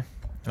earlier,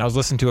 and I was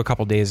listening to a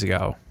couple days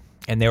ago,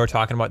 and they were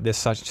talking about this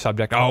such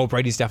subject. Oh,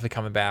 Brady's definitely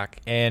coming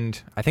back.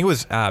 And I think it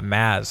was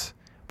Maz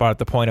brought up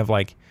the point of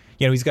like,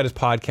 he's got his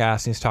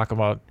podcast and he's talking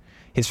about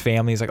his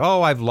family. He's like,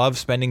 oh, I've loved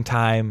spending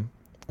time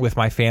with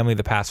my family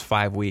the past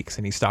 5 weeks.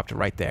 And he stopped it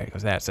right there. He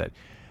goes, that's it.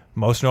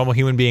 Most normal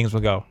human beings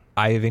will go,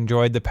 I have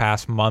enjoyed the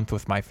past month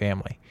with my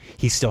family.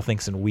 He still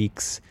thinks in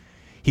weeks.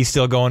 He's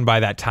still going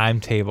by that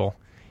timetable.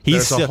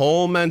 There's a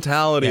whole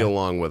mentality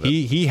along with it.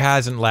 He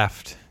hasn't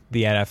left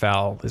the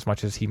NFL as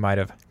much as he might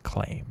have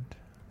claimed.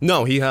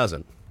 No, he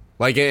hasn't.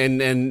 Like, and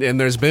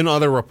there's been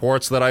other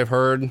reports that I've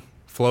heard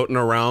floating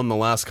around the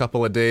last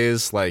couple of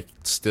days, like,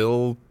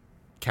 still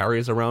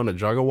carries around a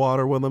jug of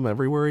water with him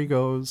everywhere he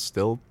goes,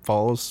 still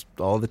follows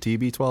all the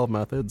TB12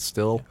 methods,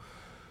 still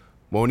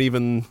won't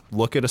even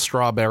look at a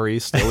strawberry,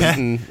 still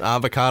eating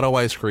avocado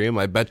ice cream.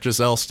 I bet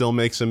Giselle still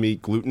makes him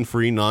eat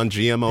gluten-free,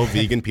 non-GMO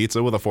vegan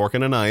pizza with a fork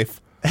and a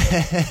knife.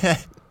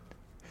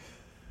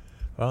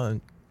 Well,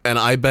 and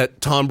I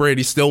bet Tom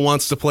Brady still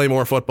wants to play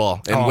more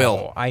football and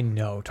will. I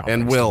know Tom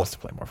and Brady still wants to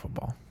play more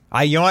football.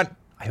 You know what?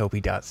 I hope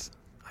he does.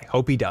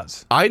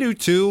 I do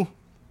too,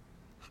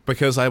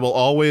 because I will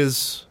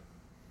always,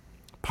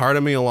 part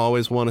of me will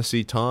always want to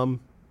see Tom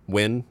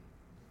win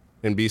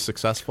and be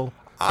successful.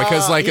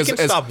 Because he can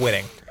stop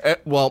winning.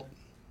 Well,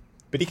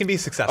 but he can be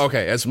successful.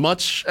 Okay, as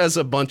much as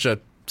a bunch of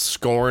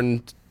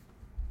scorned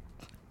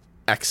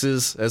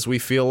exes as we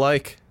feel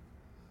like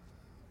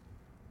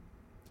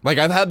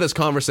I've had this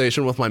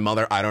conversation with my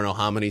mother I don't know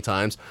how many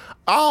times.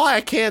 Oh,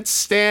 I can't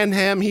stand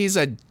him. He's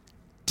a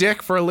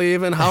dick for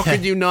leaving. How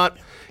could you not?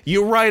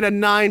 You write a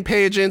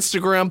 9-page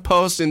Instagram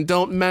post and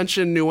don't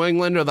mention New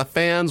England or the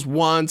fans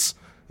once.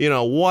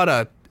 What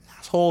a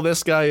asshole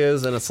this guy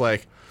is. And it's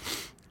like,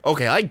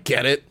 okay, I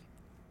get it.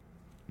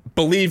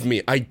 Believe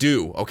me, I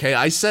do, okay?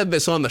 I said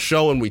this on the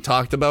show and we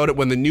talked about it.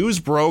 When the news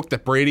broke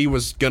that Brady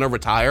was going to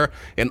retire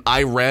and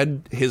I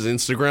read his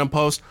Instagram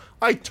post,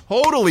 I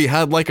totally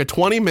had like a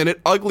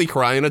 20-minute ugly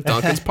cry in a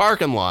Dunkin's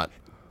parking lot.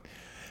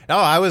 No,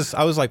 I was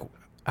like,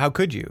 how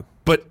could you?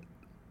 But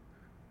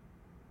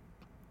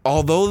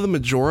although the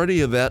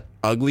majority of that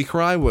ugly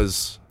cry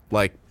was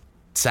like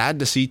sad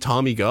to see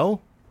Tommy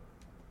go,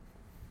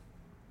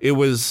 it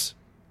was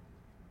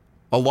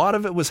a lot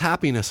of it was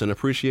happiness and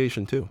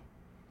appreciation too.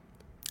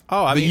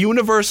 Oh, I The mean,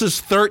 universe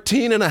is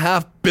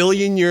 13.5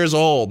 billion years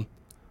old.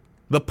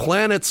 The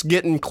planet's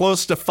getting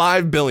close to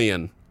 5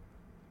 billion.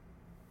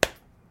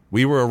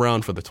 We were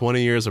around for the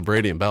 20 years of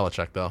Brady and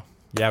Belichick, though.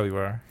 yeah, we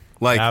were.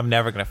 Like, I'm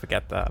never gonna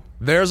forget that.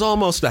 there's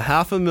almost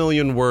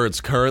 500,000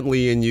 words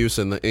currently in use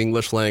in the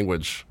English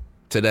language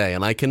today,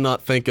 and I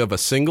cannot think of a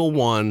single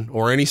one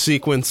or any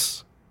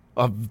sequence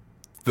of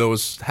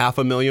those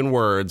 500,000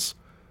 words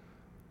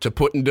to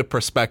put into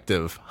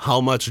perspective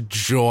how much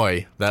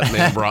joy that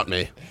man brought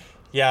me.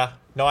 Yeah,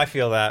 no, I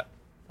feel that.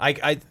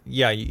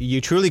 Yeah, you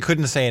truly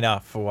couldn't say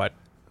enough for what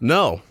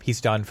No.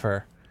 he's done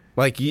for.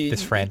 Like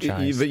This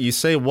franchise. you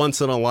say once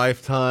in a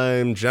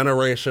lifetime,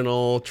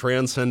 generational,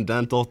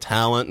 transcendental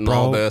talent, and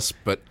all Bro. this,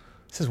 but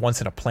This is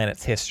once in a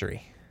planet's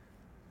history.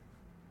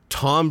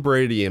 Tom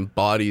Brady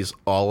embodies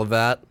all of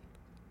that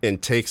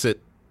and takes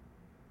it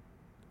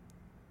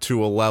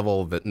to a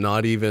level that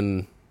not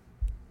even,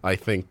 I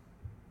think,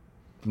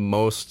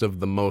 most of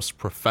the most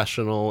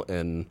professional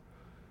and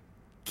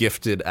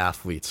gifted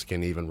athletes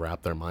can even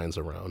wrap their minds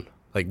around.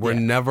 Like, we're Yeah.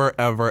 never,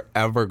 ever,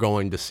 ever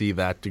going to see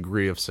that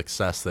degree of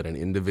success that an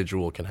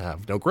individual can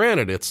have. Now,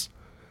 granted, it's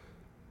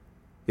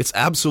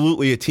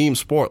absolutely a team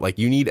sport. Like,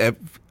 you need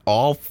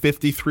all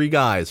 53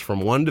 guys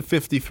from 1 to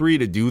 53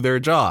 to do their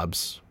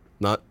jobs,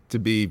 not to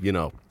be,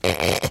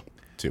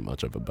 too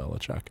much of a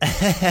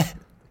Belichick.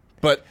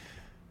 But,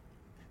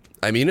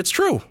 I mean, it's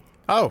true.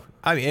 Oh,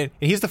 I mean, and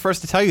he's the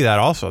first to tell you that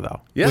also,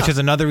 though. Yeah. Which is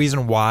another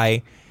reason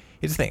why.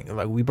 Here's the thing: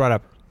 like we brought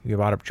up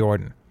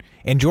Jordan,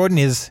 and Jordan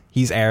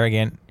he's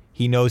arrogant.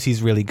 He knows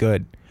he's really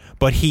good,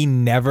 but he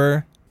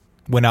never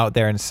went out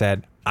there and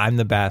said, "I'm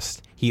the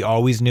best." He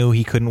always knew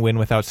he couldn't win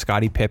without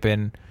Scottie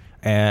Pippen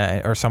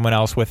or someone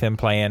else with him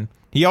playing.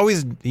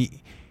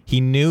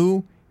 He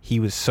knew he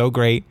was so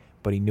great,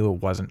 but he knew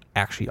it wasn't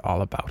actually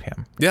all about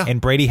him. Yeah. And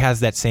Brady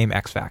has that same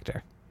X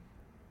factor.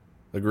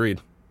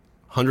 Agreed.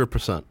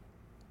 100%.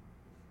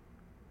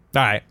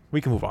 All right,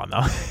 we can move on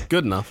though.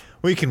 Good enough.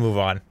 We can move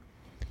on.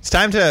 It's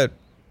time to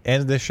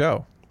end this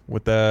show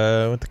with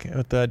the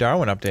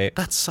Darwin update.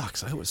 That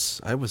sucks. I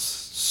was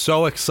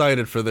so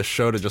excited for this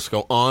show to just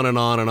go on and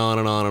on and on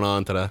and on and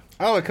on today.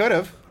 Oh, it could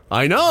have.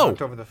 I know.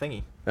 Knocked over the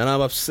thingy. And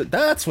I'm upset.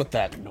 That's what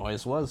that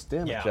noise was.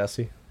 Damn Yeah. it,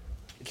 Jesse.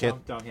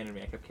 Dom handed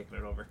me. I kept kicking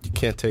it over.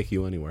 Can't take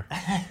you anywhere.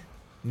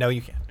 No,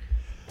 you can't.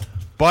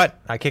 But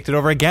I kicked it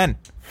over again.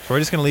 So we're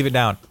just gonna leave it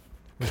down.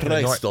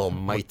 Christ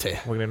almighty.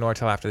 We're gonna ignore it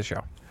till after the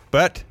show.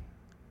 But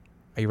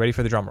are you ready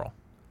for the drum roll?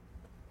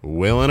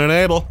 Willing and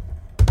able.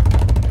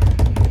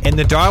 And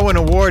the Darwin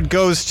Award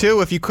goes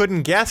to, if you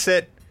couldn't guess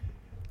it,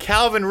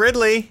 Calvin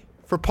Ridley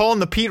for pulling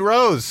the Pete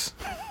Rose.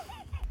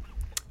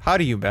 How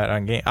do you bet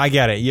on game? I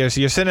get it. You're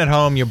sitting at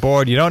home, you're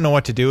bored, you don't know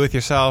what to do with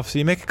yourself, so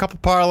you make a couple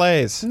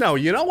parlays. No,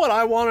 you know what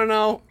I want to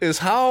know is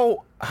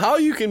how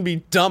you can be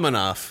dumb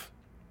enough,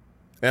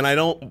 and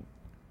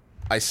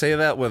I say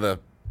that with a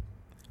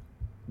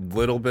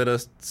little bit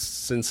of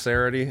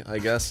sincerity, I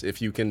guess,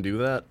 if you can do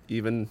that,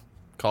 even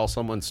call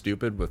someone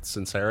stupid with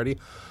sincerity.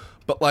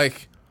 But,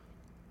 like,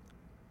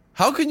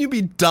 how can you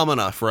be dumb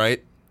enough,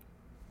 right,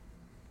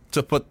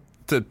 to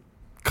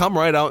come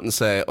right out and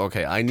say,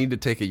 okay, I need to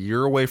take a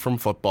year away from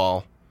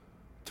football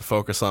to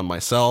focus on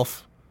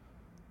myself,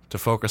 to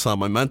focus on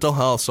my mental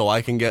health so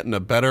I can get in a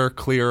better,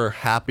 clearer,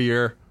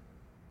 happier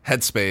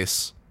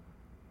headspace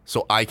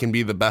so I can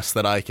be the best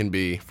that I can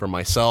be for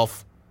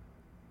myself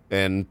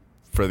and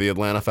for the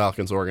Atlanta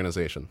Falcons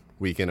organization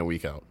week in and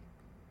week out.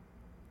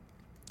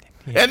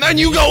 And then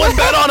you go and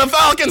bet on a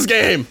Falcons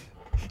game.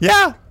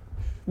 Yeah.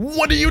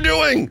 What are you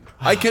doing?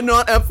 I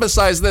cannot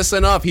emphasize this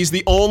enough. He's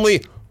the only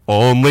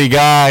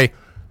guy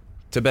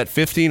to bet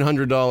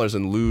 $1,500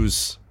 and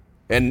lose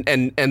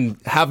and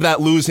have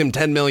that lose him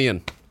 $10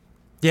 million.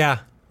 Yeah.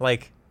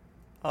 Like,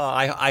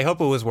 I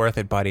hope it was worth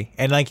it, buddy.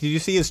 And, like, did you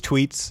see his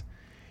tweets?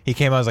 He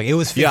came out, was like, it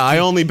was 15. Yeah, I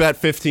only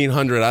bet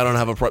 $1,500. I don't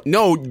have a problem.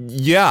 No,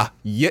 yeah.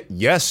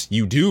 Yes,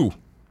 you do.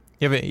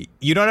 Yeah, but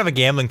you don't have a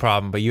gambling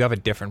problem, but you have a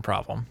different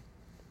problem.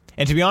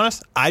 And to be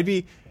honest,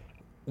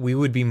 we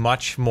would be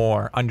much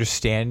more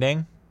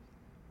understanding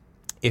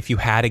if you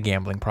had a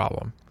gambling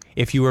problem.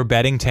 If you were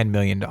betting $10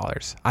 million,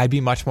 I'd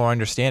be much more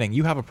understanding.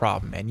 You have a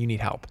problem and you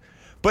need help.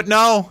 But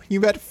no, you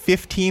bet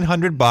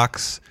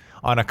 $1,500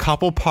 on a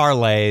couple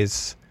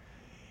parlays.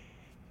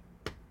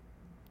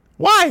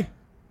 Why?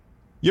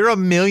 You're a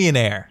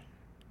millionaire,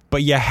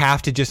 but you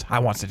have to I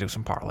want to do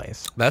some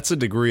parlays. That's a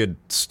degree of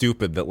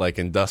stupid that, like,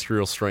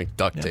 industrial strength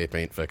duct tape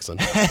ain't fixing.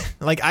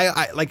 Like,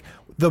 I like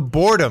the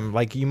boredom,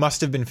 like, you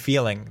must have been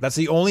feeling. That's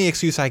the only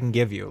excuse I can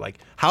give you. Like,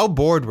 how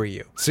bored were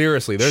you?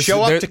 Seriously,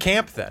 Show up to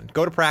camp then.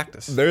 Go to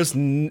practice. There's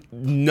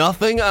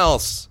nothing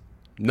else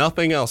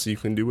you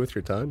can do with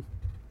your time.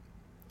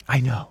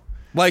 I know.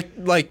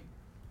 Like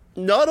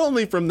not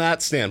only from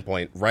that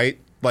standpoint, right?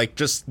 Like,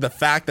 just the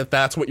fact that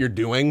that's what you're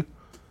doing.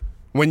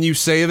 When you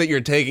say that you're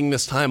taking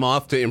this time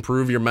off to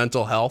improve your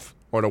mental health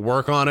or to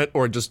work on it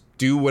or just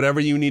do whatever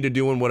you need to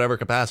do in whatever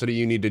capacity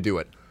you need to do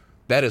it,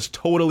 that is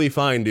totally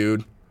fine,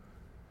 dude.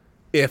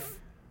 If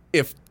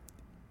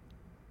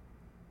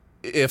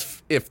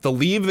the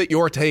leave that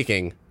you're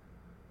taking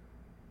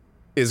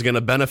is going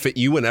to benefit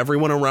you and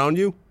everyone around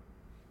you,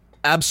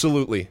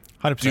 absolutely.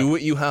 100%. Do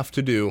what you have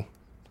to do.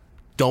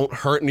 Don't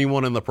hurt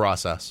anyone in the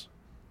process,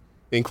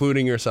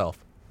 including yourself.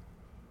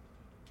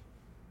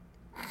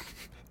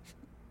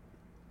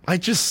 I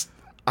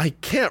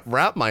can't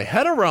wrap my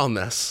head around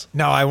this.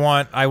 No, I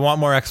want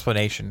more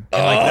explanation.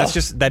 And like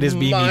that is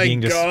me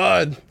being just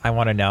God. I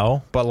want to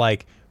know, but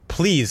like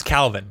please,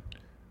 Calvin,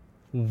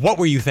 what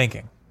were you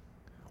thinking?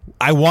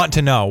 I want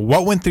to know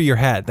what went through your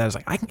head. That was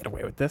like, I can get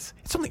away with this.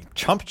 It's only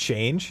chump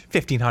change,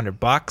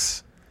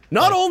 $1,500.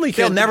 Not only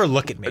They'll can never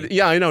look at me.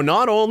 Yeah, I know.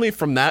 Not only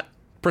from that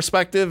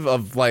perspective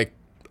of like,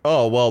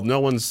 oh well, no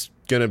one's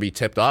gonna be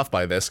tipped off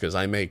by this because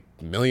I make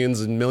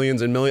millions and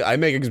millions and millions. I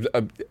make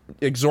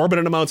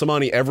exorbitant amounts of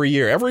money every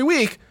year, every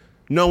week.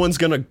 No one's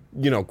gonna,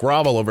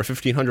 grovel over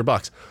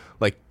 $1,500.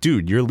 Like,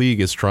 dude, your league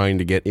is trying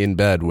to get in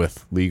bed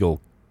with legal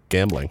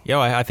gambling.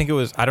 Yo, I think it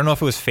was. I don't know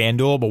if it was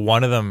FanDuel, but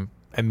one of them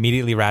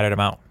immediately ratted him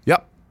out.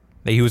 Yep.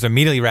 He was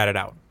immediately ratted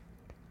out,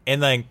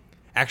 and like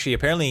actually,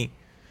 apparently,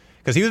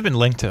 because he was been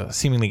linked to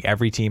seemingly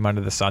every team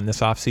under the sun this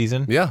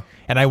offseason. Yeah.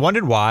 And I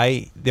wondered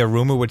why the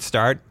rumor would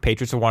start.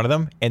 Patriots were one of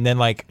them, and then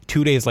like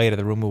 2 days later,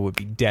 the rumor would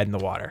be dead in the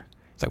water.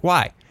 It's like,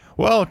 why?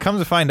 Well, it comes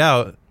to find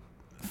out,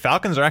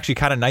 Falcons are actually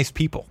kind of nice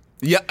people.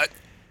 Yeah,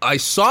 I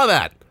saw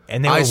that.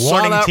 And they were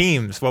warning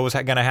teams what was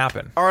going to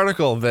happen.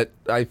 Article that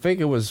I think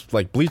it was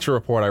like Bleacher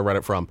Report I read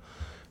it from.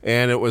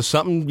 And it was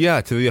something,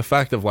 to the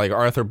effect of like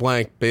Arthur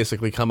Blank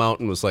basically come out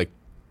and was like,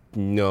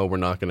 no, we're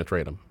not going to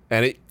trade him.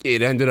 And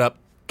it ended up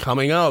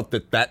coming out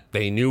that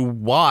they knew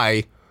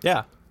why.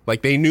 Yeah.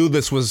 Like they knew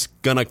this was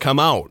going to come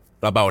out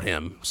about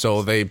him.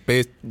 So they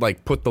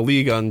put the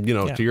league on,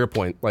 to your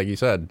point, like you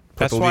said,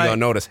 put the league on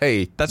notice.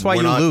 Hey, that's why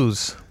you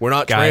lose. We're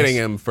not guys. trading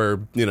him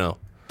for,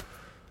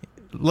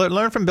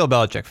 Learn from Bill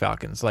Belichick,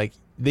 Falcons. Like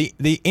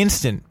the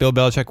instant Bill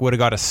Belichick would have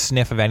got a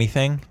sniff of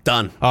anything,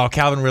 done. Oh,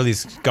 Calvin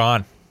Ridley's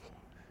gone,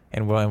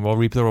 and we'll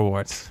reap the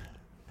rewards.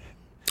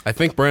 I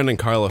think Brandon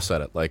Carlos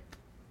said it. Like,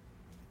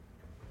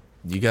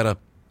 you gotta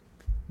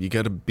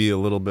be a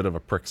little bit of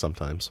a prick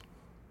sometimes.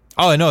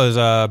 Oh, I know. It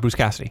was Bruce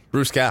Cassidy.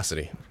 Bruce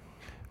Cassidy.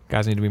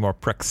 Guys need to be more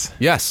pricks.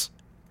 Yes.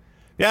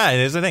 Yeah,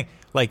 there's the thing.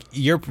 Like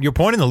your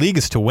point in the league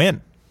is to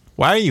win.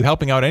 Why are you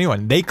helping out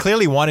anyone? They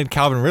clearly wanted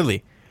Calvin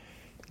Ridley.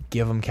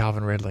 Give him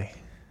Calvin Ridley.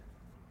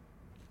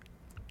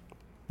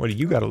 What do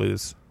you got to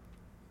lose?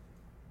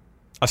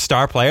 A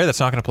star player that's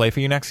not going to play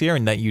for you next year,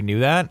 and that you knew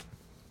that?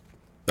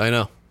 I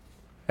know.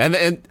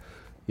 And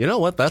you know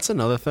what? That's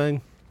another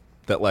thing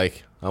that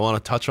like I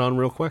want to touch on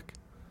real quick.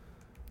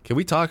 Can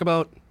we talk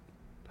about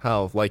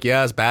how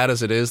as bad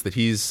as it is that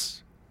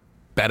he's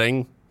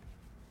betting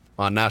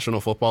on National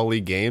Football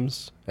League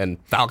games and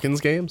Falcons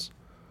games?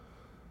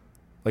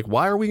 Like,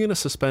 why are we going to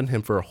suspend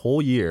him for a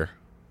whole year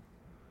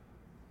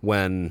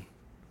when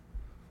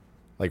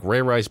like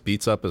Ray Rice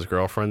beats up his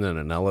girlfriend in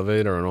an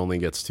elevator and only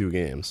gets 2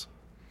 games?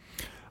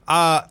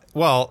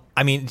 Well,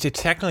 I mean, it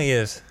technically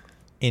is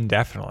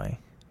indefinitely.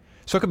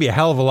 So it could be a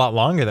hell of a lot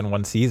longer than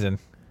 1 season.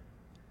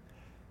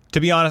 To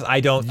be honest,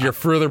 I don't... You're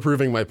further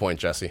proving my point,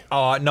 Jesse.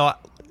 Oh, no.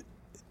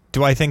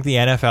 Do I think the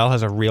NFL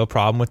has a real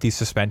problem with these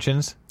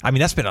suspensions? I mean,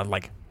 that's been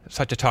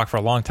such a talk for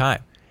a long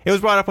time. It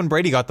was brought up when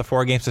Brady got the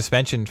 4-game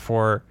suspension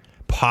for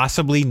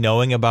possibly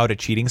knowing about a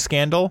cheating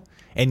scandal.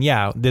 And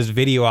yeah, there's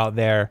video out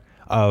there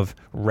of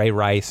Ray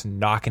Rice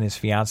knocking his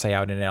fiance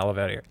out in an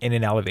elevator. And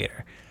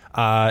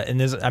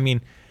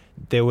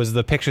there was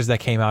the pictures that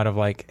came out of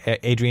like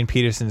Adrian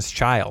Peterson's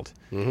child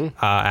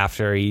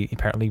after he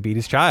apparently beat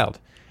his child.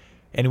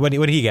 And what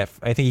did he get?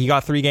 I think he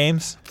got 3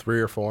 games.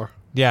 3 or 4.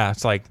 Yeah,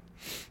 it's like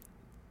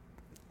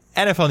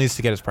NFL needs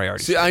to get his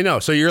priorities. See, I know.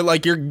 So you're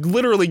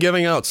literally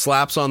giving out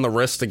slaps on the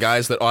wrist to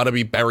guys that ought to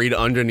be buried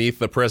underneath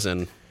the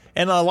prison.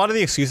 And a lot of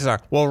the excuses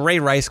are, well, Ray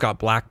Rice got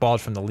blackballed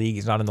from the league.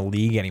 He's not in the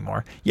league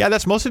anymore. Yeah,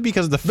 that's mostly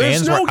because the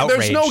fans were outraged.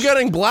 There's no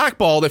getting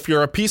blackballed if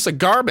you're a piece of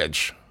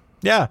garbage.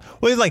 Yeah.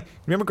 Well, he's like,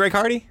 remember Greg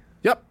Hardy?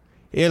 Yep.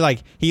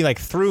 He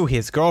threw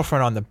his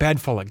girlfriend on the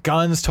bed full of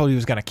guns, told he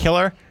was going to kill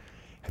her.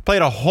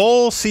 Played a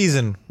whole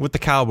season with the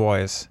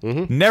Cowboys.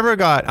 Never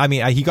got,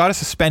 he got a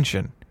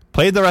suspension,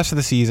 played the rest of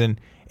the season,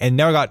 and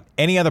never got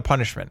any other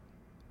punishment.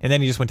 And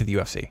then he just went to the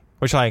UFC,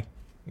 which, you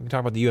can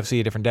talk about the UFC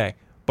a different day.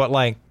 But,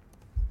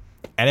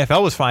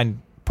 NFL was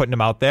fine putting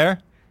him out there.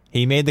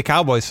 He made the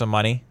Cowboys some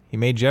money. He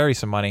made Jerry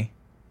some money.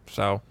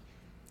 So,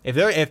 if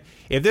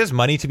there's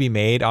money to be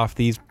made off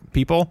these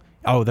people,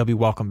 they'll be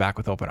welcomed back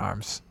with open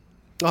arms.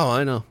 Oh,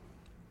 I know.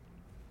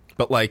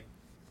 But,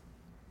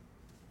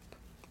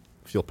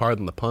 if you'll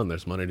pardon the pun,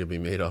 there's money to be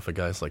made off of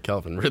guys like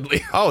Calvin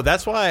Ridley. Oh,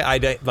 that's why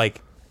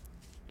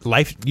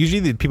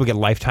usually the people get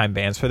lifetime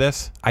bans for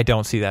this. I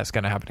don't see that's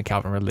going to happen to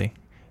Calvin Ridley.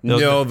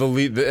 No,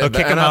 they'll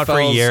kick him out for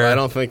a year. I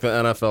don't think the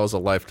NFL is a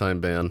lifetime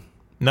ban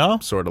No?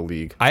 sort of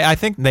league. I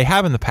think they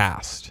have in the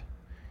past.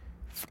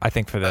 I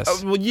think for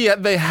this. Well, yeah,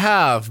 they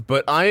have,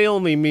 but I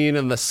only mean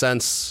in the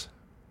sense.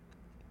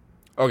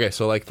 Okay,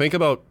 so like think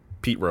about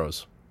Pete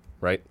Rose,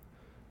 right?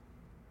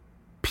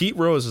 Pete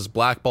Rose is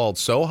blackballed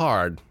so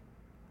hard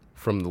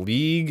from the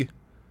league,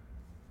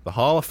 the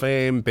Hall of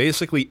Fame,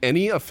 basically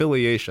any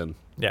affiliation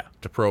Yeah.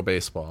 to pro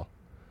baseball.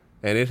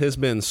 And it has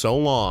been so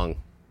long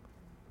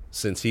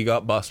since he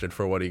got busted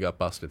for what he got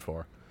busted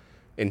for.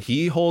 And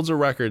he holds a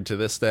record to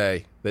this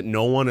day that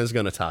no one is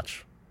going to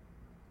touch.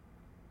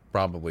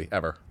 Probably,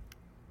 ever.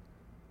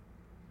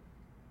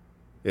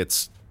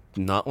 It's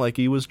not like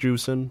he was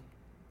juicing.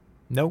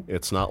 Nope.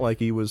 It's not like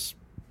he was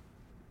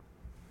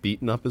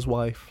beating up his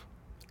wife.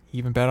 He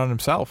even bet on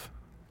himself.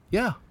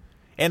 Yeah.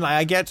 And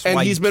I get And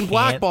why he's you been can't-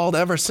 blackballed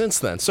ever since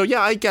then. So,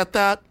 yeah, I get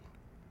that.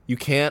 You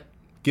can't.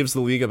 Gives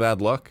the league a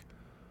bad look.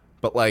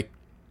 But, like,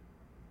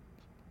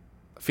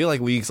 I feel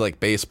like leagues like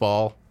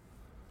baseball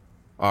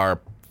are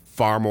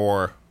far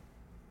more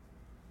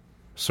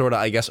sort of,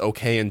 I guess,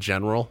 okay in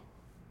general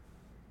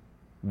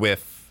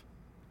with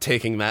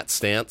taking that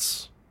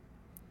stance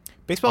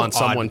Baseball's on odd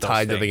someone with those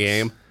tied to the things.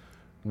 game.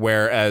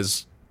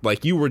 Whereas,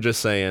 like you were just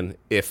saying,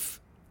 if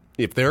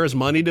there is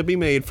money to be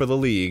made for the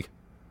league,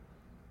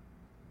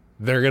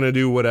 they're going to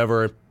do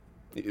whatever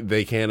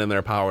they can in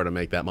their power to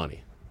make that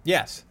money.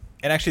 Yes.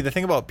 And actually, the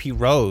thing about Pete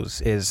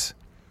Rose is,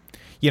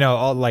 there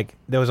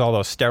was all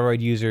those steroid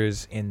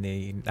users in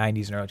the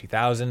 90s and early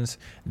 2000s.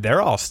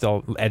 They're all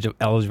still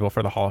eligible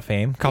for the Hall of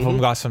Fame. A couple of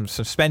them got some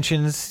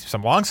suspensions,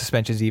 some long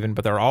suspensions even,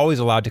 but they're always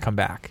allowed to come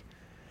back.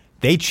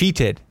 They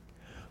cheated,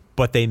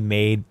 but they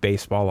made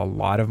baseball a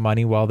lot of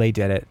money while they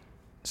did it,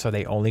 so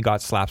they only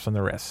got slaps on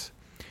the wrists.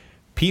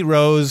 Pete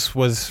Rose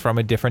was from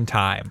a different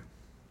time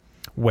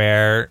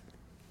where,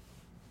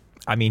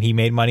 he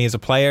made money as a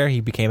player.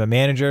 He became a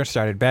manager,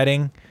 started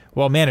betting.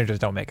 Well, managers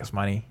don't make us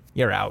money.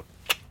 You're out.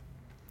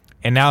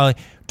 And now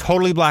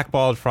totally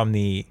blackballed from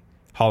the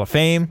Hall of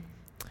Fame.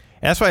 And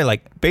that's why,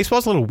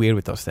 baseball's a little weird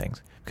with those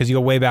things because you go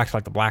way back to,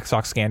 the Black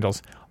Sox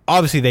scandals.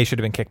 Obviously, they should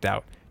have been kicked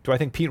out. Do I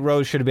think Pete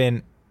Rose should have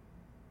been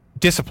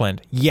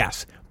disciplined?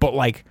 Yes. But,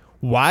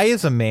 why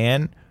is a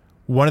man,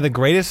 one of the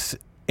greatest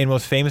and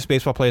most famous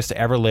baseball players to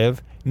ever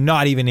live,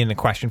 not even in the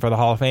question for the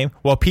Hall of Fame,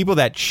 while people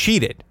that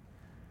cheated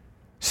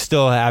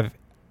still have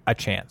a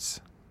chance?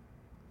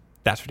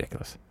 That's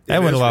ridiculous.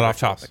 That went a lot off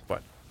topic,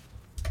 but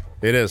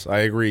It is. I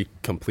agree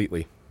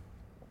completely.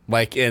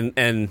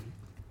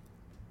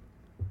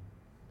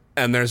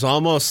 And there's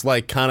almost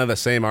kind of the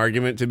same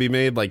argument to be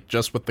made,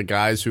 just with the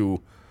guys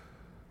who,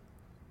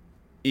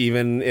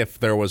 even if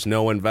there was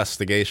no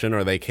investigation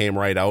or they came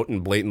right out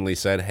and blatantly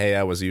said, hey,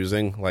 I was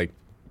using,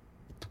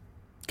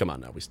 come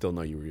on now, we still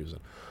know you were using.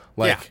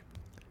 Yeah.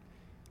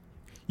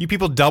 You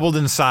people doubled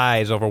in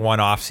size over one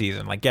off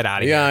season. Get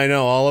out of here. Yeah, I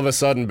know. All of a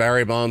sudden,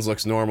 Barry Bonds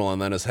looks normal,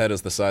 and then his head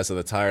is the size of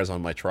the tires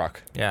on my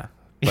truck. Yeah.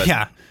 But-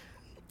 yeah.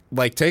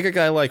 Take a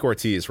guy like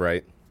Ortiz,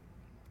 right?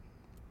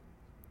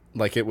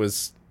 It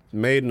was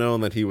made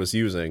known that he was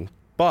using,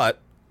 but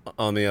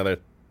on the other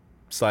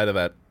side of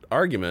that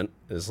argument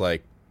is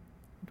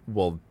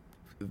well,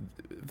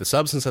 the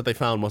substance that they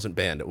found wasn't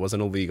banned. It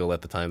wasn't illegal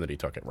at the time that he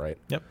took it, right?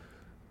 Yep.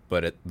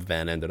 But it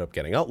then ended up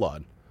getting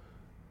outlawed.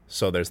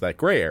 So there's that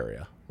gray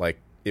area.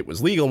 It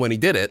was legal when he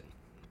did it,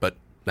 but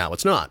now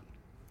it's not.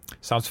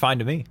 Sounds fine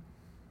to me.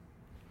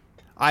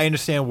 I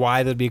understand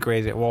why there'd be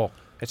crazy. Well,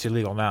 it's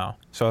illegal now.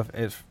 So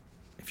if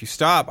you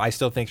stop, I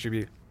still think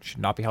should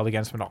not be held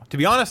against them at all. To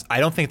be honest, I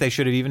don't think they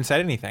should have even said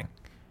anything,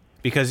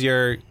 because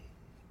you're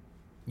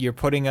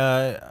putting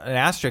an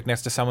asterisk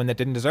next to someone that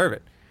didn't deserve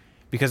it.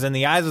 Because in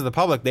the eyes of the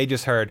public, they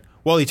just heard,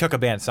 well, he took a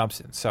banned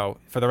substance, so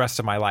for the rest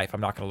of my life,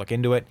 I'm not going to look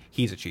into it.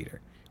 He's a cheater.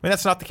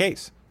 That's not the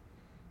case.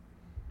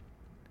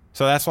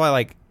 So that's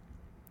why,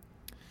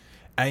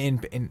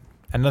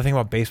 another thing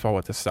about baseball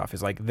with this stuff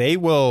is they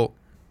will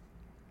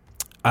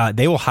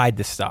hide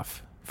this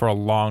stuff for a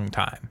long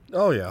time.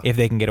 Oh, yeah. If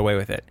they can get away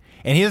with it.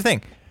 And here's the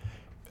thing.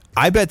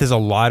 I bet there's a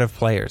lot of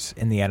players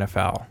in the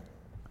NFL.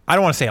 I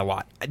don't want to say a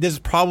lot. There's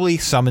probably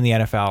some in the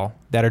NFL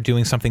that are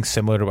doing something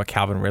similar to what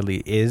Calvin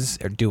Ridley is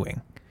or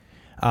doing.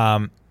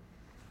 And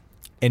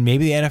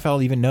maybe the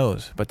NFL even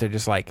knows, but they're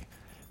just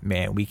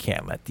man, we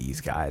can't let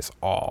these guys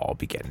all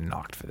be getting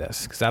knocked for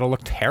this because that'll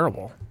look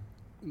terrible.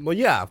 Well,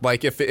 yeah.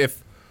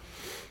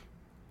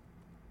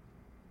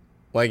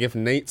 If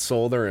Nate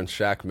Solder and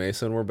Shaq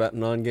Mason were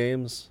betting on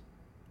games,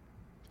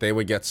 they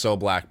would get so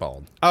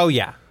blackballed. Oh,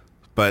 yeah.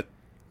 But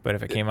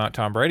if it came out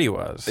Tom Brady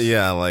was.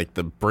 yeah,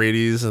 the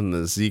Bradys and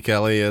the Zeke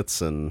Elliott's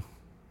and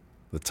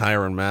the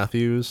Tyrann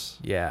Matthews.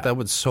 Yeah. That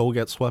would so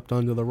get swept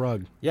under the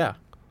rug. Yeah.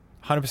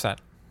 100%.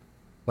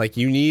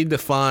 You need to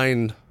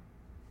find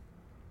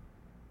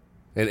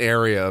an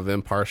area of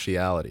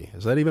impartiality.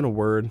 Is that even a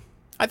word?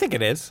 I think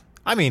it is.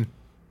 I know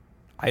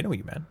what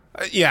you meant.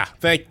 Yeah.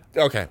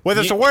 Okay.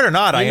 Whether it's a word or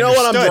not, I know what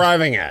I'm understood.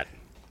 driving at.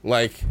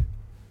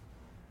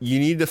 You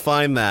need to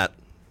find that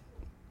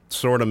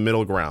sort of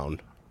middle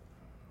ground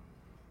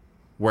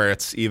where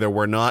it's either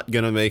we're not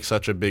going to make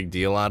such a big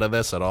deal out of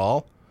this at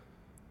all,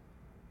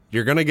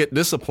 you're going to get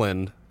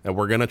disciplined, and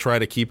we're going to try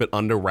to keep it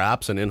under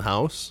wraps and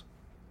in-house.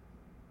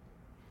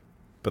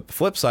 But the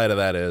flip side of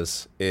that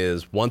is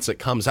once it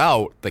comes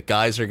out that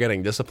guys are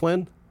getting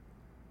disciplined,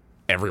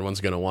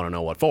 everyone's going to want to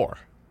know what for.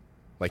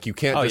 Like, you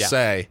can't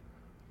say,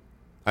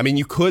 I mean,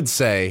 you could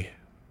say,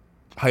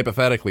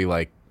 hypothetically,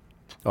 like,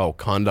 oh,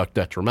 conduct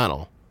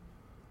detrimental.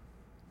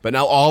 But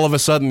now all of a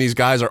sudden these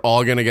guys are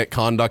all going to get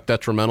conduct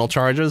detrimental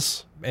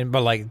charges.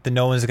 But like,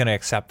 no one's going to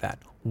accept that.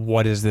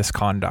 What is this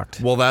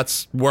conduct? Well,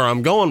 that's where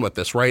I'm going with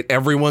this, right?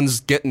 Everyone's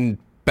getting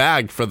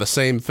bagged for the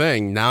same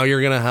thing. Now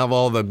you're going to have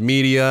all the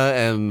media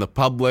and the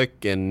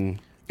public and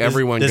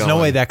everyone There's going. no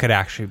way that could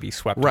actually be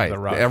swept under the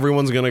rug.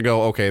 Everyone's going to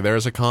go, okay,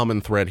 there's a common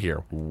thread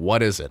here.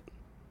 What is it?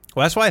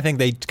 Well, that's why I think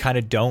they kind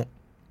of don't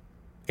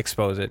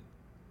expose it.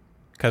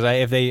 Because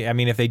if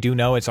they do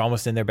know, it's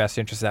almost in their best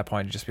interest at that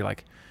point to just be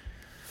like,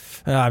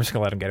 I'm just going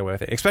to let them get away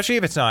with it. Especially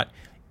if it's not,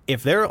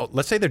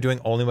 let's say they're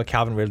doing only what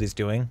Calvin Ridley's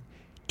doing.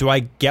 Do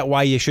I get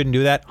why you shouldn't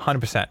do that?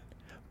 100%.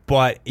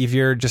 But if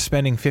you're just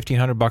spending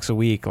 $1,500 a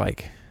week,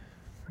 like,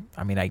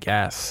 I mean, I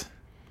guess,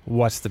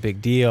 what's the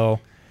big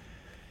deal?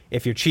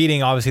 If you're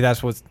cheating, obviously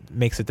that's what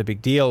makes it the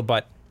big deal.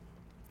 But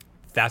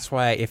that's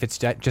why if it's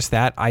just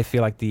that, I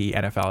feel like the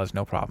NFL has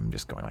no problem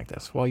just going like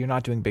this. Well, you're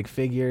not doing big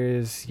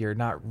figures. You're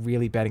not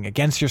really betting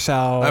against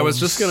yourself. I was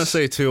just going to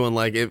say, too, and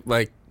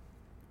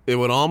it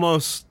would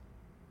almost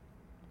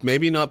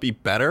maybe not be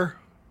better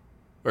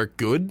or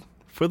good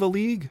for the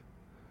league.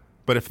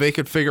 But if they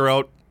could figure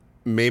out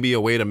maybe a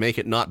way to make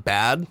it not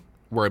bad,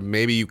 where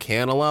maybe you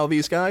can allow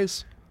these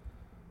guys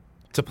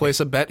to place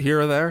a bet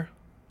here or there.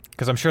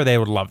 Because I'm sure they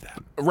would love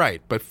that.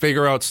 Right, but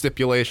figure out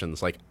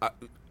stipulations. Like,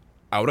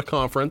 out of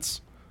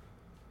conference,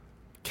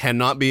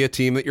 cannot be a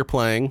team that you're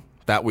playing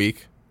that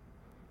week.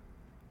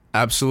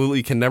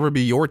 Absolutely can never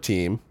be your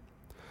team.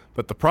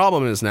 But the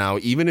problem is now,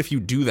 even if you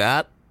do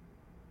that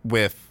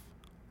with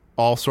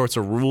all sorts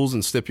of rules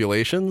and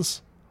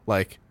stipulations,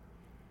 like,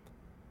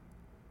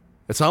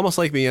 it's almost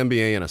like the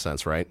NBA in a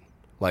sense, right?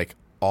 Like,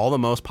 all the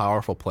most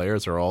powerful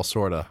players are all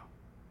sort of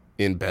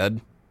in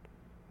bed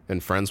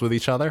and friends with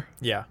each other.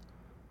 Yeah.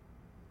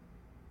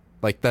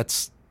 Like,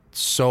 that's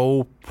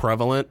so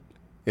prevalent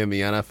in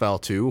the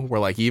NFL too, where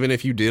like, even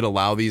if you did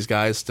allow these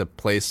guys to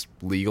place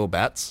legal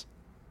bets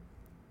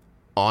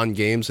on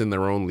games in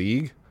their own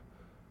league,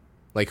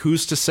 like,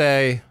 who's to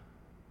say,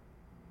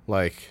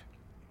 like,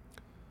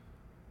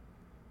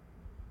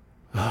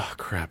 oh,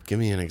 crap, give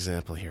me an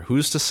example here.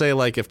 Who's to say,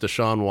 like, if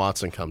Deshaun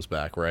Watson comes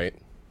back, right?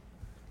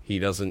 He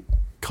doesn't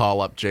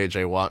call up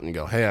J.J. Watt and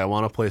go, hey, I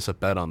want to place a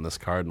bet on this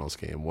Cardinals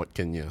game. What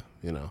can you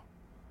know?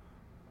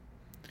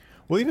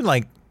 Well, even,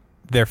 like,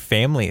 their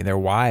family, their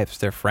wives,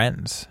 their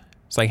friends.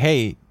 It's like,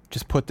 hey,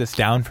 just put this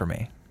down for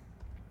me.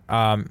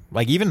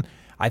 Like, even,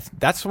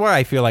 that's where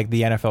I feel like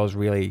the NFL is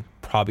really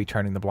probably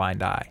turning the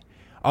blind eye.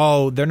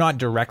 Oh, they're not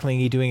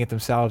directly doing it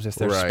themselves. It's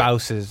their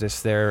spouses.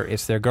 It's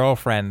their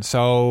girlfriend.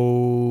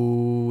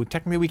 So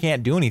technically, we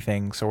can't do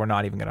anything. So we're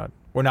not even gonna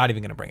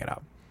bring it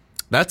up.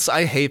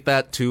 I hate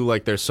that too.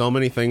 Like, there's so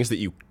many things that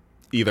you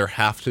either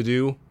have to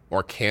do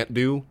or can't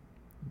do,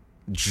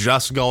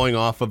 just going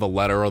off of the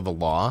letter of the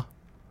law.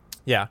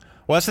 Yeah.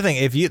 Well, that's the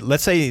thing.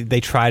 Let's say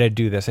they try to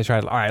do this. All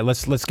right,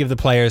 let's give the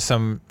players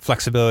some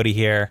flexibility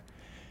here.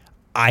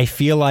 I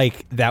feel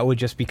like that would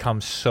just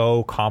become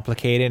so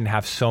complicated and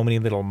have so many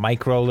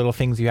little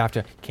things you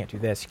can't do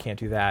this, you can't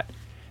do that,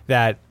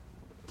 that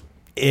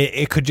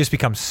it could just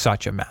become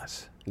such a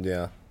mess.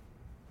 Yeah.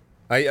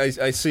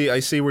 I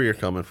see where you're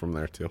coming from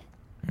there too.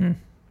 Mm.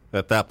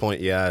 At that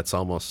point, yeah, it's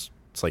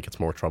like it's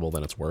more trouble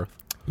than it's worth.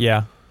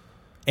 Yeah.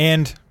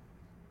 And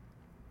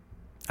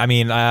I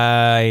mean,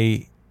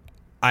 I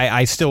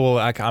still will,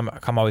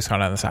 I'm always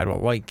kind of on the side. Well,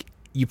 like,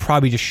 you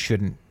probably just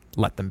shouldn't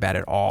let them bet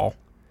at all.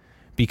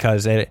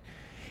 Because if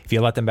you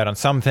let them bet on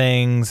some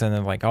things, and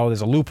then like, oh,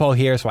 there's a loophole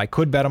here, so I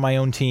could bet on my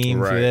own team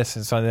for this,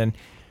 and so then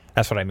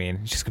that's what I mean.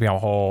 It's just gonna be a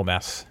whole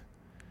mess.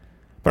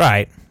 But all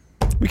right,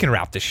 we can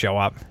wrap this show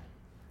up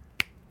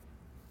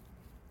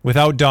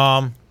without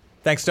Dom.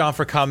 Thanks, Dom,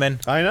 for coming.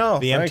 I know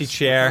the empty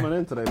chair. For coming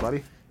in today,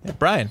 buddy. Yeah,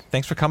 Brian,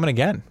 thanks for coming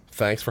again.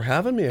 Thanks for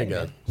having me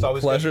again. It's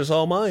always pleasure's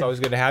all mine. It's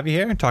always good to have you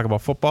here and talk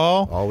about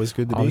football. Always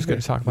good to be always here.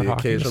 Good to talk about the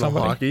hockey. Occasional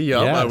hockey.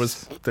 Yep,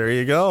 yes. There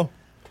you go.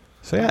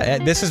 So yeah,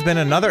 this has been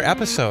another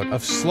episode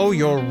of Slow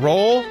Your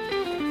Roll.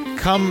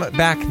 Come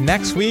back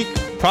next week,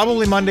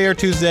 probably Monday or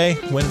Tuesday.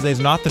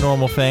 Wednesday's not the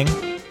normal thing.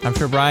 I'm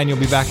sure, Brian, you'll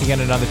be back again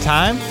another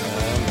time.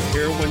 I'm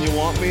here when you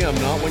want me. I'm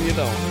not when you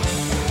don't.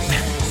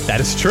 That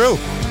is true.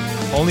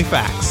 Only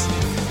facts.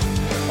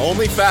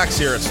 Only facts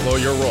here at Slow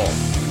Your Roll.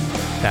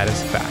 That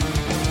is a fact.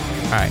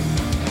 All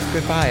right.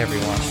 Goodbye,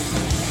 everyone.